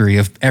the history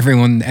of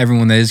everyone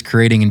that is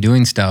creating and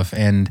doing stuff.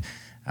 And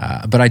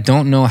but I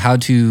don't know how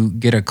to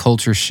get a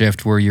culture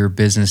shift where your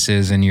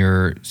businesses and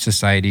your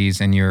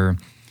societies and your,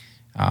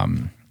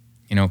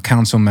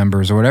 council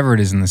members or whatever it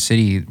is in the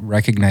city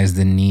recognize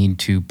the need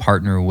to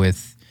partner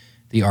with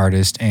the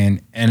artist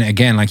and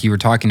again, like you were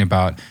talking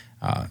about,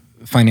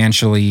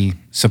 financially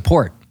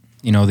support,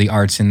 you know, the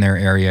arts in their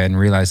area and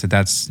realize that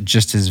that's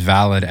just as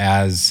valid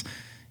as,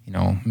 you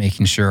know,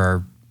 making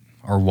sure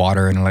our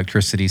water and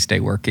electricity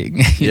stay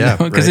working.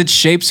 Because it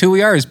shapes who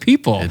we are as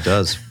people. It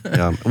does.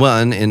 Yeah. Well,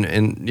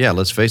 and yeah,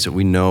 let's face it.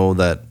 We know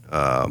that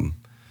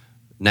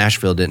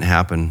Nashville didn't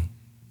happen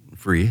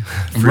free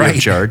of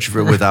charge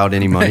without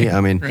any money.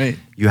 I mean,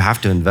 you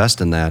have to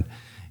invest in that.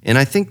 And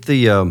I think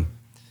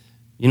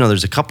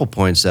there's a couple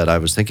points that I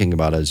was thinking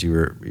about as you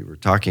were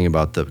talking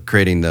about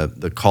creating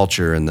the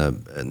culture and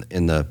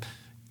the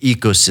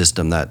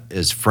ecosystem that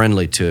is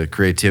friendly to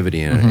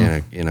creativity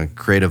and in a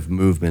creative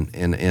movement.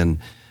 And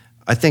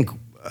I think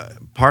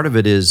part of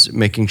it is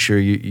making sure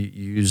you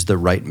use the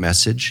right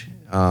message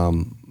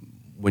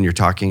when you're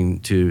talking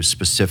to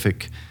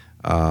specific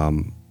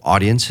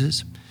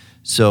audiences.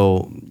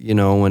 So, you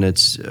know, when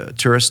it's a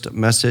tourist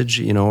message,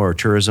 you know, or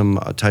tourism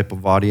type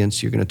of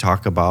audience, you're going to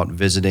talk about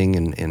visiting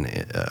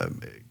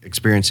and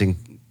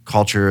experiencing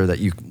culture that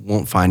you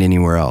won't find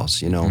anywhere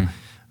else, you know.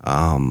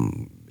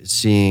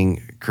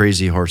 Seeing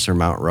Crazy Horse or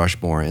Mount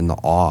Rushmore in the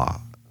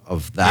awe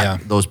of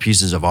that, those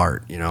pieces of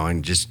art, you know,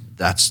 and just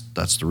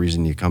that's the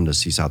reason you come to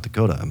see South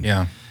Dakota.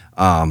 Yeah.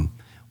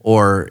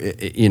 Or,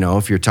 you know,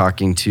 if you're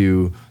talking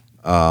to,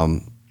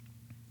 a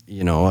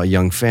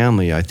young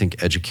family, I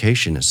think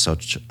education is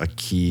such a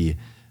key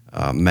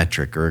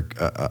metric or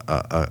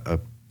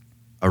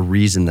a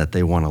reason that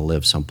they want to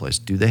live someplace.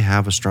 Do they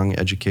have a strong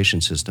education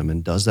system?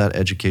 And does that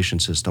education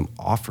system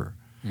offer?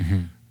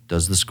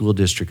 Does the school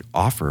district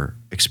offer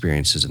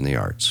experiences in the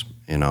arts?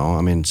 You know,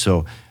 I mean,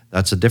 so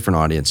that's a different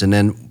audience. And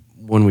then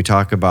when we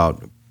talk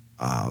about,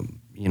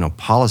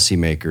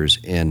 policymakers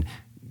and,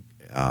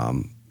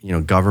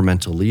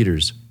 governmental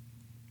leaders,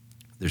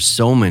 there's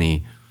so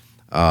many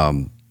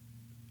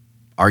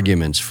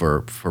arguments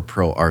for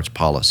pro-arts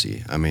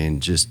policy. I mean,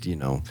 just,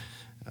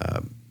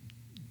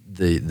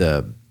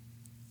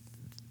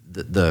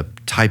 the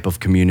type of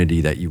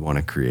community that you want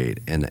to create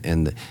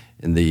and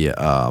the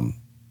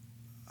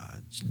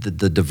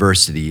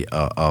diversity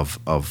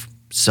of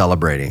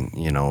celebrating,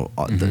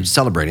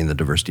 celebrating the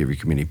diversity of your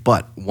community.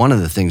 But one of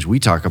the things we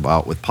talk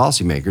about with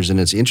policymakers, and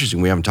it's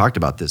interesting, we haven't talked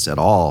about this at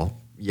all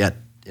yet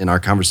in our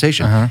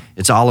conversation.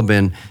 It's all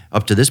been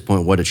up to this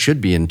point what it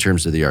should be in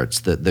terms of the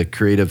arts, the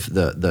creative,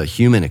 the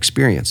human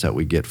experience that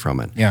we get from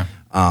it. Yeah.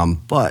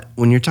 But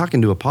when you're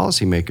talking to a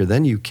policymaker,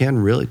 then you can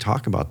really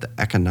talk about the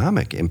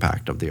economic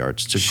impact of the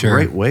arts. It's a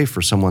great way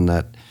for someone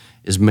that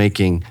is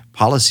making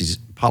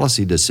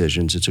policy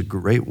decisions. It's a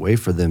great way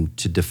for them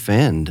to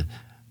defend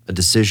a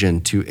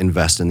decision to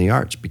invest in the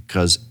arts,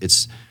 because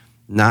it's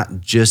not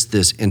just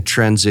this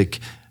intrinsic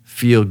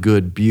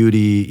feel-good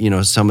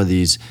beauty, some of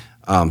these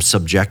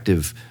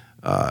subjective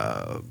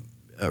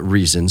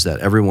reasons that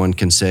everyone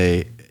can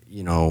say,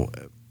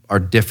 are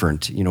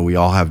different. We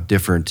all have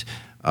different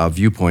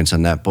viewpoints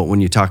on that. But when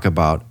you talk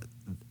about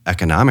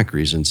economic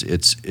reasons,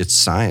 it's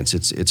science.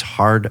 It's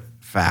hard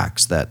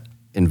facts that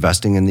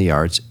investing in the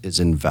arts is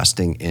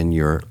investing in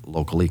your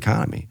local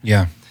economy.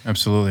 Yeah,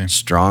 absolutely.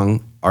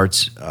 Strong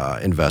arts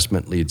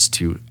investment leads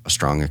to a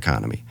strong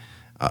economy.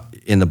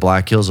 In the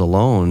Black Hills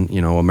alone,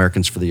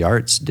 Americans for the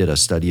Arts did a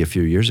study a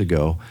few years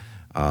ago,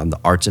 the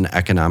Arts and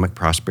Economic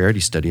Prosperity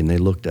Study, and they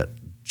looked at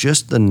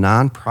just the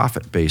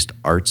nonprofit-based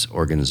arts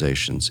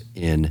organizations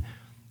in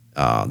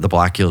the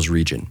Black Hills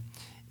region.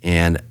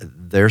 And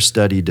their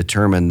study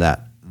determined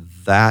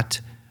that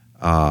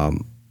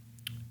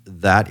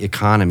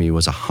economy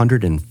was a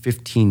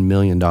 $115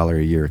 million a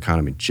year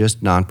economy,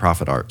 just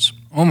nonprofit arts.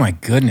 Oh my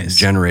goodness!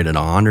 Generated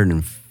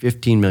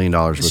 $115 million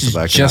worth of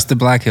economy. Just the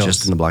Black Hills.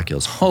 Just in the Black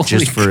Hills. Holy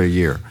just for a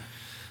year.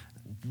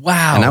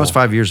 Wow! And that was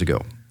 5 years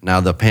ago. Now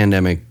the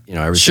pandemic,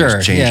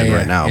 everything's changing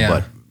right now.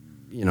 Yeah.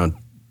 But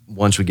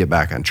once we get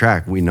back on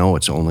track, we know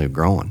it's only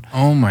growing.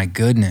 Oh my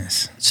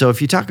goodness! So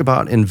if you talk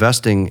about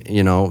investing,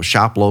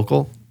 shop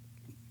local,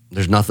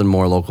 there's nothing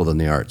more local than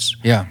the arts.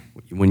 Yeah.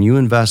 When you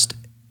invest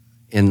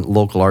in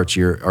local arts,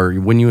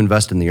 when you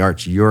invest in the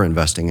arts, you're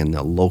investing in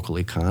the local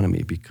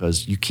economy,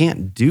 because you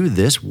can't do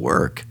this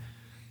work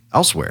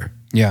elsewhere.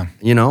 Yeah.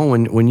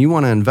 When you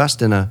want to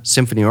invest in a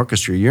symphony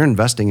orchestra, you're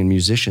investing in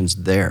musicians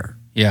there.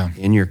 Yeah.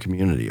 In your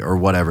community or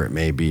whatever it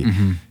may be,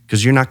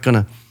 because you're not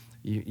gonna,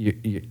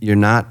 you're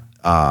not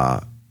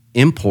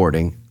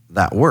importing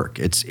that work.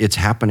 It's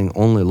happening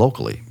only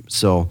locally.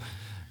 So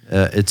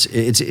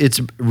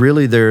it's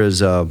really, there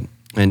is an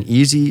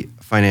easy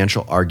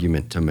financial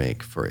argument to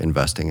make for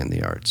investing in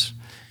the arts,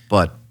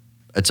 but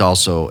it's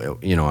also,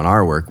 in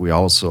our work, we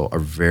also are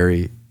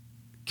very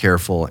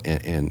careful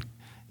and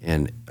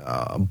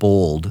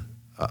bold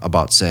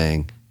about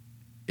saying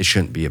it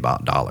shouldn't be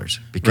about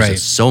dollars, because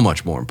it's so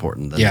much more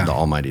important than the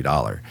almighty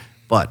dollar.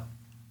 But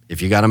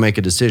if you got to make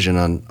a decision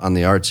on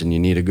the arts and you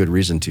need a good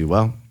reason to,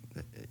 well,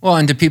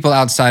 and to people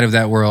outside of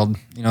that world,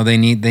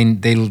 they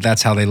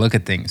that's how they look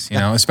at things,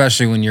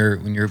 especially when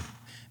you're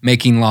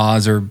making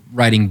laws or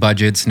writing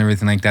budgets and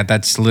everything like that.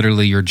 That's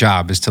literally your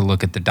job, is to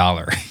look at the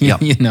dollar.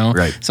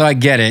 Right. So I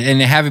get it.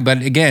 And having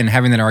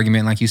that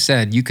argument, like you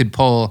said, you could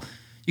pull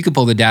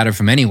the data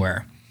from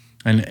anywhere.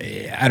 And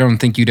I don't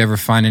think you'd ever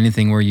find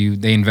anything where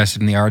they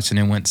invested in the arts and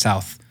it went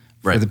south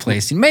for the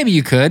place. Maybe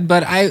you could,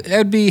 but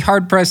I'd be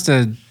hard pressed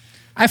to.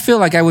 I feel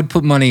like I would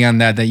put money on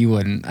that you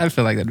wouldn't. I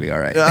feel like that'd be all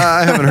right.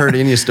 I haven't heard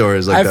any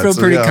stories like that. I feel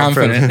pretty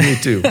confident.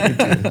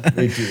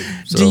 Me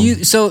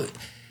too. So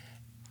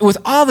with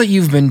all that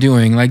you've been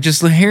doing, like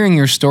just hearing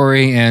your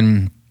story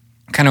and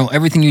kind of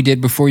everything you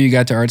did before you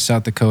got to Arts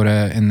South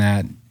Dakota and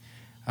that,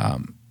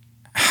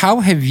 how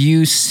have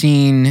you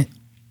seen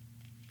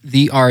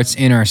the arts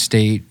in our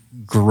state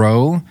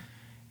grow?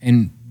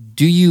 And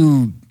do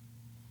you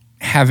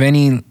have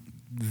any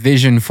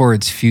vision for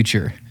its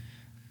future?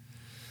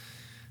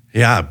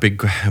 Yeah, big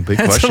question.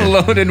 That's a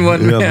loaded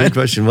one, man. Big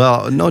question.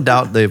 Well, no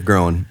doubt they've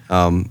grown.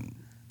 I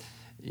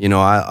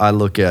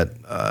look at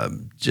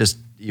just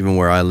even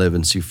where I live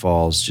in Sioux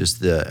Falls, just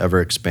the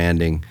ever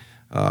expanding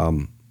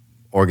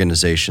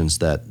organizations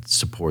that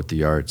support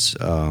the arts.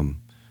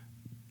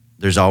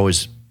 There's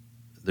always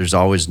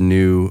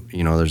new.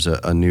 There's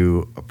a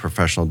new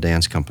professional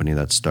dance company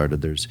that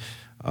started. There's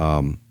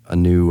a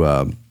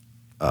new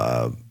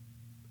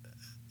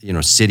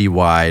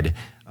citywide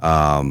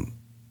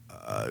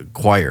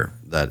choir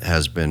that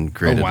has been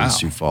created in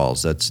Sioux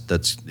Falls.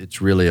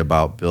 It's really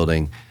about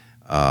building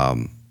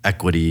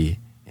equity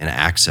and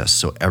access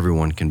so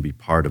everyone can be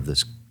part of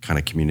this kind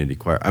of community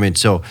choir. I mean,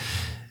 so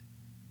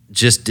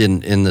just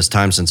in this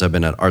time since I've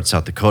been at Arts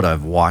South Dakota,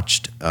 I've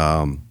watched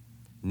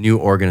new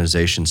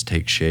organizations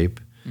take shape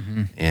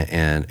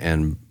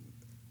and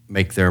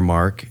make their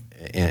mark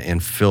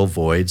and fill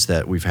voids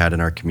that we've had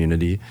in our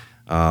community.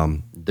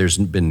 There's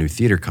been new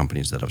theater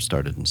companies that have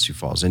started in Sioux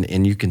Falls,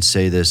 and you can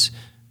say this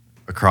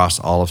across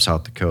all of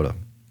South Dakota.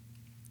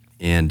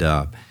 And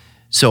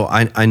so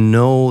I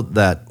know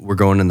that we're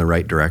going in the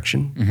right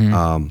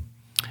direction.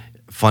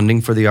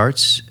 Funding for the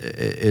arts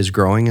is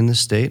growing in the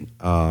state,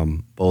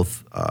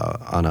 both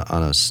on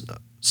a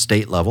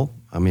state level.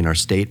 I mean, our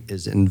state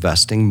is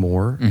investing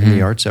more in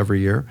the arts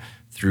every year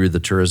through the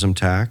tourism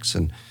tax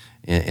and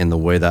the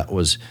way that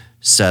was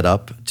set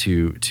up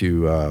to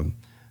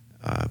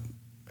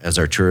as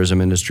our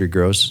tourism industry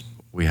grows,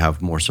 we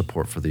have more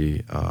support for the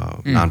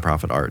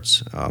nonprofit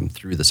arts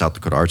through the South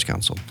Dakota Arts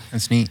Council.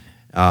 That's neat.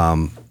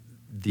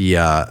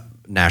 The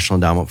National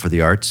Endowment for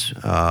the Arts,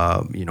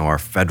 our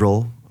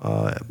federal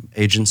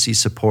agency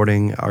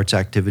supporting arts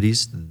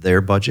activities,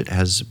 their budget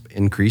has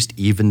increased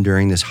even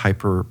during this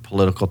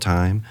hyper-political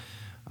time,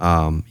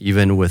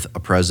 even with a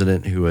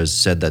president who has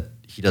said that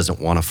he doesn't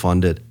want to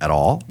fund it at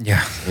all.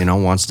 Yeah.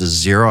 Wants to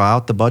zero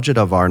out the budget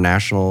of our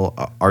national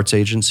arts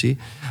agency.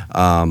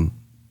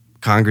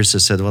 Congress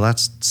has said, well,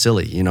 that's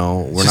silly.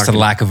 We're it's just a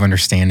lack of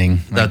understanding.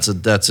 That's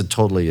a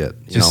totally it.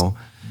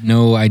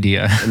 No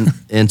idea.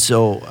 and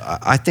so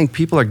I think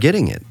people are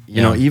getting it.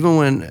 Even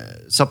when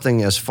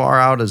something as far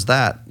out as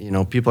that,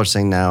 people are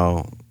saying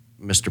now,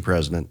 Mr.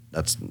 President,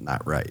 that's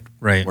not right.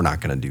 Right. We're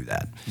not going to do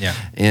that. Yeah.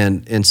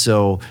 And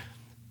so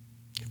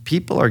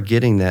people are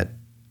getting that.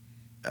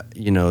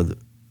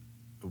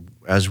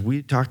 as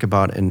we talk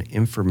about an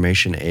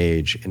information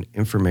age, an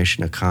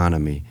information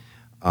economy,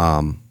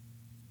 the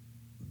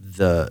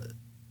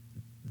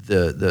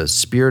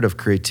spirit of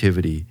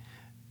creativity,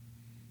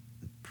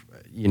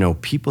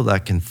 people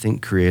that can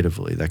think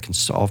creatively, that can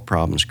solve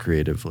problems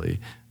creatively,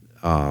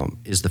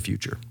 is the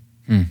future.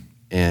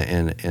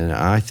 And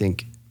I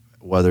think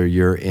whether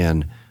you're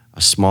in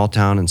a small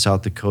town in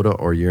South Dakota,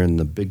 or you're in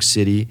the big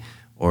city,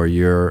 or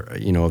you're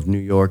of New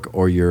York,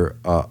 or you're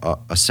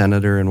a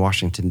senator in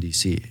Washington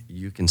D.C.,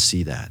 you can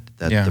see that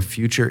the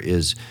future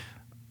is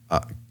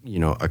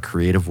a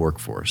creative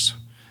workforce,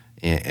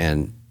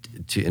 and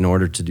in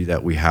order to do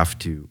that, we have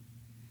to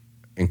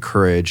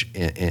encourage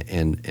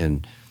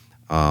and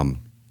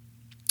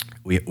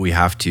we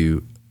have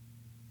to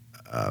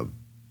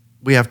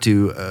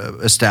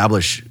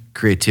establish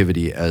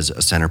creativity as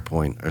a center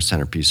point or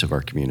centerpiece of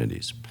our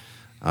communities.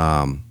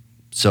 And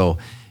as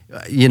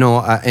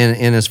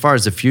far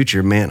as the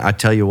future, man, I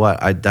tell you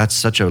what, that's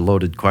such a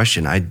loaded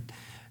question. I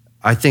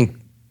think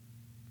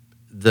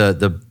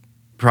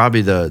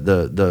probably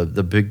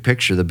the big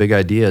picture, the big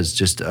idea is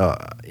just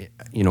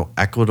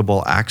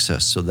equitable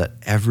access, so that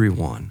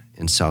everyone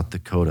in South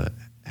Dakota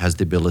has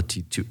the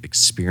ability to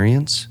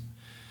experience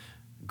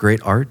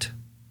great art,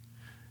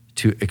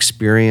 to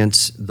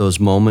experience those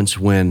moments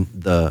when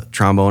the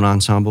trombone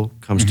ensemble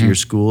comes to your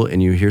school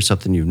and you hear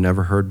something you've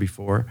never heard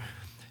before,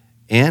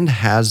 and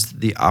has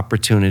the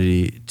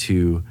opportunity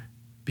to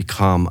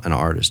become an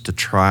artist, to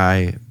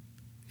try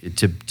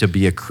to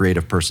be a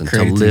creative person,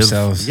 to live,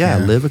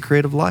 live a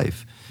creative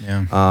life.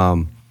 Yeah.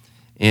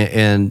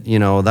 And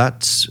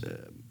that's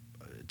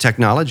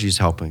technology is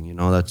helping.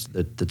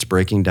 That's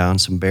breaking down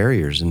some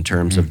barriers in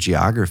terms of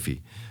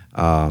geography,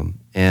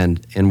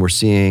 and we're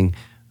seeing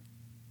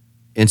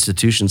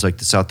institutions like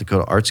the South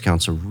Dakota Arts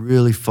Council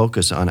really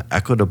focus on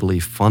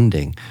equitably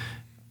funding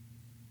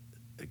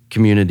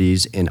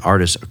communities and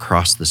artists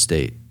across the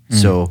state.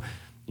 So,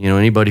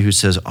 anybody who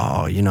says,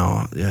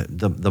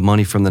 the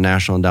money from the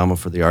National Endowment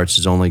for the Arts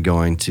is only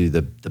going to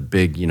the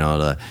big,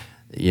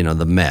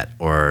 the Met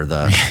or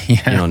the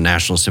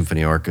National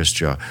Symphony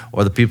Orchestra,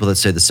 or the people that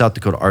say the South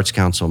Dakota Arts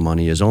Council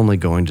money is only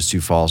going to Sioux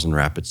Falls and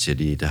Rapid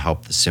City to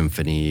help the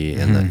symphony,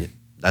 and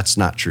that's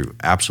not true.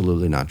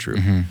 Absolutely not true.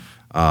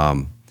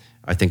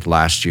 I think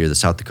last year the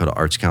South Dakota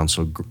Arts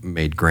Council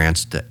made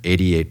grants to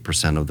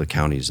 88% of the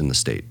counties in the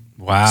state.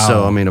 Wow.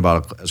 So,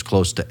 about as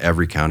close to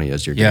every county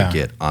as you're going to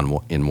get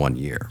in 1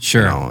 year.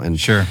 Sure.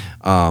 Sure.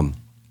 We're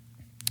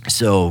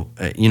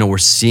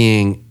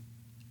seeing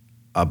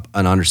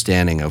an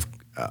understanding of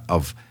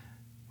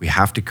we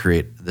have to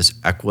create this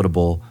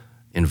equitable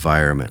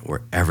environment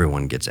where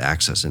everyone gets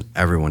access and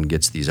everyone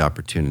gets these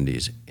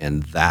opportunities.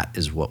 And that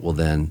is what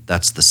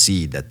that's the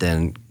seed that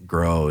then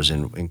grows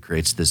and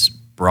creates this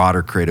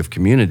broader creative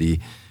community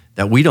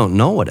that we don't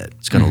know what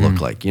it's going to look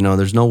like.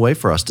 There's no way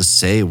for us to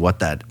say what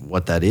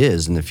that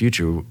is in the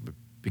future,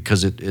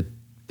 because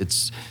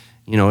it's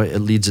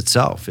it leads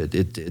itself.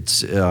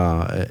 It's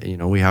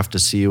we have to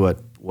see what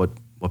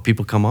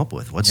people come up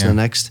with. What's the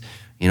next,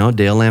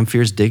 Dale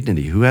Lamphier's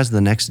dignity. Who has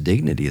the next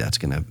dignity that's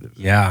going to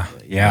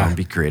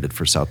be created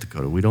for South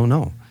Dakota? We don't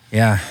know.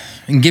 Yeah,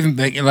 and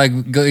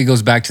it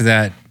goes back to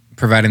that,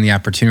 providing the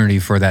opportunity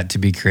for that to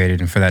be created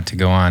and for that to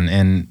go on.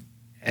 And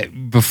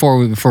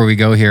before we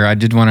go here, I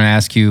did want to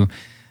ask you,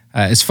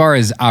 as far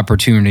as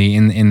opportunity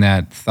in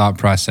that thought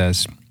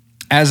process,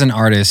 as an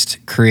artist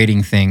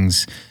creating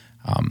things,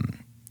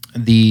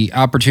 the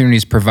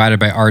opportunities provided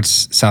by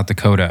Arts South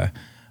Dakota,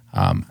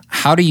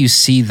 how do you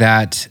see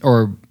that,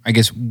 or I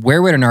guess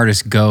where would an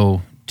artist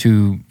go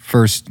to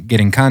first get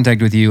in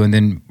contact with you and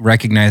then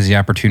recognize the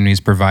opportunities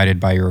provided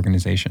by your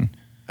organization?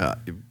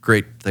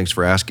 Great. Thanks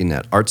for asking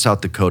that.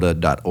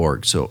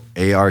 artsouthdakota.org. So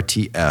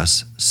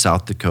ARTS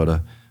South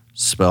Dakota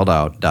spelled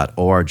out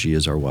 .org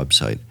is our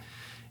website.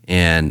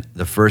 And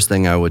the first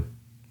thing I would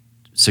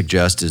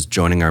suggest is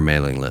joining our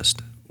mailing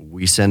list.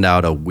 We send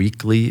out a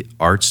weekly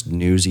arts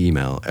news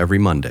email every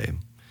Monday,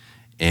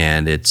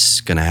 and it's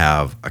going to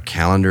have a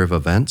calendar of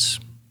events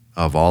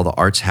of all the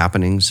arts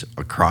happenings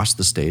across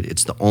the state.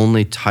 It's the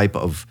only type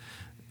of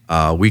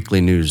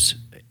weekly news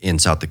in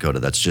South Dakota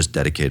that's just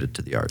dedicated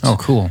to the arts. Oh,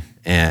 cool.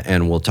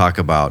 And we'll talk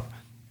about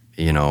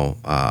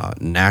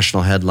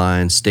national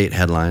headlines, state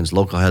headlines,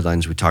 local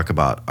headlines. We talk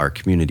about our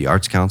community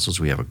arts councils.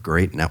 We have a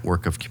great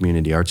network of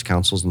community arts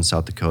councils in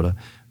South Dakota.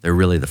 They're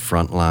really the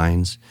front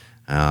lines.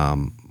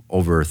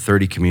 Over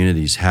 30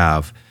 communities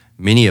have,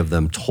 many of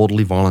them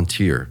totally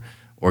volunteer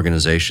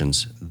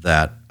organizations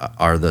that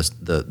are they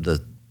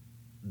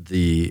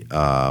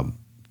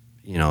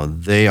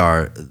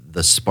are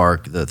the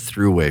spark, the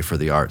throughway for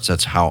the arts.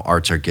 That's how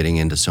arts are getting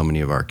into so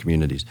many of our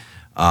communities.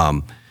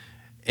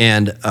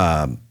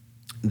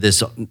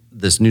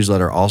 This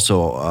newsletter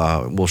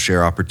also will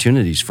share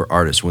opportunities for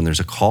artists when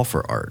there's a call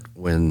for art,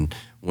 when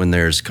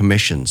there's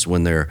commissions,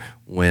 when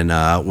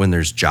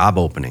there's job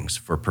openings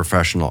for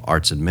professional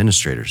arts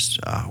administrators.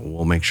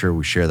 We'll make sure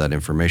we share that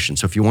information.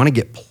 So if you want to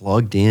get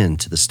plugged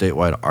into the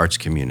statewide arts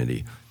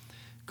community,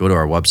 go to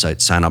our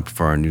website, sign up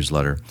for our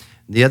newsletter.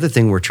 The other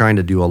thing we're trying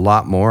to do a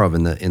lot more of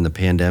in the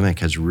pandemic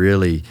has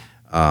really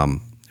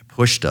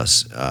pushed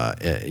us,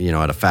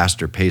 at a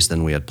faster pace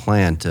than we had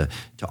planned to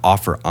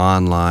offer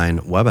online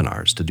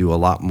webinars, to do a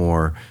lot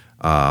more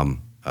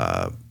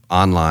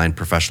online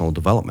professional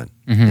development.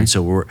 And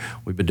so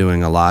we've been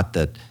doing a lot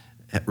that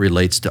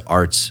relates to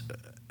arts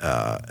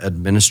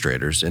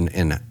administrators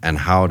and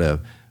how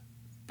to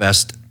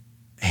best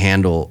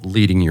handle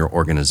leading your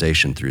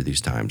organization through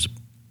these times.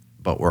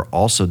 But we're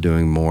also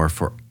doing more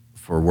for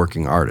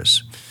working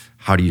artists.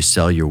 How do you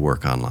sell your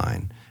work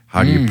online?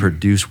 How do you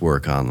produce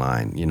work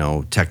online,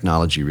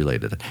 technology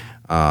related?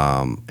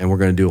 And we're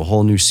going to do a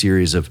whole new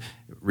series of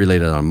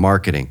related on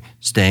marketing,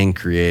 staying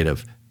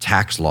creative,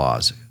 tax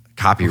laws,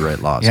 copyright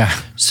laws. Yeah.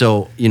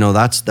 So,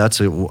 that's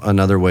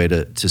another way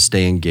to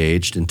stay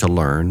engaged and to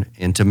learn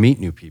and to meet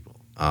new people.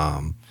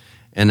 And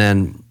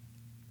then,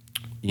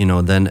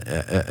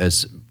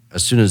 as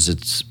soon as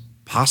it's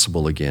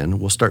possible again,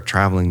 we'll start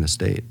traveling the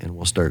state and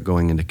we'll start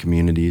going into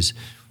communities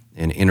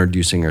and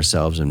introducing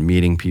ourselves and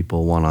meeting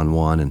people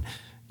one-on-one. And,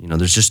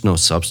 there's just no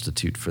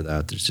substitute for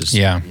that. There's just,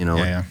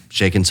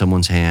 shaking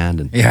someone's hand.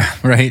 And yeah,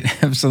 right.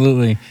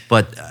 Absolutely.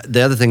 But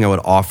the other thing I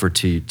would offer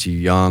to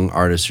young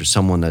artists or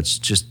someone that's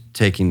just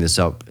taking this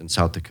up in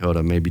South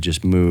Dakota, maybe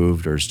just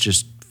moved or is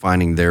just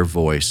finding their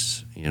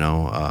voice,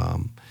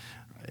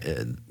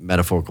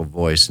 metaphorical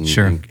voice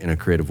in a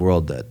creative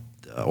world that,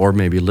 or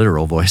maybe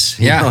literal voice.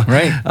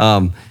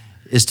 Right.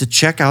 Is to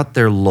check out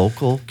their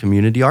local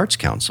community arts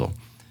council.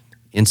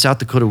 In South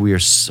Dakota, we are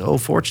so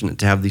fortunate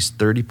to have these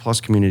 30-plus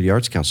community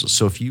arts councils.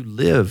 So if you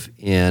live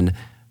in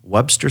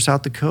Webster,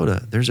 South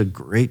Dakota, there's a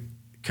great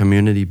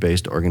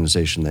community-based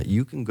organization that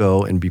you can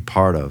go and be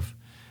part of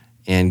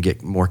and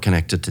get more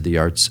connected to the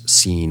arts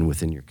scene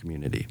within your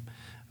community.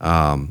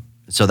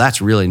 So that's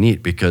really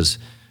neat because,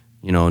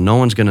 no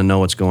one's going to know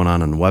what's going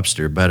on in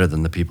Webster better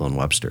than the people in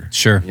Webster.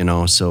 Sure.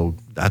 So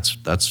that's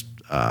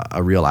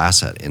a real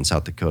asset in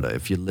South Dakota.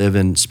 If you live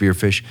in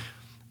Spearfish,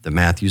 the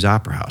Matthews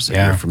Opera House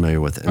that you're familiar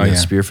with, and the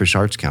Spearfish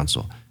Arts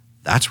Council,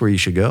 that's where you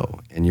should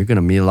go. And you're going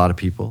to meet a lot of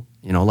people,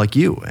 like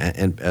you,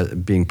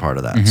 and being part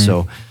of that.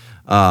 So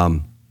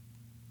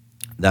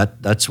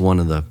that's one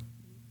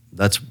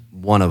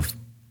of,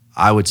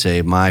 I would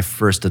say, my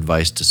first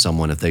advice to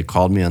someone if they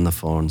called me on the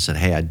phone and said,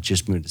 "Hey, I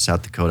just moved to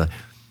South Dakota.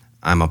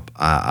 I'm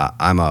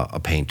a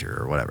painter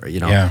or whatever."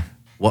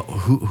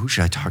 Who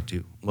should I talk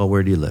to? Well,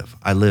 where do you live?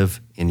 I live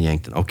in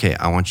Yankton. Okay,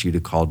 I want you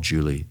to call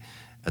Julie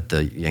at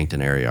the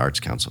Yankton Area Arts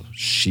Council.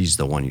 She's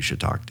the one you should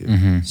talk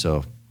to.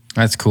 So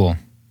that's cool.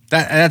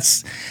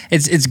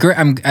 It's great.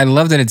 I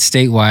love that it's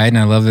statewide, and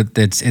I love that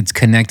it's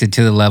connected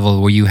to the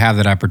level where you have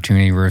that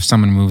opportunity where if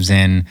someone moves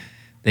in,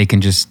 they can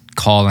just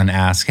call and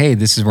ask, "Hey,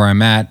 this is where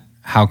I'm at.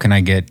 How can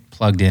I get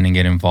plugged in and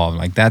get involved?"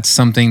 Like that's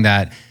something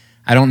that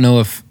I don't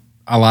know if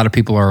a lot of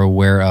people are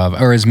aware of,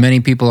 or as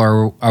many people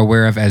are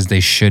aware of as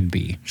they should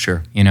be.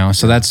 Sure.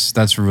 So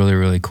that's really,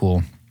 really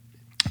cool.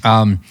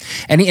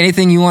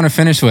 Anything you want to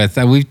finish with?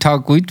 We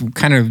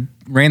kind of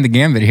ran the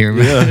gambit here.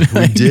 Yeah,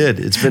 we did.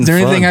 It's been Is there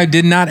fun. anything I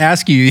did not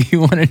ask you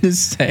wanted to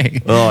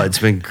say? Oh, it's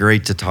been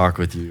great to talk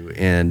with you.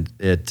 And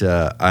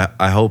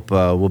I hope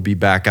we'll be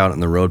back out on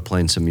the road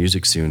playing some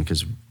music soon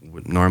because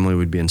normally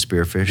we'd be in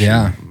Spearfish.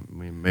 Yeah.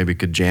 We maybe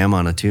could jam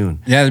on a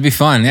tune. Yeah, it'd be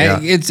fun. Yeah.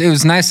 It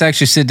was nice to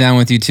actually sit down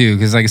with you too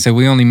because like I said,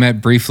 we only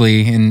met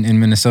briefly in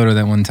Minnesota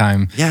that one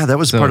time. Yeah, that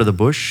was part of the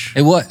Bush.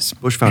 It was.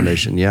 Bush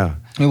Foundation, yeah.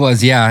 It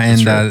was, yeah,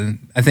 and right.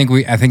 I think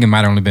it might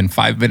have only been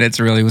 5 minutes.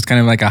 Really, it was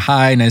kind of like a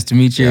hi, nice to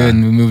meet you,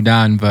 and we moved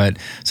on. But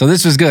so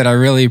this was good. I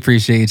really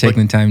appreciate you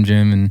taking the time,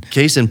 Jim. And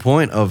case in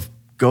point of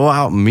go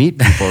out and meet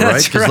people,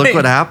 right? Because look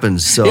what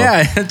happens. So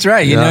yeah, that's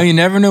right. You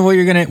never know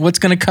what's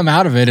gonna come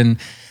out of it, and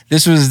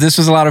this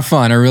was a lot of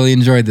fun. I really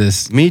enjoyed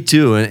this. Me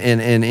too.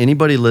 And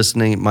anybody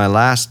listening, my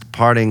last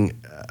parting,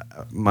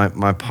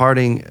 my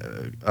parting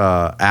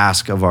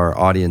ask of our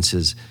audience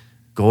is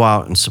go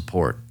out and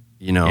support.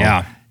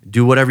 Yeah.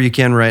 Do whatever you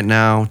can right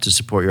now to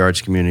support your arts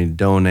community,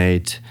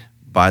 donate,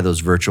 buy those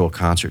virtual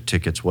concert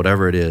tickets,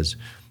 whatever it is.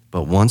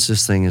 But once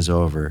this thing is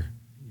over,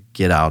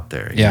 get out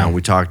there.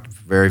 We talked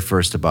very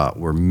first about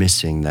we're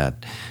missing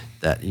that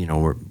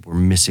we're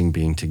missing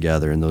being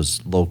together and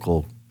those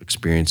local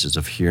experiences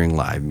of hearing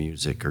live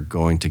music or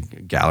going to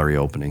gallery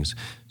openings.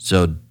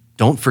 So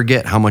don't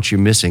forget how much you're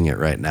missing it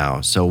right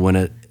now. So when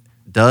it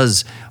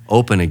does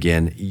open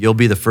again, you'll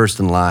be the first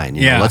in line.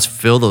 Let's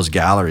fill those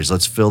galleries.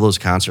 Let's fill those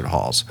concert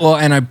halls. Well,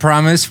 and I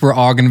promise we're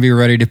all going to be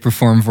ready to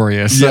perform for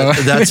you. So yeah,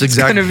 that's it's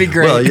going to be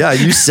great. Well, yeah,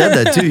 you said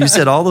that too. You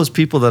said all those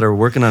people that are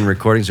working on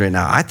recordings right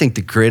now. I think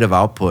the creative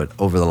output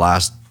over the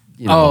last,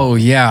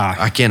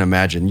 I can't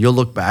imagine. You'll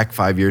look back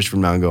 5 years from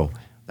now and go,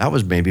 that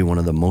was maybe one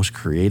of the most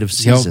creative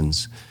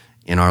seasons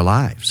in our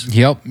lives.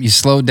 Yep. You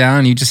slowed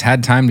down. You just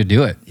had time to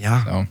do it.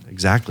 Yeah,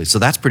 exactly. So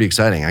that's pretty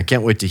exciting. I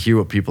can't wait to hear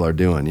what people are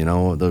doing.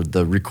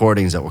 The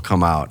recordings that will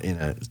come out in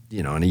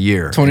a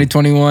year.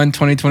 2021,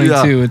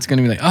 2022. It's going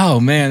to be like, oh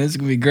man, this is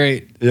going to be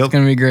great. Yep. It's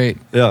going to be great.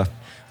 Yeah.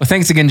 Well,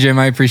 thanks again, Jim.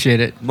 I appreciate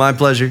it. My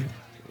pleasure.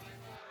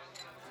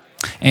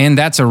 And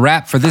that's a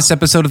wrap for this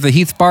episode of the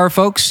Heath Bar,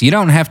 folks. You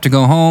don't have to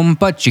go home,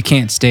 but you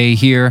can't stay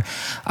here.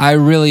 I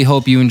really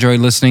hope you enjoyed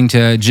listening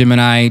to Jim and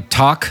I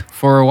talk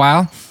for a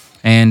while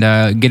and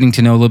getting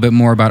to know a little bit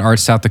more about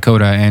Arts South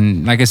Dakota.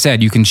 And like I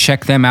said, you can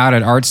check them out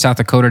at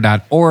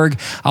artsouthdakota.org.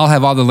 I'll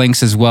have all the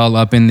links as well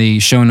up in the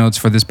show notes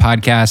for this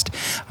podcast.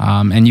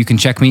 And you can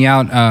check me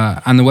out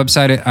on my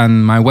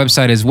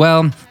website as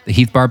well,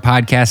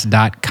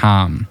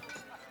 theheathbarpodcast.com.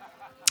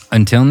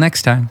 Until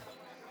next time.